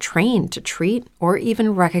aren't trained to treat or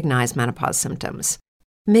even recognize menopause symptoms.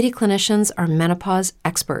 MIDI clinicians are menopause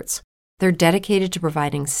experts. They're dedicated to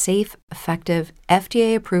providing safe, effective,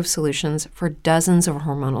 FDA-approved solutions for dozens of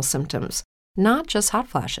hormonal symptoms, not just hot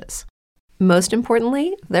flashes. Most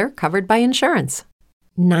importantly, they're covered by insurance.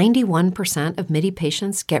 91% of MIDI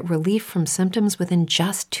patients get relief from symptoms within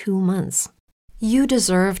just 2 months. You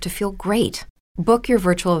deserve to feel great. Book your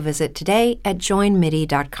virtual visit today at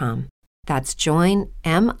joinmidi.com. That's joinmidi.com.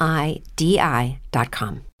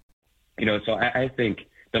 So I think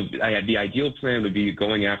the ideal plan would be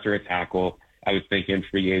going after a tackle. I was thinking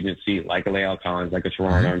free agency, like a La'el Collins, like a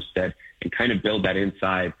Teron Armstead, and kind of build that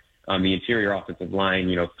inside the interior offensive line,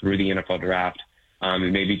 through the NFL draft,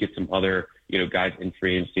 and maybe get some other, guys in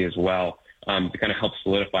free agency as well, to kind of help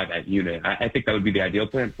solidify that unit. I think that would be the ideal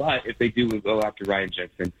plan. But if they do go after Ryan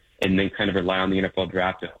Jensen and then kind of rely on the NFL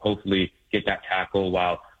draft to hopefully get that tackle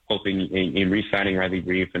while hoping in re-signing Riley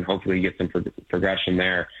Reef and hopefully get some progression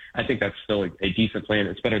there, I think that's still a decent plan.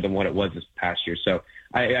 It's better than what it was this past year. So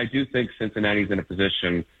I do think Cincinnati's in a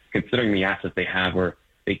position, considering the assets they have, where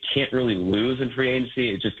they can't really lose in free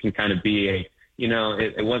agency. It just can kind of be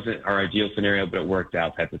it wasn't our ideal scenario, but it worked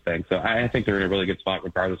out type of thing. So I think they're in a really good spot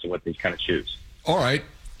regardless of what they kind of choose. All right.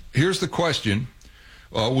 Here's the question.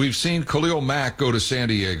 We've seen Khalil Mack go to San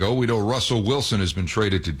Diego. We know Russell Wilson has been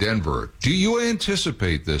traded to Denver. Do you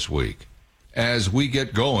anticipate this week, as we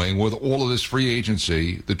get going with all of this free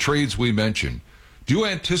agency, the trades we mentioned, do you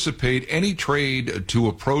anticipate any trade to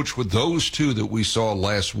approach with those two that we saw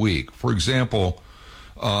last week? For example,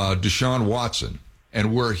 Deshaun Watson,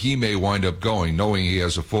 and where he may wind up going, knowing he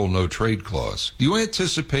has a full no-trade clause. Do you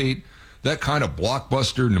anticipate that kind of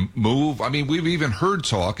blockbuster move? I mean, we've even heard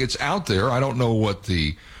talk. It's out there. I don't know what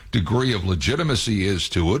the degree of legitimacy is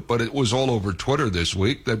to it, but it was all over Twitter this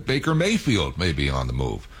week that Baker Mayfield may be on the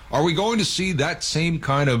move. Are we going to see that same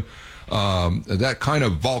kind of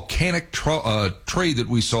volcanic trade that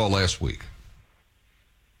we saw last week?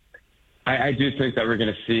 I do think that we're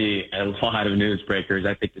going to see a lot of newsbreakers.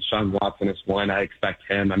 I think Deshaun Watson is one. I expect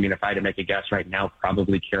him. I mean, if I had to make a guess right now,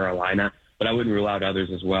 probably Carolina, but I wouldn't rule out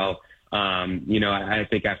others as well. I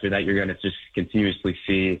think after that, you're going to just continuously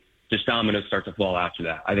see just dominoes start to fall after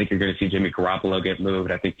that. I think you're going to see Jimmy Garoppolo get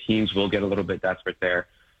moved. I think teams will get a little bit desperate there.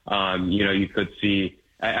 You could see,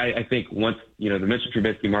 I think once, the Mitchell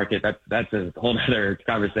Trubisky market, that's a whole other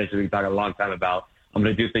conversation we can talk a long time about. I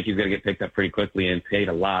do think he's going to get picked up pretty quickly and paid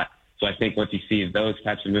a lot. So I think once you see those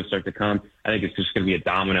types of moves start to come, I think it's just going to be a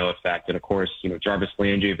domino effect. And of course, Jarvis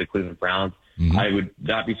Landry of the Cleveland Browns, I would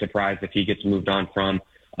not be surprised if he gets moved on from.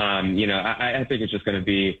 I think it's just going to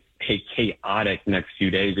be a chaotic next few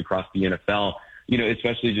days across the NFL,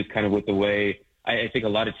 especially just kind of with the way I think a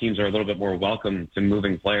lot of teams are a little bit more welcome to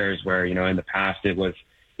moving players where, in the past it was,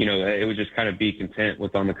 it would just kind of be content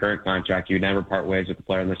with on the current contract. You would never part ways with the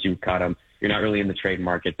player unless you cut him. You're not really in the trade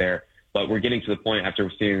market there. But we're getting to the point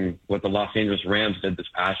after seeing what the Los Angeles Rams did this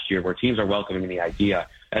past year where teams are welcoming the idea,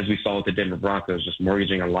 as we saw with the Denver Broncos, just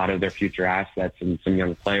mortgaging a lot of their future assets and some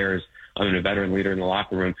young players and a veteran leader in the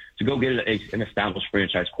locker room to go get an established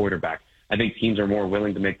franchise quarterback. I think teams are more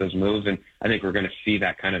willing to make those moves, and I think we're going to see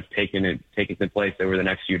that kind of taking place over the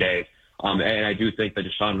next few days. And I do think the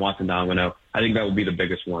Deshaun Watson domino, I think that will be the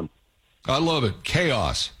biggest one. I love it.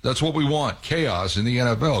 Chaos. That's what we want. Chaos in the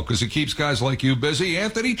NFL because it keeps guys like you busy.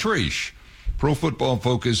 Anthony Treesh,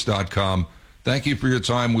 ProFootballFocus.com. Thank you for your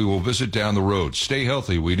time. We will visit down the road. Stay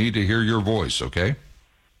healthy. We need to hear your voice, okay?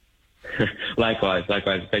 Likewise.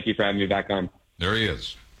 Thank you for having me back on. There he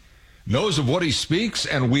is. Knows of what he speaks,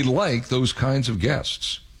 and we like those kinds of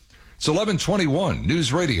guests. It's 11:21,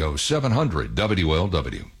 News Radio 700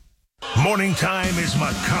 WLW. Morning time is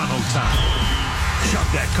McConnell time. Chug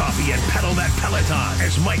that coffee and pedal that Peloton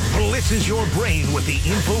as Mike blitzes your brain with the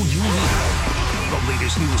info you need. The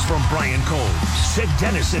latest news from Brian Combs, Sid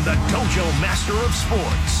Dennison, the Dojo Master of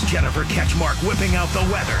Sports, Jennifer Ketchmark whipping out the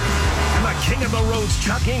weather, and the King of the Road's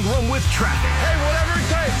chucking room with traffic. Hey, whatever it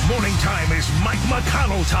takes. Morning time is Mike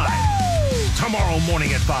McConnell time. Woo! Tomorrow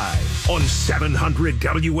morning at 5 on 700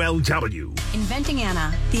 WLW. Inventing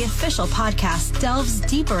Anna, the official podcast, delves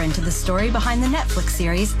deeper into the story behind the Netflix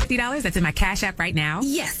series. $50 that's in my Cash App right now?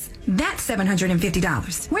 Yes. That's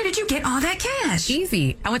 $750. Where did you get all that cash?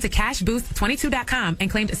 Easy. I went to cashboost22.com and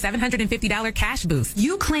claimed a $750 cash boost.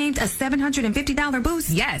 You claimed a $750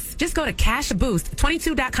 boost? Yes. Just go to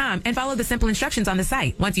cashboost22.com and follow the simple instructions on the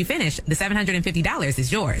site. Once you finish, the $750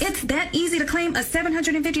 is yours. It's that easy to claim a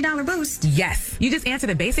 $750 boost? Yes. You just answer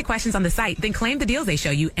the basic questions on the site, then claim the deals they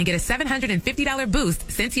show you and get a $750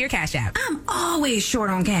 boost sent to your Cash App. I'm always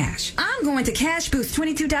short on cash. I'm going to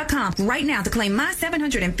cashboost22.com right now to claim my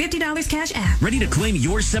 $750 Cash App. Ready to claim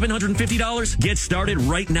your $750? Get started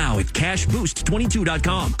right now at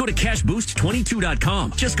cashboost22.com. Go to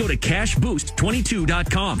cashboost22.com. Just go to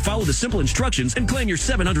cashboost22.com. Follow the simple instructions and claim your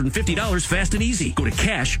 $750 fast and easy. Go to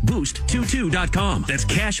cashboost22.com. That's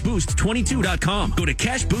cashboost22.com. Go to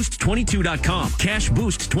cashboost22.com.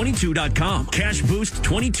 Cashboost22.com.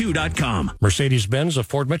 Cashboost22.com. Mercedes-Benz of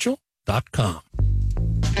FordMitchell.com.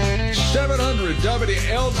 700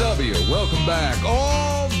 WLW. Welcome back.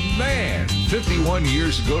 Oh, man. 51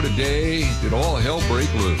 years ago today, did all hell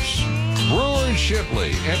break loose. Brewer and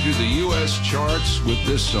Shipley entered the U.S. charts with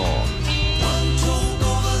this song. One toke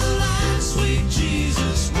over the line, sweet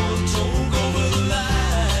Jesus. One toke over the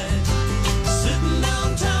line. Sitting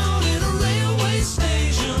downtown in a railway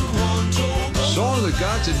station. One toke. Song that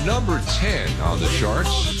got to number 10 on the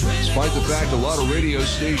charts, despite the fact a lot of radio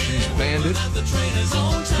stations banned it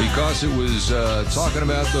because it was talking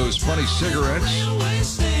about those funny cigarettes.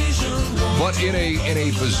 But in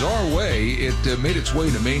a bizarre way, it made its way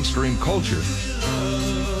to mainstream culture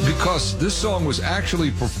because this song was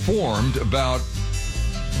actually performed about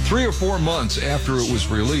 3 or 4 months after it was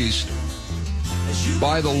released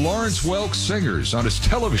by the Lawrence Welk Singers on his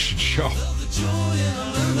television show.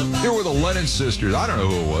 Here were the Lennon sisters. I don't know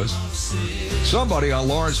who it was. Somebody on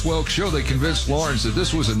Lawrence Welk's show, they convinced Lawrence that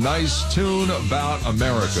this was a nice tune about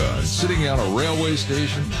America. And sitting on a railway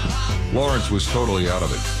station, Lawrence was totally out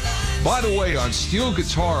of it. By the way, on steel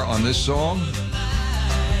guitar on this song,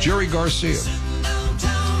 Jerry Garcia.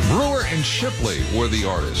 Brewer and Shipley were the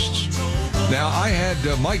artists. Now, I had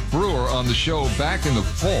Mike Brewer on the show back in the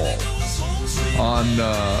fall on,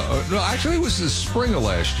 no, actually it was the spring of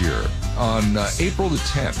last year, on April the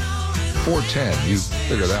 10th, 4/10. You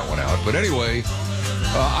figure that one out. But anyway,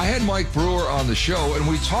 I had Mike Brewer on the show, and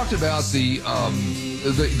we talked about the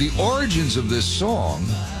origins of this song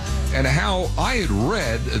and how I had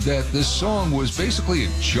read that this song was basically a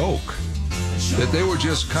joke, that they were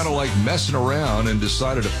just kind of like messing around and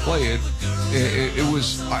decided to play it.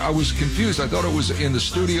 I was confused. I thought it was in the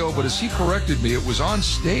studio, but as he corrected me, it was on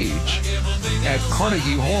stage at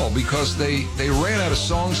Carnegie Hall because they ran out of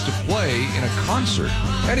songs to play in a concert.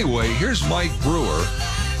 Anyway, here's Mike Brewer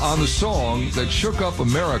on the song that shook up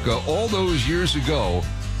America all those years ago,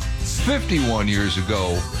 51 years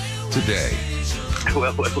ago today.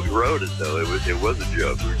 Well, when we wrote it, though, it was a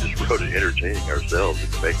joke. We just wrote it entertaining ourselves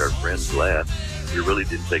and to make our friends laugh. We really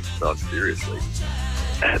didn't take the song seriously.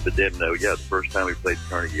 But then, the first time we played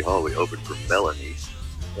Carnegie Hall, we opened for Melanie,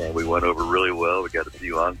 and we went over really well. We got a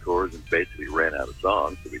few encores and basically ran out of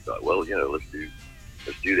songs. So we thought, well, let's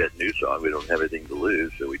do that new song. We don't have anything to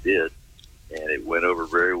lose, so we did. And it went over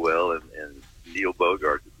very well, and Neil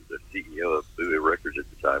Bogart, the CEO of Bowie Records at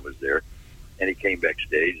the time, was there. And he came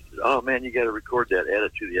backstage and said, oh, man, you got to record that, add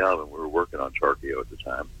it to the album. We were working on Charkio at the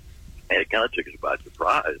time. And it kind of took us by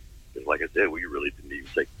surprise. Because, like I said, we really didn't even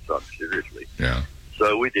take the song seriously. Yeah.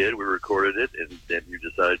 So we did. We recorded it, and then we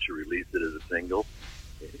decided to release it as a single.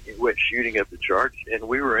 It went shooting up the charts, and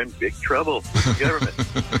we were in big trouble with the government.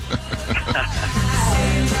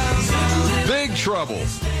 Big trouble.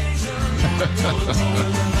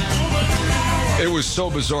 It was so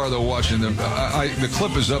bizarre, though, watching them. The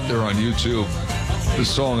clip is up there on YouTube. The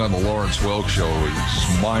song on the Lawrence Welk Show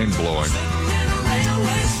was mind-blowing.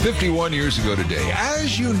 51 years ago today.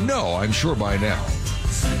 As you know, I'm sure by now,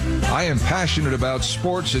 I am passionate about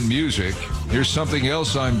sports and music. Here's something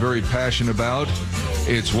else I'm very passionate about.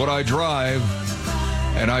 It's what I drive.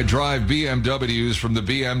 And I drive BMWs from the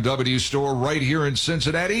BMW store right here in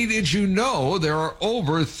Cincinnati. Did you know there are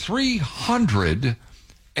over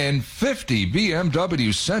 350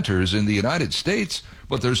 BMW centers in the United States,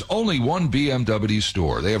 but there's only one BMW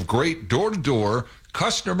store. They have great door-to-door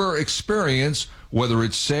customer experience, whether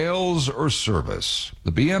it's sales or service.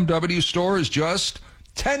 The BMW store is just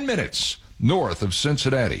 10 minutes north of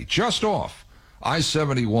Cincinnati, just off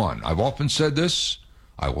I-71. I've often said this.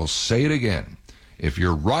 I will say it again. If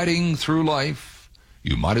you're riding through life,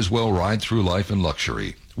 you might as well ride through life in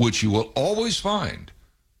luxury, which you will always find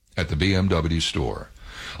at the BMW store.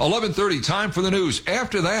 11:30, time for the news.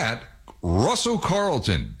 After that, Russell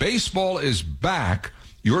Carleton. Baseball is back.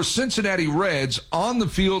 Your Cincinnati Reds on the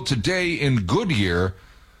field today in Goodyear.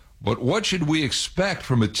 But what should we expect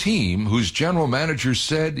from a team whose general manager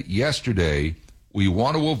said yesterday, we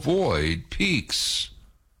want to avoid peaks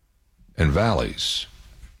and valleys?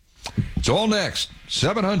 It's all next.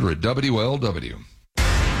 700 WLW.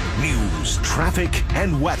 News, traffic,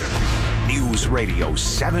 and weather. News Radio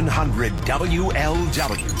 700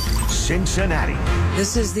 WLW, Cincinnati.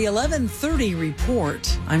 This is the 11:30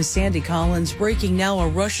 report. I'm Sandy Collins. Breaking now, a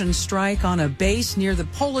Russian strike on a base near the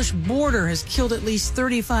Polish border has killed at least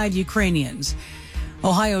 35 Ukrainians.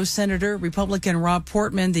 Ohio Senator Republican Rob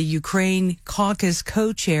Portman, the Ukraine caucus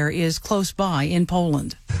co-chair, is close by in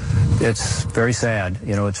Poland. It's very sad.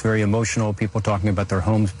 You know, it's very emotional. People talking about their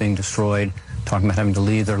homes being destroyed, talking about having to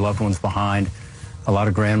leave their loved ones behind. A lot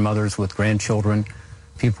of grandmothers with grandchildren.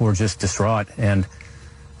 People are just distraught. And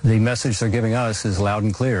the message they're giving us is loud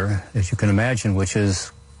and clear, as you can imagine, which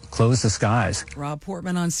is close the skies. Rob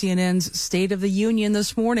Portman on CNN's State of the Union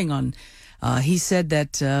this morning he said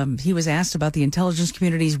that he was asked about the intelligence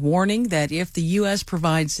community's warning that if the U.S.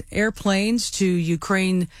 provides airplanes to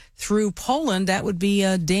Ukraine through Poland, that would be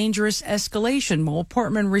a dangerous escalation. Well,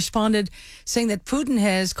 Portman responded saying that Putin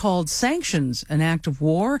has called sanctions an act of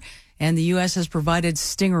war, and the U.S. has provided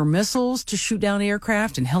Stinger missiles to shoot down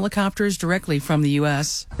aircraft and helicopters directly from the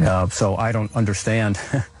U.S. So I don't understand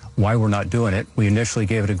why we're not doing it. We initially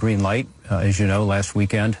gave it a green light. As you know, last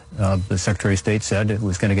weekend, the Secretary of State said it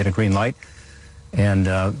was going to get a green light. And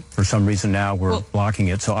for some reason now we're blocking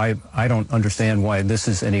it. So I don't understand why this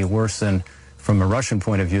is any worse than, from a Russian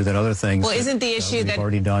point of view, than other things isn't the issue we've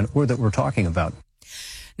already done or that we're talking about.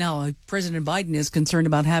 Now, President Biden is concerned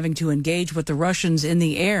about having to engage with the Russians in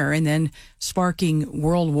the air and then sparking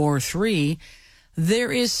World War III.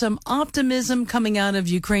 There is some optimism coming out of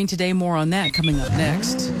Ukraine today. More on that coming up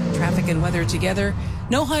next. Traffic and weather together.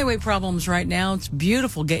 No highway problems right now. It's a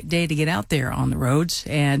beautiful day to get out there on the roads,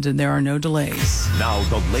 and there are no delays. Now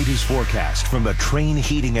the latest forecast from the Train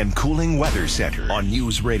Heating and Cooling Weather Center on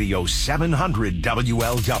News Radio 700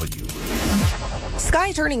 WLW.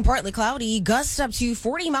 Sky turning partly cloudy, gusts up to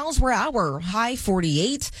 40 miles per hour, high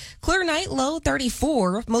 48. Clear night, low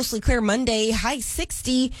 34. Mostly clear Monday, high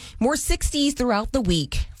 60. More 60s throughout the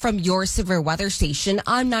week. From your severe weather station,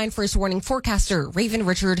 I'm 9 First Warning forecaster Raven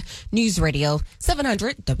Richard, News Radio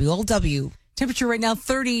 700 WLW. Temperature right now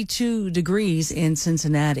 32 degrees in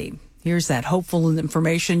Cincinnati. Here's that hopeful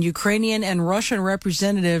information. Ukrainian and Russian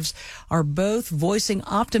representatives are both voicing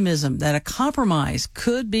optimism that a compromise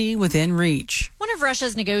could be within reach. One of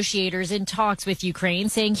Russia's negotiators in talks with Ukraine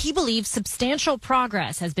saying he believes substantial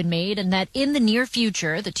progress has been made and that in the near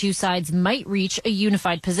future, the two sides might reach a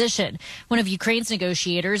unified position. One of Ukraine's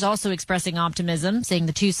negotiators also expressing optimism, saying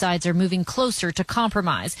the two sides are moving closer to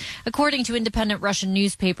compromise. According to independent Russian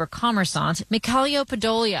newspaper Kommersant, Mikhailo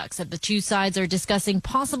Podolyak said the two sides are discussing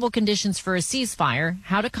possible conditions for a ceasefire,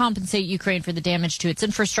 how to compensate Ukraine for the damage to its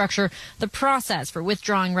infrastructure, the process for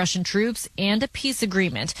withdrawing Russian troops, and a peace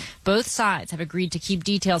agreement. Both sides have agreed to keep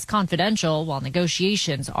details confidential while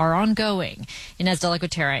negotiations are ongoing. Inez de la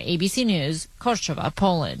Quatera, ABC News, Kostrzewa,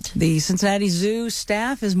 Poland. The Cincinnati Zoo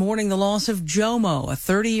staff is mourning the loss of Jomo, a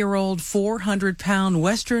 30-year-old, 400-pound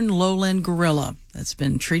western lowland gorilla that's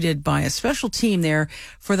been treated by a special team there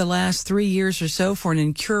for the last 3 years or so for an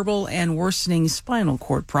incurable and worsening spinal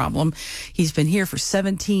cord problem. He's been here for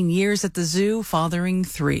 17 years at the zoo, fathering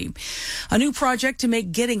 3. A new project to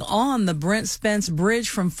make getting on the Brent Spence Bridge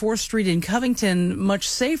from 4th Street in Covington much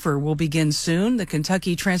safer will begin soon. The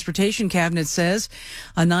Kentucky Transportation Cabinet says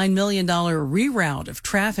a $9 million reroute of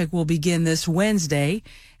traffic will begin this Wednesday,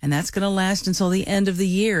 and that's going to last until the end of the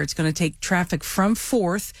year. It's going to take traffic from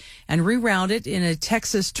 4th and reroute it in a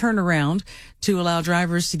Texas turnaround to allow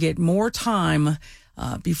drivers to get more time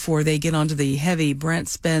before they get onto the heavy Brent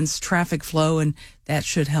Spence traffic flow, and that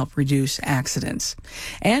should help reduce accidents.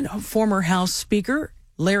 And former House Speaker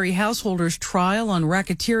Larry Householder's trial on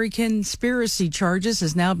racketeering conspiracy charges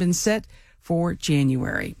has now been set for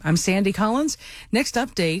January. I'm Sandy Collins. Next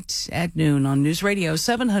update at noon on News Radio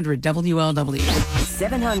 700 WLW.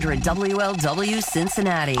 700 WLW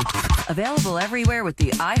Cincinnati. Available everywhere with the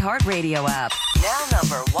iHeartRadio app. Now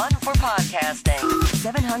number 1 for podcasting.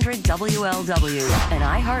 700 WLW, an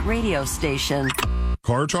iHeartRadio station.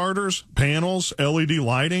 Car chargers, panels, LED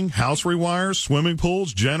lighting, house rewires, swimming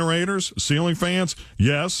pools, generators, ceiling fans.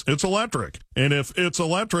 Yes, it's electric. And if it's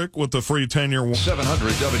electric with the free 10-year...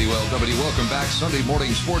 700 WLW. Welcome back. Sunday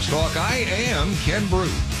morning sports talk. I am Ken Brew.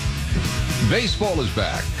 Baseball is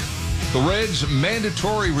back. The Reds'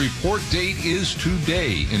 mandatory report date is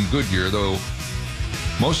today in Goodyear, though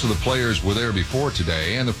most of the players were there before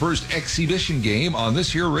today. And the first exhibition game on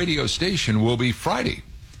this here radio station will be Friday.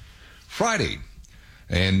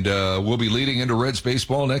 And we'll be leading into Reds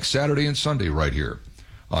baseball next Saturday and Sunday right here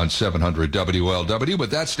on 700 WLW.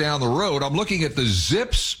 But that's down the road. I'm looking at the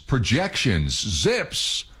ZiPS projections.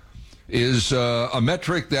 ZiPS is a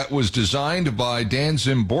metric that was designed by Dan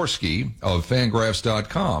Zimborski of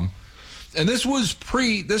Fangraphs.com. And this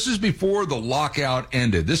is before the lockout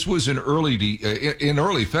ended. This was in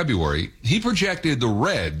early February. He projected the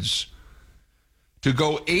Reds to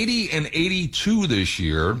go 80-82 this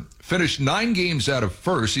year, finished 9 games out of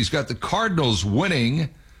first. He's got the Cardinals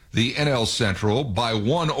winning the NL Central by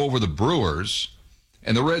 1 over the Brewers,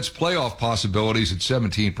 and the Reds' playoff possibilities at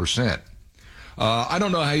 17%. I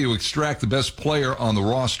don't know how you extract the best player on the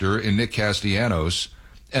roster in Nick Castellanos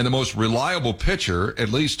and the most reliable pitcher, at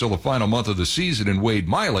least till the final month of the season, in Wade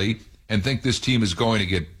Miley, and think this team is going to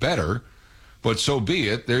get better. But so be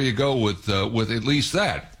it. There you go with at least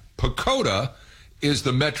that. PECOTA is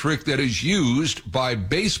the metric that is used by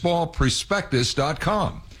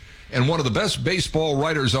BaseballProspectus.com. And one of the best baseball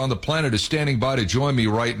writers on the planet is standing by to join me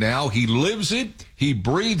right now. He lives it. He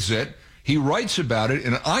breathes it. He writes about it.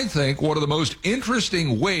 And I think one of the most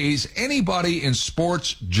interesting ways anybody in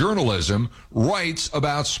sports journalism writes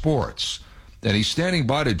about sports. And he's standing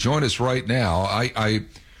by to join us right now. I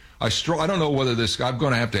don't know whether this guy, I'm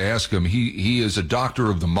going to have to ask him. He is a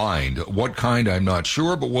doctor of the mind. What kind, I'm not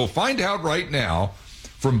sure, but we'll find out right now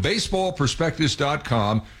from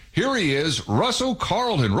BaseballProspectus.com. Here he is, Russell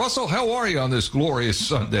Carleton. Russell, how are you on this glorious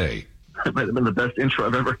Sunday? That might have been the best intro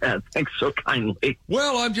I've ever had. Thanks so kindly.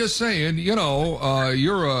 Well, I'm just saying, you're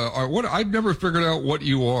I've never figured out what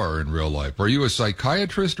you are in real life. Are you a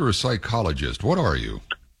psychiatrist or a psychologist? What are you?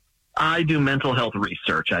 I do mental health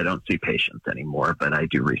research. I don't see patients anymore, but I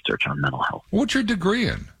do research on mental health. What's your degree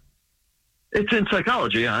in? It's in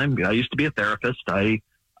psychology. I used to be a therapist. I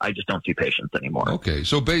just don't see patients anymore. Okay,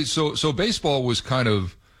 so baseball was kind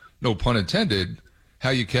of, no pun intended,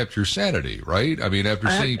 how you kept your sanity, right? I mean, after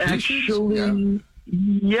seeing patients?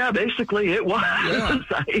 Yeah, basically it was. Yeah.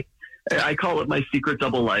 I call it my secret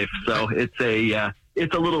double life. So it's a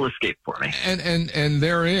little escape for me. And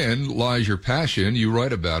therein lies your passion. You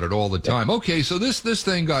write about it all the time. Okay, so this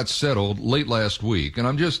thing got settled late last week, and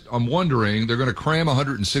I'm wondering, they're going to cram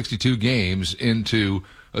 162 games into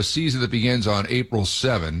a season that begins on April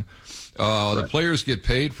 7. The players get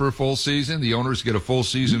paid for a full season. The owners get a full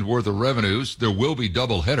season's worth of revenues. There will be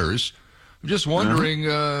double headers. I'm just wondering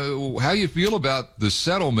how you feel about the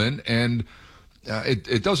settlement. And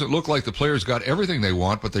it doesn't look like the players got everything they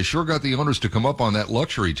want, but they sure got the owners to come up on that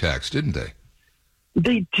luxury tax, didn't they?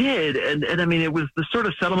 They did. And I mean, it was the sort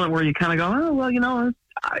of settlement where you kind of go, oh, well,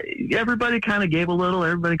 everybody kind of gave a little,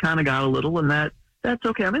 everybody kind of got a little, and that's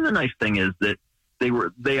okay. I mean, the nice thing is that they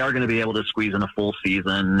are going to be able to squeeze in a full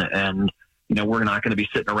season, and we're not going to be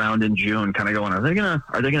sitting around in June kind of going, are they going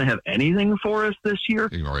to have anything for us this year?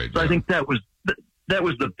 Right, so I think that was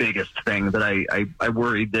the biggest thing that I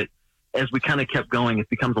worried that as we kind of kept going, it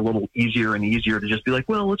becomes a little easier and easier to just be like,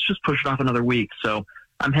 well, let's just push it off another week. So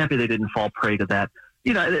I'm happy they didn't fall prey to that.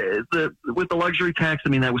 With the luxury tax, I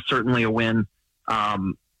mean, that was certainly a win.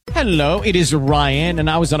 Hello, it is Ryan, and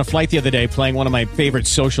I was on a flight the other day playing one of my favorite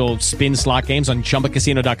social spin slot games on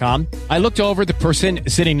ChumbaCasino.com. I looked over at the person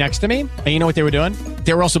sitting next to me, and you know what they were doing?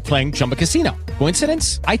 They were also playing Chumba Casino.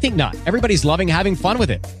 Coincidence? I think not. Everybody's loving having fun with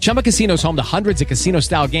it. Chumba Casino is home to hundreds of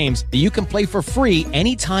casino-style games that you can play for free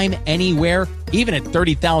anytime, anywhere, even at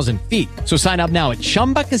 30,000 feet. So sign up now at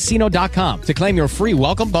ChumbaCasino.com to claim your free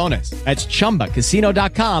welcome bonus. That's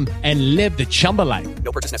ChumbaCasino.com and live the Chumba life.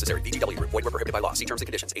 No purchase necessary. VGW. Void where prohibited by law. See terms and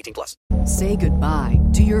conditions. 18+. Say goodbye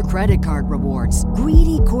to your credit card rewards.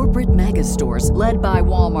 Greedy corporate mega stores, led by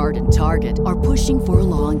Walmart and Target, are pushing for a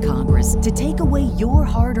law in Congress to take away your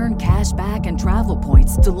hard-earned cash back and travel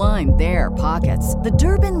points to line their pockets. The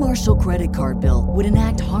Durbin-Marshall credit card bill would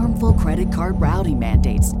enact harmful credit card routing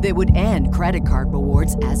mandates that would end credit card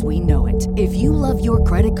rewards as we know it. If you love your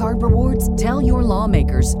credit card rewards, tell your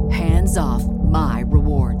lawmakers, hands off my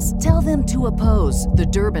rewards. Tell them to oppose the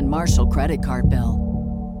Durbin-Marshall credit card bill.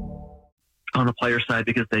 On the player side,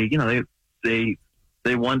 because they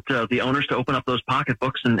want the owners to open up those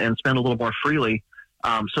pocketbooks and spend a little more freely.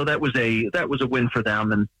 So that was a win for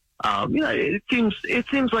them. And it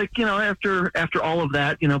seems like after all of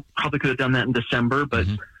that, probably could have done that in December, but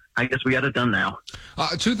I guess we got it done now.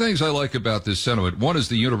 Two things I like about this sentiment. One is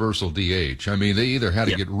the universal DH. I mean, they either had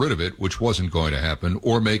to get rid of it, which wasn't going to happen,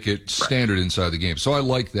 or make it standard inside the game. So I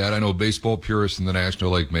like that. I know baseball purists in the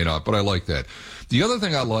National League may not, but I like that. The other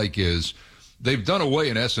thing I like is they've done away,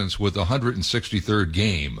 in essence, with the 163rd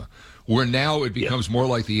game, where now it becomes more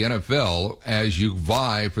like the NFL as you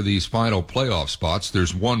vie for these final playoff spots.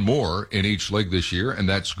 There's one more in each league this year, and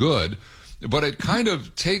that's good. But it kind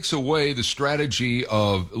of takes away the strategy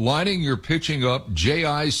of lining your pitching up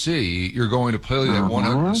JIC. You're going to play that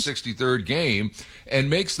 163rd game, and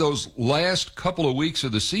makes those last couple of weeks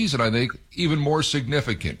of the season, I think, even more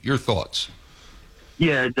significant. Your thoughts?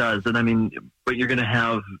 Yeah, it does. And I mean, but you're going to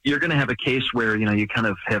have a case where, you kind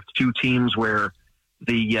of have two teams where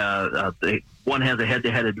the one has a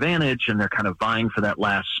head-to-head advantage and they're kind of vying for that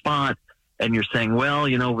last spot. And you're saying, well,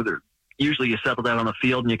 usually you settle that on the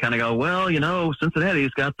field and you kind of go, well,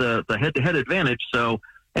 Cincinnati's got the head-to-head advantage. So,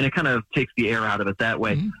 and it kind of takes the air out of it that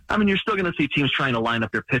way. I mean, you're still going to see teams trying to line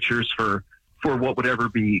up their pitchers for what would ever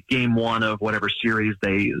be game one of whatever series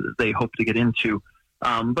they hope to get into.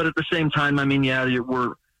 But at the same time, I mean,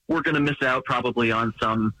 we're going to miss out probably on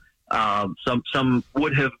some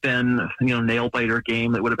would have been, nail biter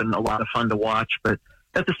game that would have been a lot of fun to watch. But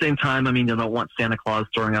at the same time, I mean, you don't want Santa Claus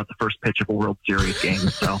throwing out the first pitch of a World Series game.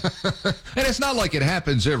 So, and it's not like it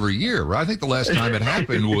happens every year, right? I think the last time it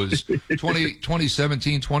happened was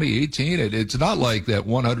 2017, 2018. It's not like that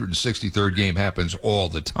 163rd game happens all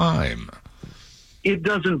the time. It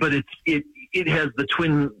doesn't, but it has the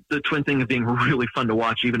twin thing of being really fun to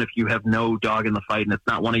watch, even if you have no dog in the fight and it's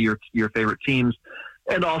not one of your favorite teams.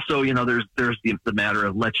 And also, there's the matter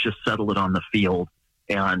of let's just settle it on the field,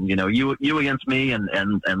 and you against me,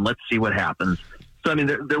 and let's see what happens. So I mean,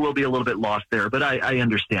 there will be a little bit lost there, but I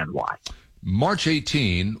understand why. March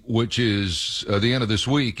 18, which is the end of this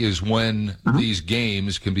week, is when these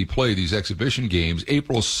games can be played, these exhibition games.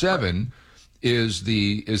 April 7 is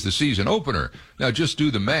the season opener. Now, just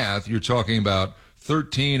do the math. You're talking about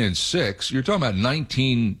 13 and 6. You're talking about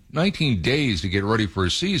 19 days to get ready for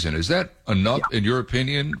a season. Is that enough, in your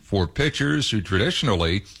opinion, for pitchers who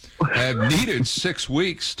traditionally have needed 6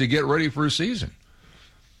 weeks to get ready for a season?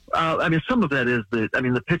 I mean, some of that is that, I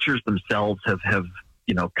mean, the pitchers themselves have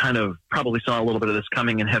kind of probably saw a little bit of this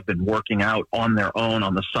coming and have been working out on their own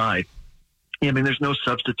on the side. I mean, there's no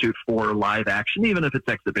substitute for live action, even if it's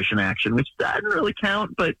exhibition action, which doesn't really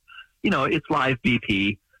count, but, it's live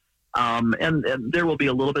BP. And there will be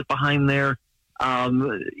a little bit behind there.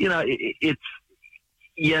 It's,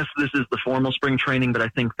 yes, this is the formal spring training, but I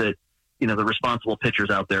think that, the responsible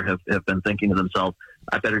pitchers out there have been thinking to themselves,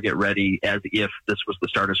 I better get ready as if this was the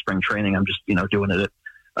start of spring training. I'm just, doing it at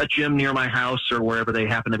a gym near my house or wherever they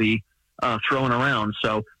happen to be throwing around.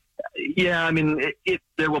 So, yeah, I mean,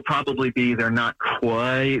 there will probably be, they're not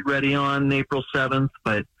quite ready on April 7th,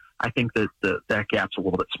 but I think that that gap's a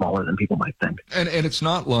little bit smaller than people might think. And it's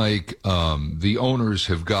not like the owners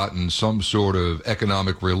have gotten some sort of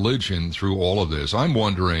economic religion through all of this. I'm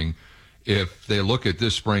wondering if they look at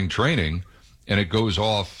this spring training and it goes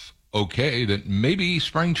off okay, that maybe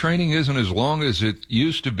spring training isn't as long as it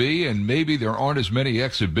used to be, and maybe there aren't as many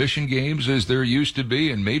exhibition games as there used to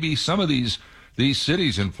be, and maybe some of these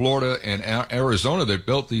cities in Florida and Arizona that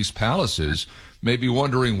built these palaces may be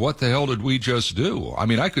wondering, what the hell did we just do? I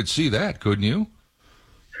mean, I could see that, couldn't you?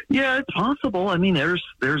 Yeah, it's possible. I mean, there's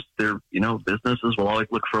businesses will always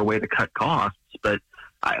look for a way to cut costs, but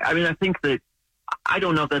I think that I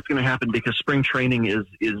don't know if that's going to happen, because spring training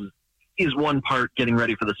is one part getting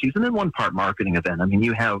ready for the season and one part marketing event. I mean,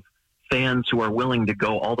 you have fans who are willing to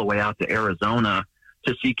go all the way out to Arizona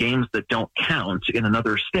to see games that don't count in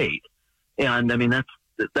another state. And I mean, that's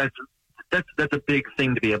a big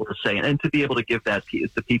thing to be able to say, and to be able to give that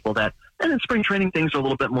to people that, and in spring training, things are a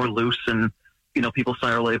little bit more loose, and, people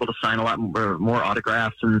are able to sign a lot more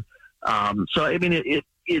autographs. And so, I mean,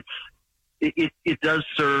 it does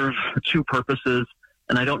serve two purposes.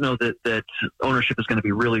 And I don't know that ownership is going to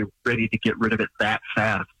be really ready to get rid of it that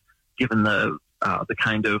fast, given the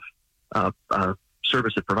kind of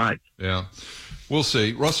service it provides. Yeah. We'll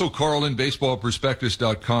see. Russell Carlton,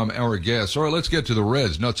 baseballprospectus.com, our guest. All right, let's get to the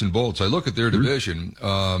Reds, nuts and bolts. I look at their division.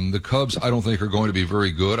 The Cubs, I don't think, are going to be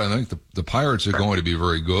very good. I think the Pirates are going to be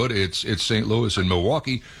very good. It's St. Louis and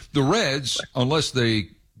Milwaukee. The Reds, unless they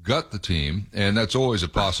gut the team, and that's always a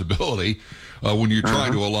possibility when you're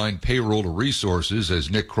trying to align payroll to resources,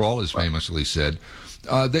 as Nick Kroll has famously said,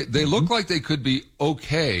 they look like they could be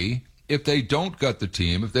okay if they don't gut the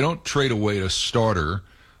team, if they don't trade away a starter.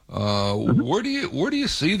 Where do you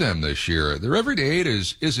see them this year? Their everyday eight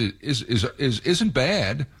isn't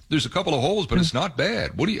bad. There's a couple of holes, but it's not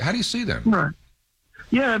bad. How do you see them? Right.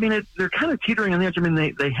 Yeah, I mean they're kind of teetering on the edge. I mean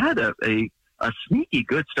they had a sneaky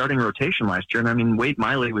good starting rotation last year, and I mean Wade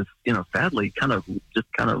Miley was sadly kind of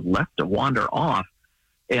left to wander off,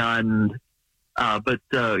 and but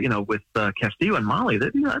with Castillo and Molly,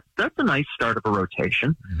 that's a nice start of a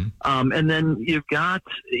rotation. And then you've got,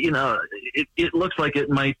 it looks like it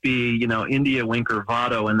might be, India, Winker,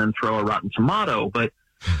 Votto, and then throw a rotten tomato. But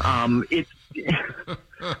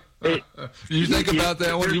you think about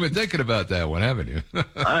that one? You've been thinking about that one, haven't you?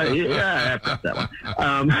 Yeah, I've got that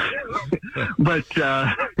one. But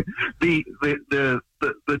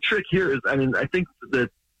the trick here is, I mean, I think that.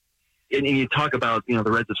 And you talk about, the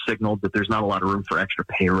Reds have signaled that there's not a lot of room for extra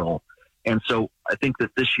payroll. And so I think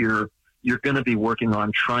that this year you're going to be working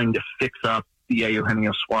on trying to fix up the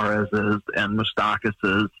Eugenio Suarez's and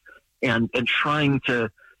Moustakas' and trying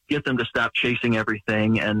to get them to stop chasing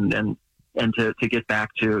everything and to get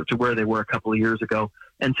back to where they were a couple of years ago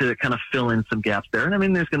and to kind of fill in some gaps there. And I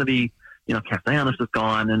mean, there's going to be, Castellanos is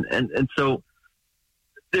gone. And so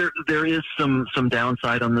there is some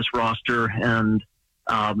downside on this roster, and,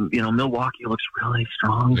 Milwaukee looks really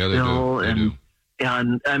strong still. They do.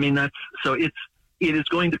 And I mean, it is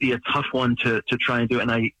going to be a tough one to try and do. And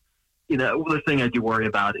the thing I do worry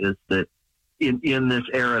about is that in this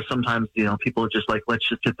era, sometimes, people are just like, let's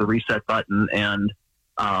just hit the reset button and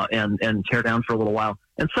tear down for a little while.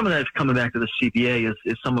 And some of that is coming back to the CBA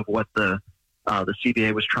is some of what the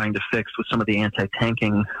CBA was trying to fix with some of the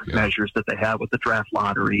anti-tanking measures that they have with the draft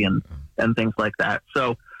lottery and things like that.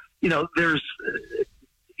 So,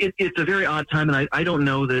 it's a very odd time, and I don't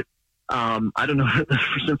know that the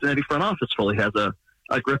Cincinnati front office fully has a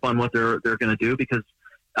grip on what they're going to do, because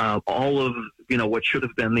all of what should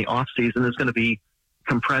have been the off season is going to be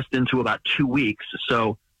compressed into about 2 weeks.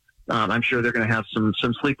 So I'm sure they're going to have some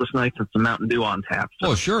sleepless nights and some Mountain Dew on tap. So.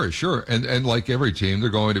 Oh, sure. And like every team, they're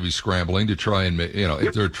going to be scrambling to try and,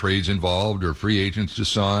 if there are trades involved or free agents to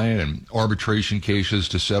sign and arbitration cases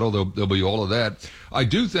to settle, there'll be all of that. I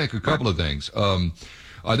do think a couple of things.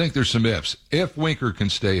 I think there's some ifs. If Winker can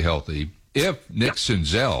stay healthy, if Nick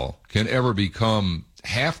Senzel can ever become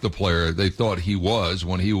half the player they thought he was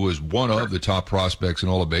when he was one of the top prospects in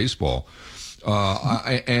all of baseball,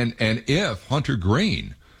 and if Hunter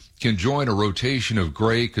Green can join a rotation of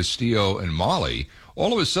Gray, Castillo, and Molly,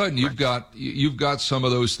 all of a sudden you've got some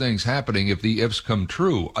of those things happening if the ifs come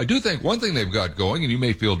true. I do think one thing they've got going, and you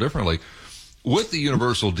may feel differently, with the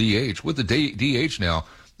universal DH, with the DH now,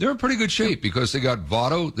 they're in pretty good shape because they got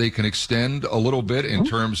Votto. They can extend a little bit in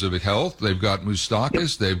terms of health. They've got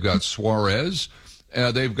Moustakas. They've got Suarez.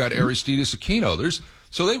 They've got Aristides Aquino.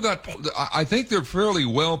 So they've got, I think they're fairly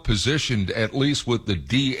well positioned, at least with the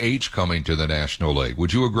DH coming to the National League.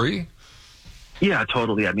 Would you agree? Yeah,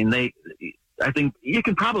 totally. I mean, I think you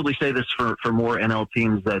can probably say this for more NL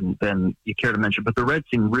teams than you care to mention, but the Reds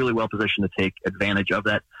seem really well positioned to take advantage of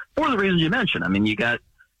that for the reasons you mentioned. I mean, you got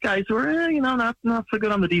guys who are, not so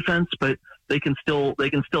good on the defense, but they can still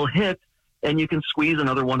hit, and you can squeeze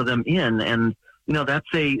another one of them in. And, that's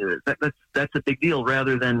a big deal,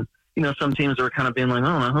 rather than, some teams are kind of being like,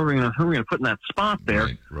 oh, who are we going to put in that spot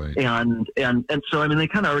there? Right. And so, I mean, they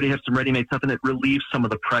kind of already have some ready-made stuff, and it relieves some of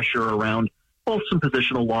the pressure around both some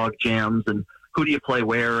positional log jams and who do you play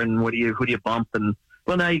where and who do you bump? And,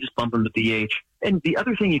 well, now you just bump them to DH. And the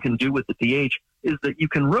other thing you can do with the DH is that you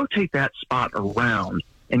can rotate that spot around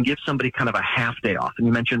and give somebody kind of a half day off. And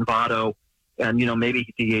you mentioned Votto, and, maybe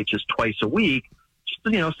he DHs twice a week, just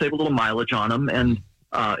to, save a little mileage on him and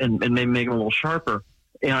maybe make him a little sharper.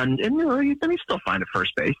 And then he's still fine at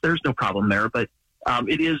first base. There's no problem there. But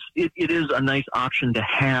it is a nice option to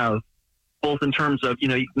have, both in terms of, you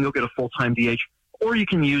can go get a full-time DH, or you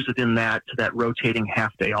can use it in that rotating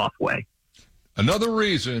half day off way. Another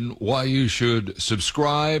reason why you should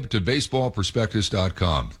subscribe to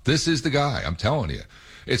baseballprospectus.com. This is the guy, I'm telling you.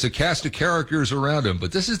 It's a cast of characters around him,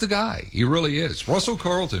 but this is the guy. He really is. Russell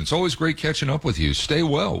Carlton, it's always great catching up with you. Stay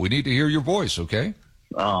well. We need to hear your voice, okay?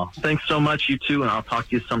 Thanks so much, you two, and I'll talk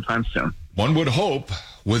to you sometime soon. One would hope,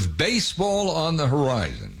 with baseball on the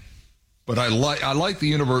horizon. But I like the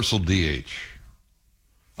universal DH.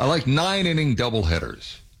 I like 9-inning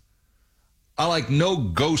doubleheaders. I like no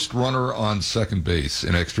ghost runner on second base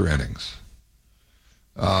in extra innings.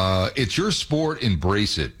 It's your sport.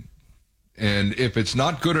 Embrace it. And if it's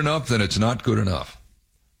not good enough, then it's not good enough.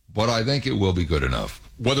 But I think it will be good enough.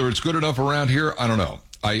 Whether it's good enough around here, I don't know.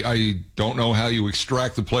 I don't know how you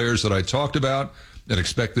extract the players that I talked about and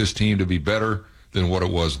expect this team to be better than what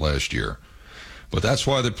it was last year. But that's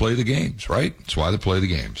why they play the games, right? That's why they play the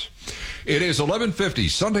games. It is 11:50,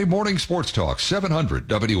 Sunday Morning Sports Talk, 700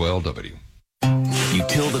 WLW. You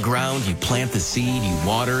till the ground, you plant the seed, you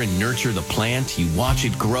water and nurture the plant, you watch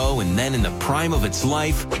it grow, and then in the prime of its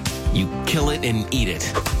life, you kill it and eat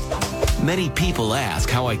it. Many people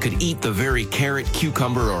ask how I could eat the very carrot,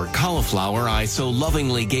 cucumber, or cauliflower I so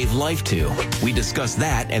lovingly gave life to. We discuss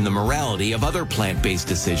that and the morality of other plant-based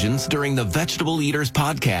decisions during the Vegetable Eaters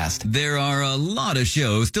podcast. There are a lot of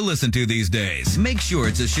shows to listen to these days. Make sure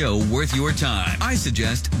it's a show worth your time. I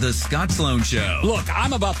suggest The Scott Sloan Show. Look,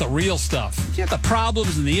 I'm about the real stuff. You have the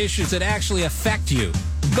problems and the issues that actually affect you.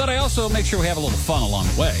 But I also make sure we have a little fun along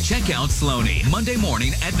the way. Check out Sloaney Monday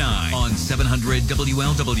morning at 9 on 700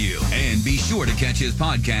 WLW. And be sure to catch his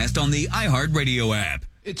podcast on the iHeartRadio app.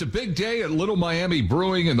 It's a big day at Little Miami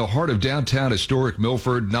Brewing in the heart of downtown historic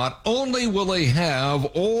Milford. Not only will they have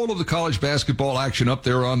all of the college basketball action up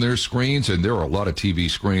there on their screens, and there are a lot of TV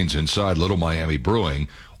screens inside Little Miami Brewing,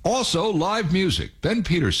 also live music. Ben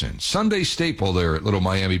Peterson, Sunday staple there at Little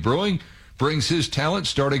Miami Brewing, brings his talent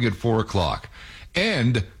starting at 4 o'clock.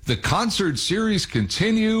 And the concert series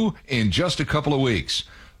continue in just a couple of weeks.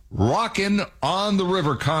 Rockin' on the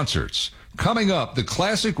River concerts. Coming up, the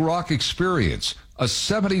Classic Rock Experience, a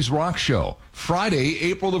 70s rock show, Friday,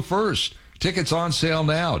 April the 1st. Tickets on sale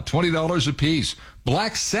now, $20 a piece.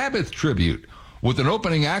 Black Sabbath tribute with an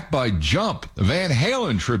opening act by Jump, the Van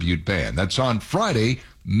Halen tribute band. That's on Friday,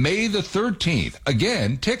 May the 13th.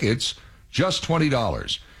 Again, tickets, just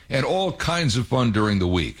 $20. And all kinds of fun during the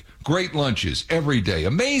week. Great lunches every day.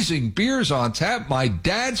 Amazing beers on tap. My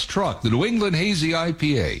dad's truck, the New England Hazy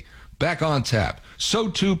IPA, back on tap. So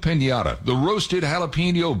too Pinata, the roasted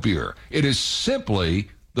jalapeno beer. It is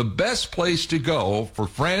simply the best place to go for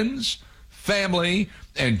friends, family,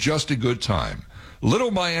 and just a good time.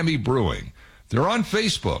 Little Miami Brewing. They're on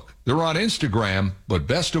Facebook. They're on Instagram. But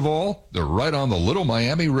best of all, they're right on the Little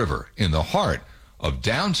Miami River in the heart of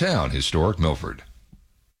downtown historic Milford.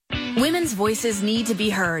 Women's voices need to be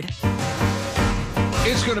heard.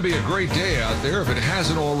 It's going to be a great day out there if it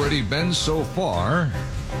hasn't already been so far.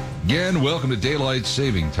 Again, welcome to Daylight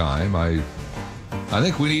Saving Time. I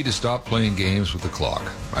think we need to stop playing games with the clock.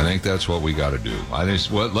 I think that's what we got to do.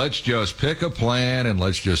 Let's just pick a plan and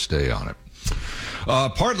let's just stay on it.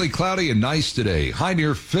 Partly cloudy and nice today. High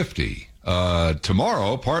near 50.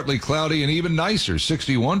 Tomorrow, partly cloudy and even nicer,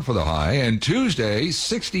 61 for the high. And Tuesday,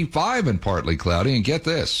 65 and partly cloudy. And get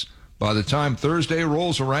this, by the time Thursday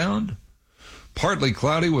rolls around, partly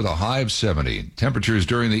cloudy with a high of 70. Temperatures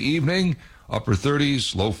during the evening, upper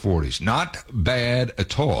 30s, low 40s. Not bad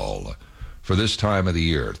at all for this time of the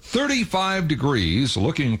year. 35 degrees,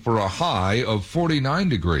 looking for a high of 49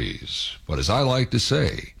 degrees. But as I like to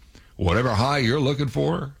say, whatever high you're looking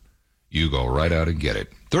for, you go right out and get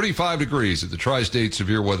it. 35 degrees at the Tri-State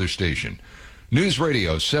Severe Weather Station. News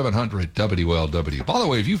Radio 700 WLW. By the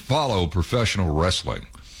way, if you follow professional wrestling,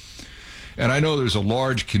 and I know there's a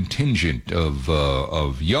large contingent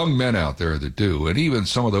of young men out there that do, and even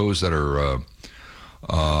some of those that are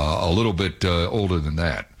a little bit older than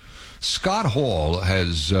that. Scott Hall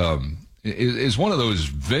is one of those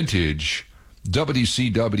vintage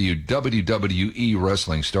WCW, WWE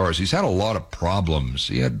wrestling stars. He's had a lot of problems.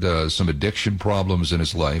 He had some addiction problems in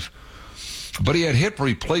his life. But he had hip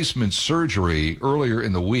replacement surgery earlier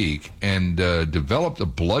in the week and developed a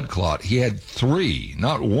blood clot. He had 3,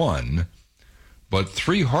 not 1, but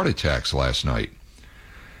 3 heart attacks last night.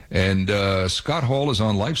 And Scott Hall is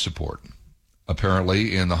on life support,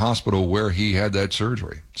 apparently, in the hospital where he had that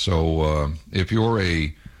surgery. So if you're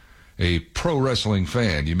a pro wrestling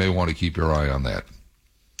fan, you may want to keep your eye on that.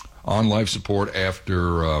 On life support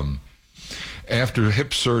after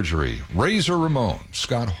hip surgery. Razor Ramon,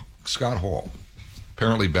 Scott Hall,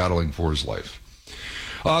 apparently battling for his life.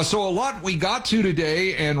 So a lot we got to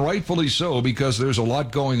today, and rightfully so, because there's a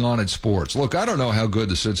lot going on in sports. Look, I don't know how good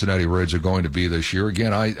the Cincinnati Reds are going to be this year.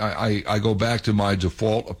 Again, I go back to my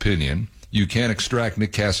default opinion. You can't extract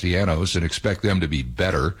Nick Castellanos and expect them to be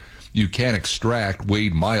better. You can't extract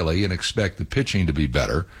Wade Miley and expect the pitching to be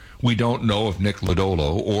better. We don't know if Nick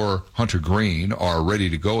Lodolo or Hunter Green are ready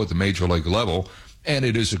to go at the major league level, and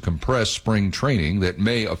it is a compressed spring training that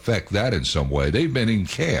may affect that in some way. They've been in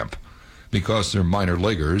camp because they're minor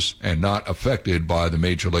leaguers and not affected by the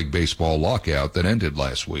Major League Baseball lockout that ended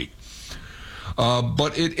last week.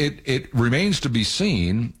 But it remains to be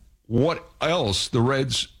seen what else the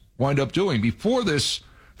Reds wind up doing. Before this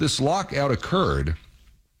lockout occurred,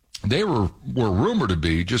 they were rumored to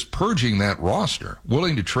be just purging that roster,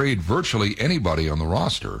 willing to trade virtually anybody on the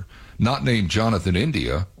roster, not named Jonathan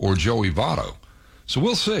India or Joey Votto. So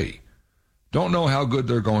we'll see. Don't know how good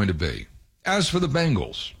they're going to be. As for the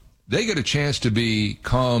Bengals, they get a chance to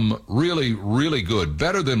become really, really good,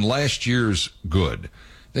 better than last year's good.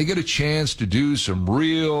 They get a chance to do some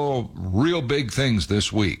real big things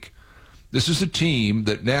this week. This is a team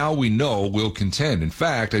that now we know will contend. In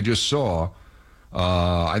fact, I just saw,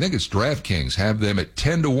 I think it's DraftKings, have them at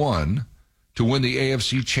 10-1 to win the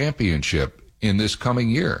AFC Championship in this coming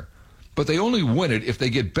year. But they only win it if they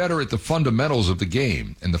get better at the fundamentals of the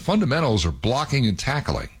game. And the fundamentals are blocking and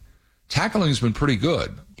tackling. Tackling's been pretty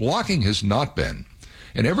good. Blocking has not been.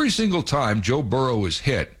 And every single time Joe Burrow is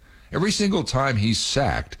hit, every single time he's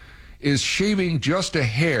sacked, is shaving just a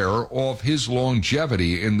hair off his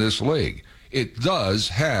longevity in this league. It does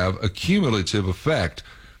have a cumulative effect.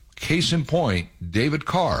 Case in point, David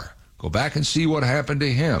Carr. Go back and see what happened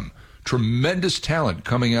to him. Tremendous talent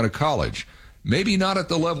coming out of college. Maybe not at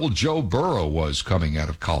the level Joe Burrow was coming out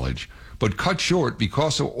of college, but cut short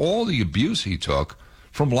because of all the abuse he took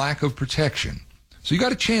from lack of protection. So you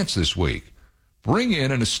got a chance this week. Bring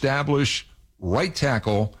in an established right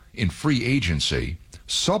tackle in free agency,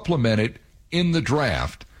 supplement it in the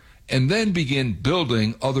draft, and then begin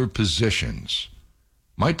building other positions.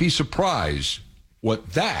 Might be surprised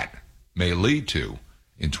what that may lead to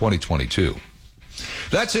in 2022.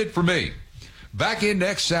 That's it for me. Back in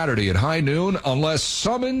next Saturday at high noon, unless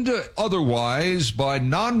summoned otherwise by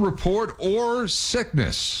non-report or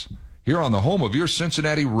sickness. Here on the home of your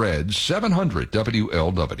Cincinnati Reds, 700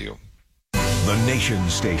 WLW. The Nation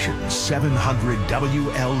Station, 700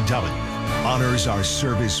 WLW, honors our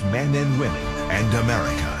servicemen and women and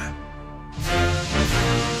America.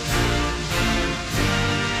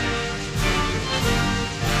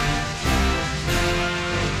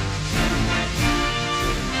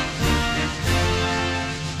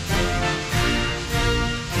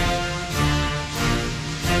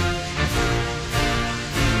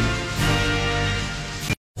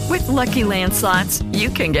 With Lucky Land Slots, you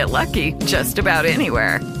can get lucky just about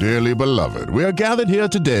anywhere. Dearly beloved, we are gathered here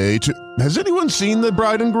today to... Has anyone seen the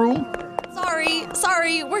bride and groom?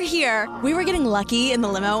 Sorry, we're here. We were getting lucky in the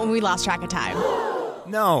limo and we lost track of time.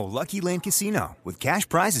 No, Lucky Land Casino, with cash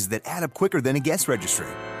prizes that add up quicker than a guest registry.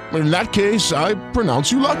 In that case, I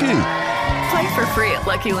pronounce you lucky. Play for free at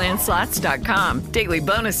LuckyLandSlots.com. Daily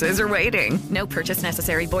bonuses are waiting. No purchase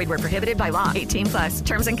necessary. Void where prohibited by law. 18+.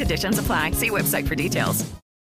 Terms and conditions apply. See website for details.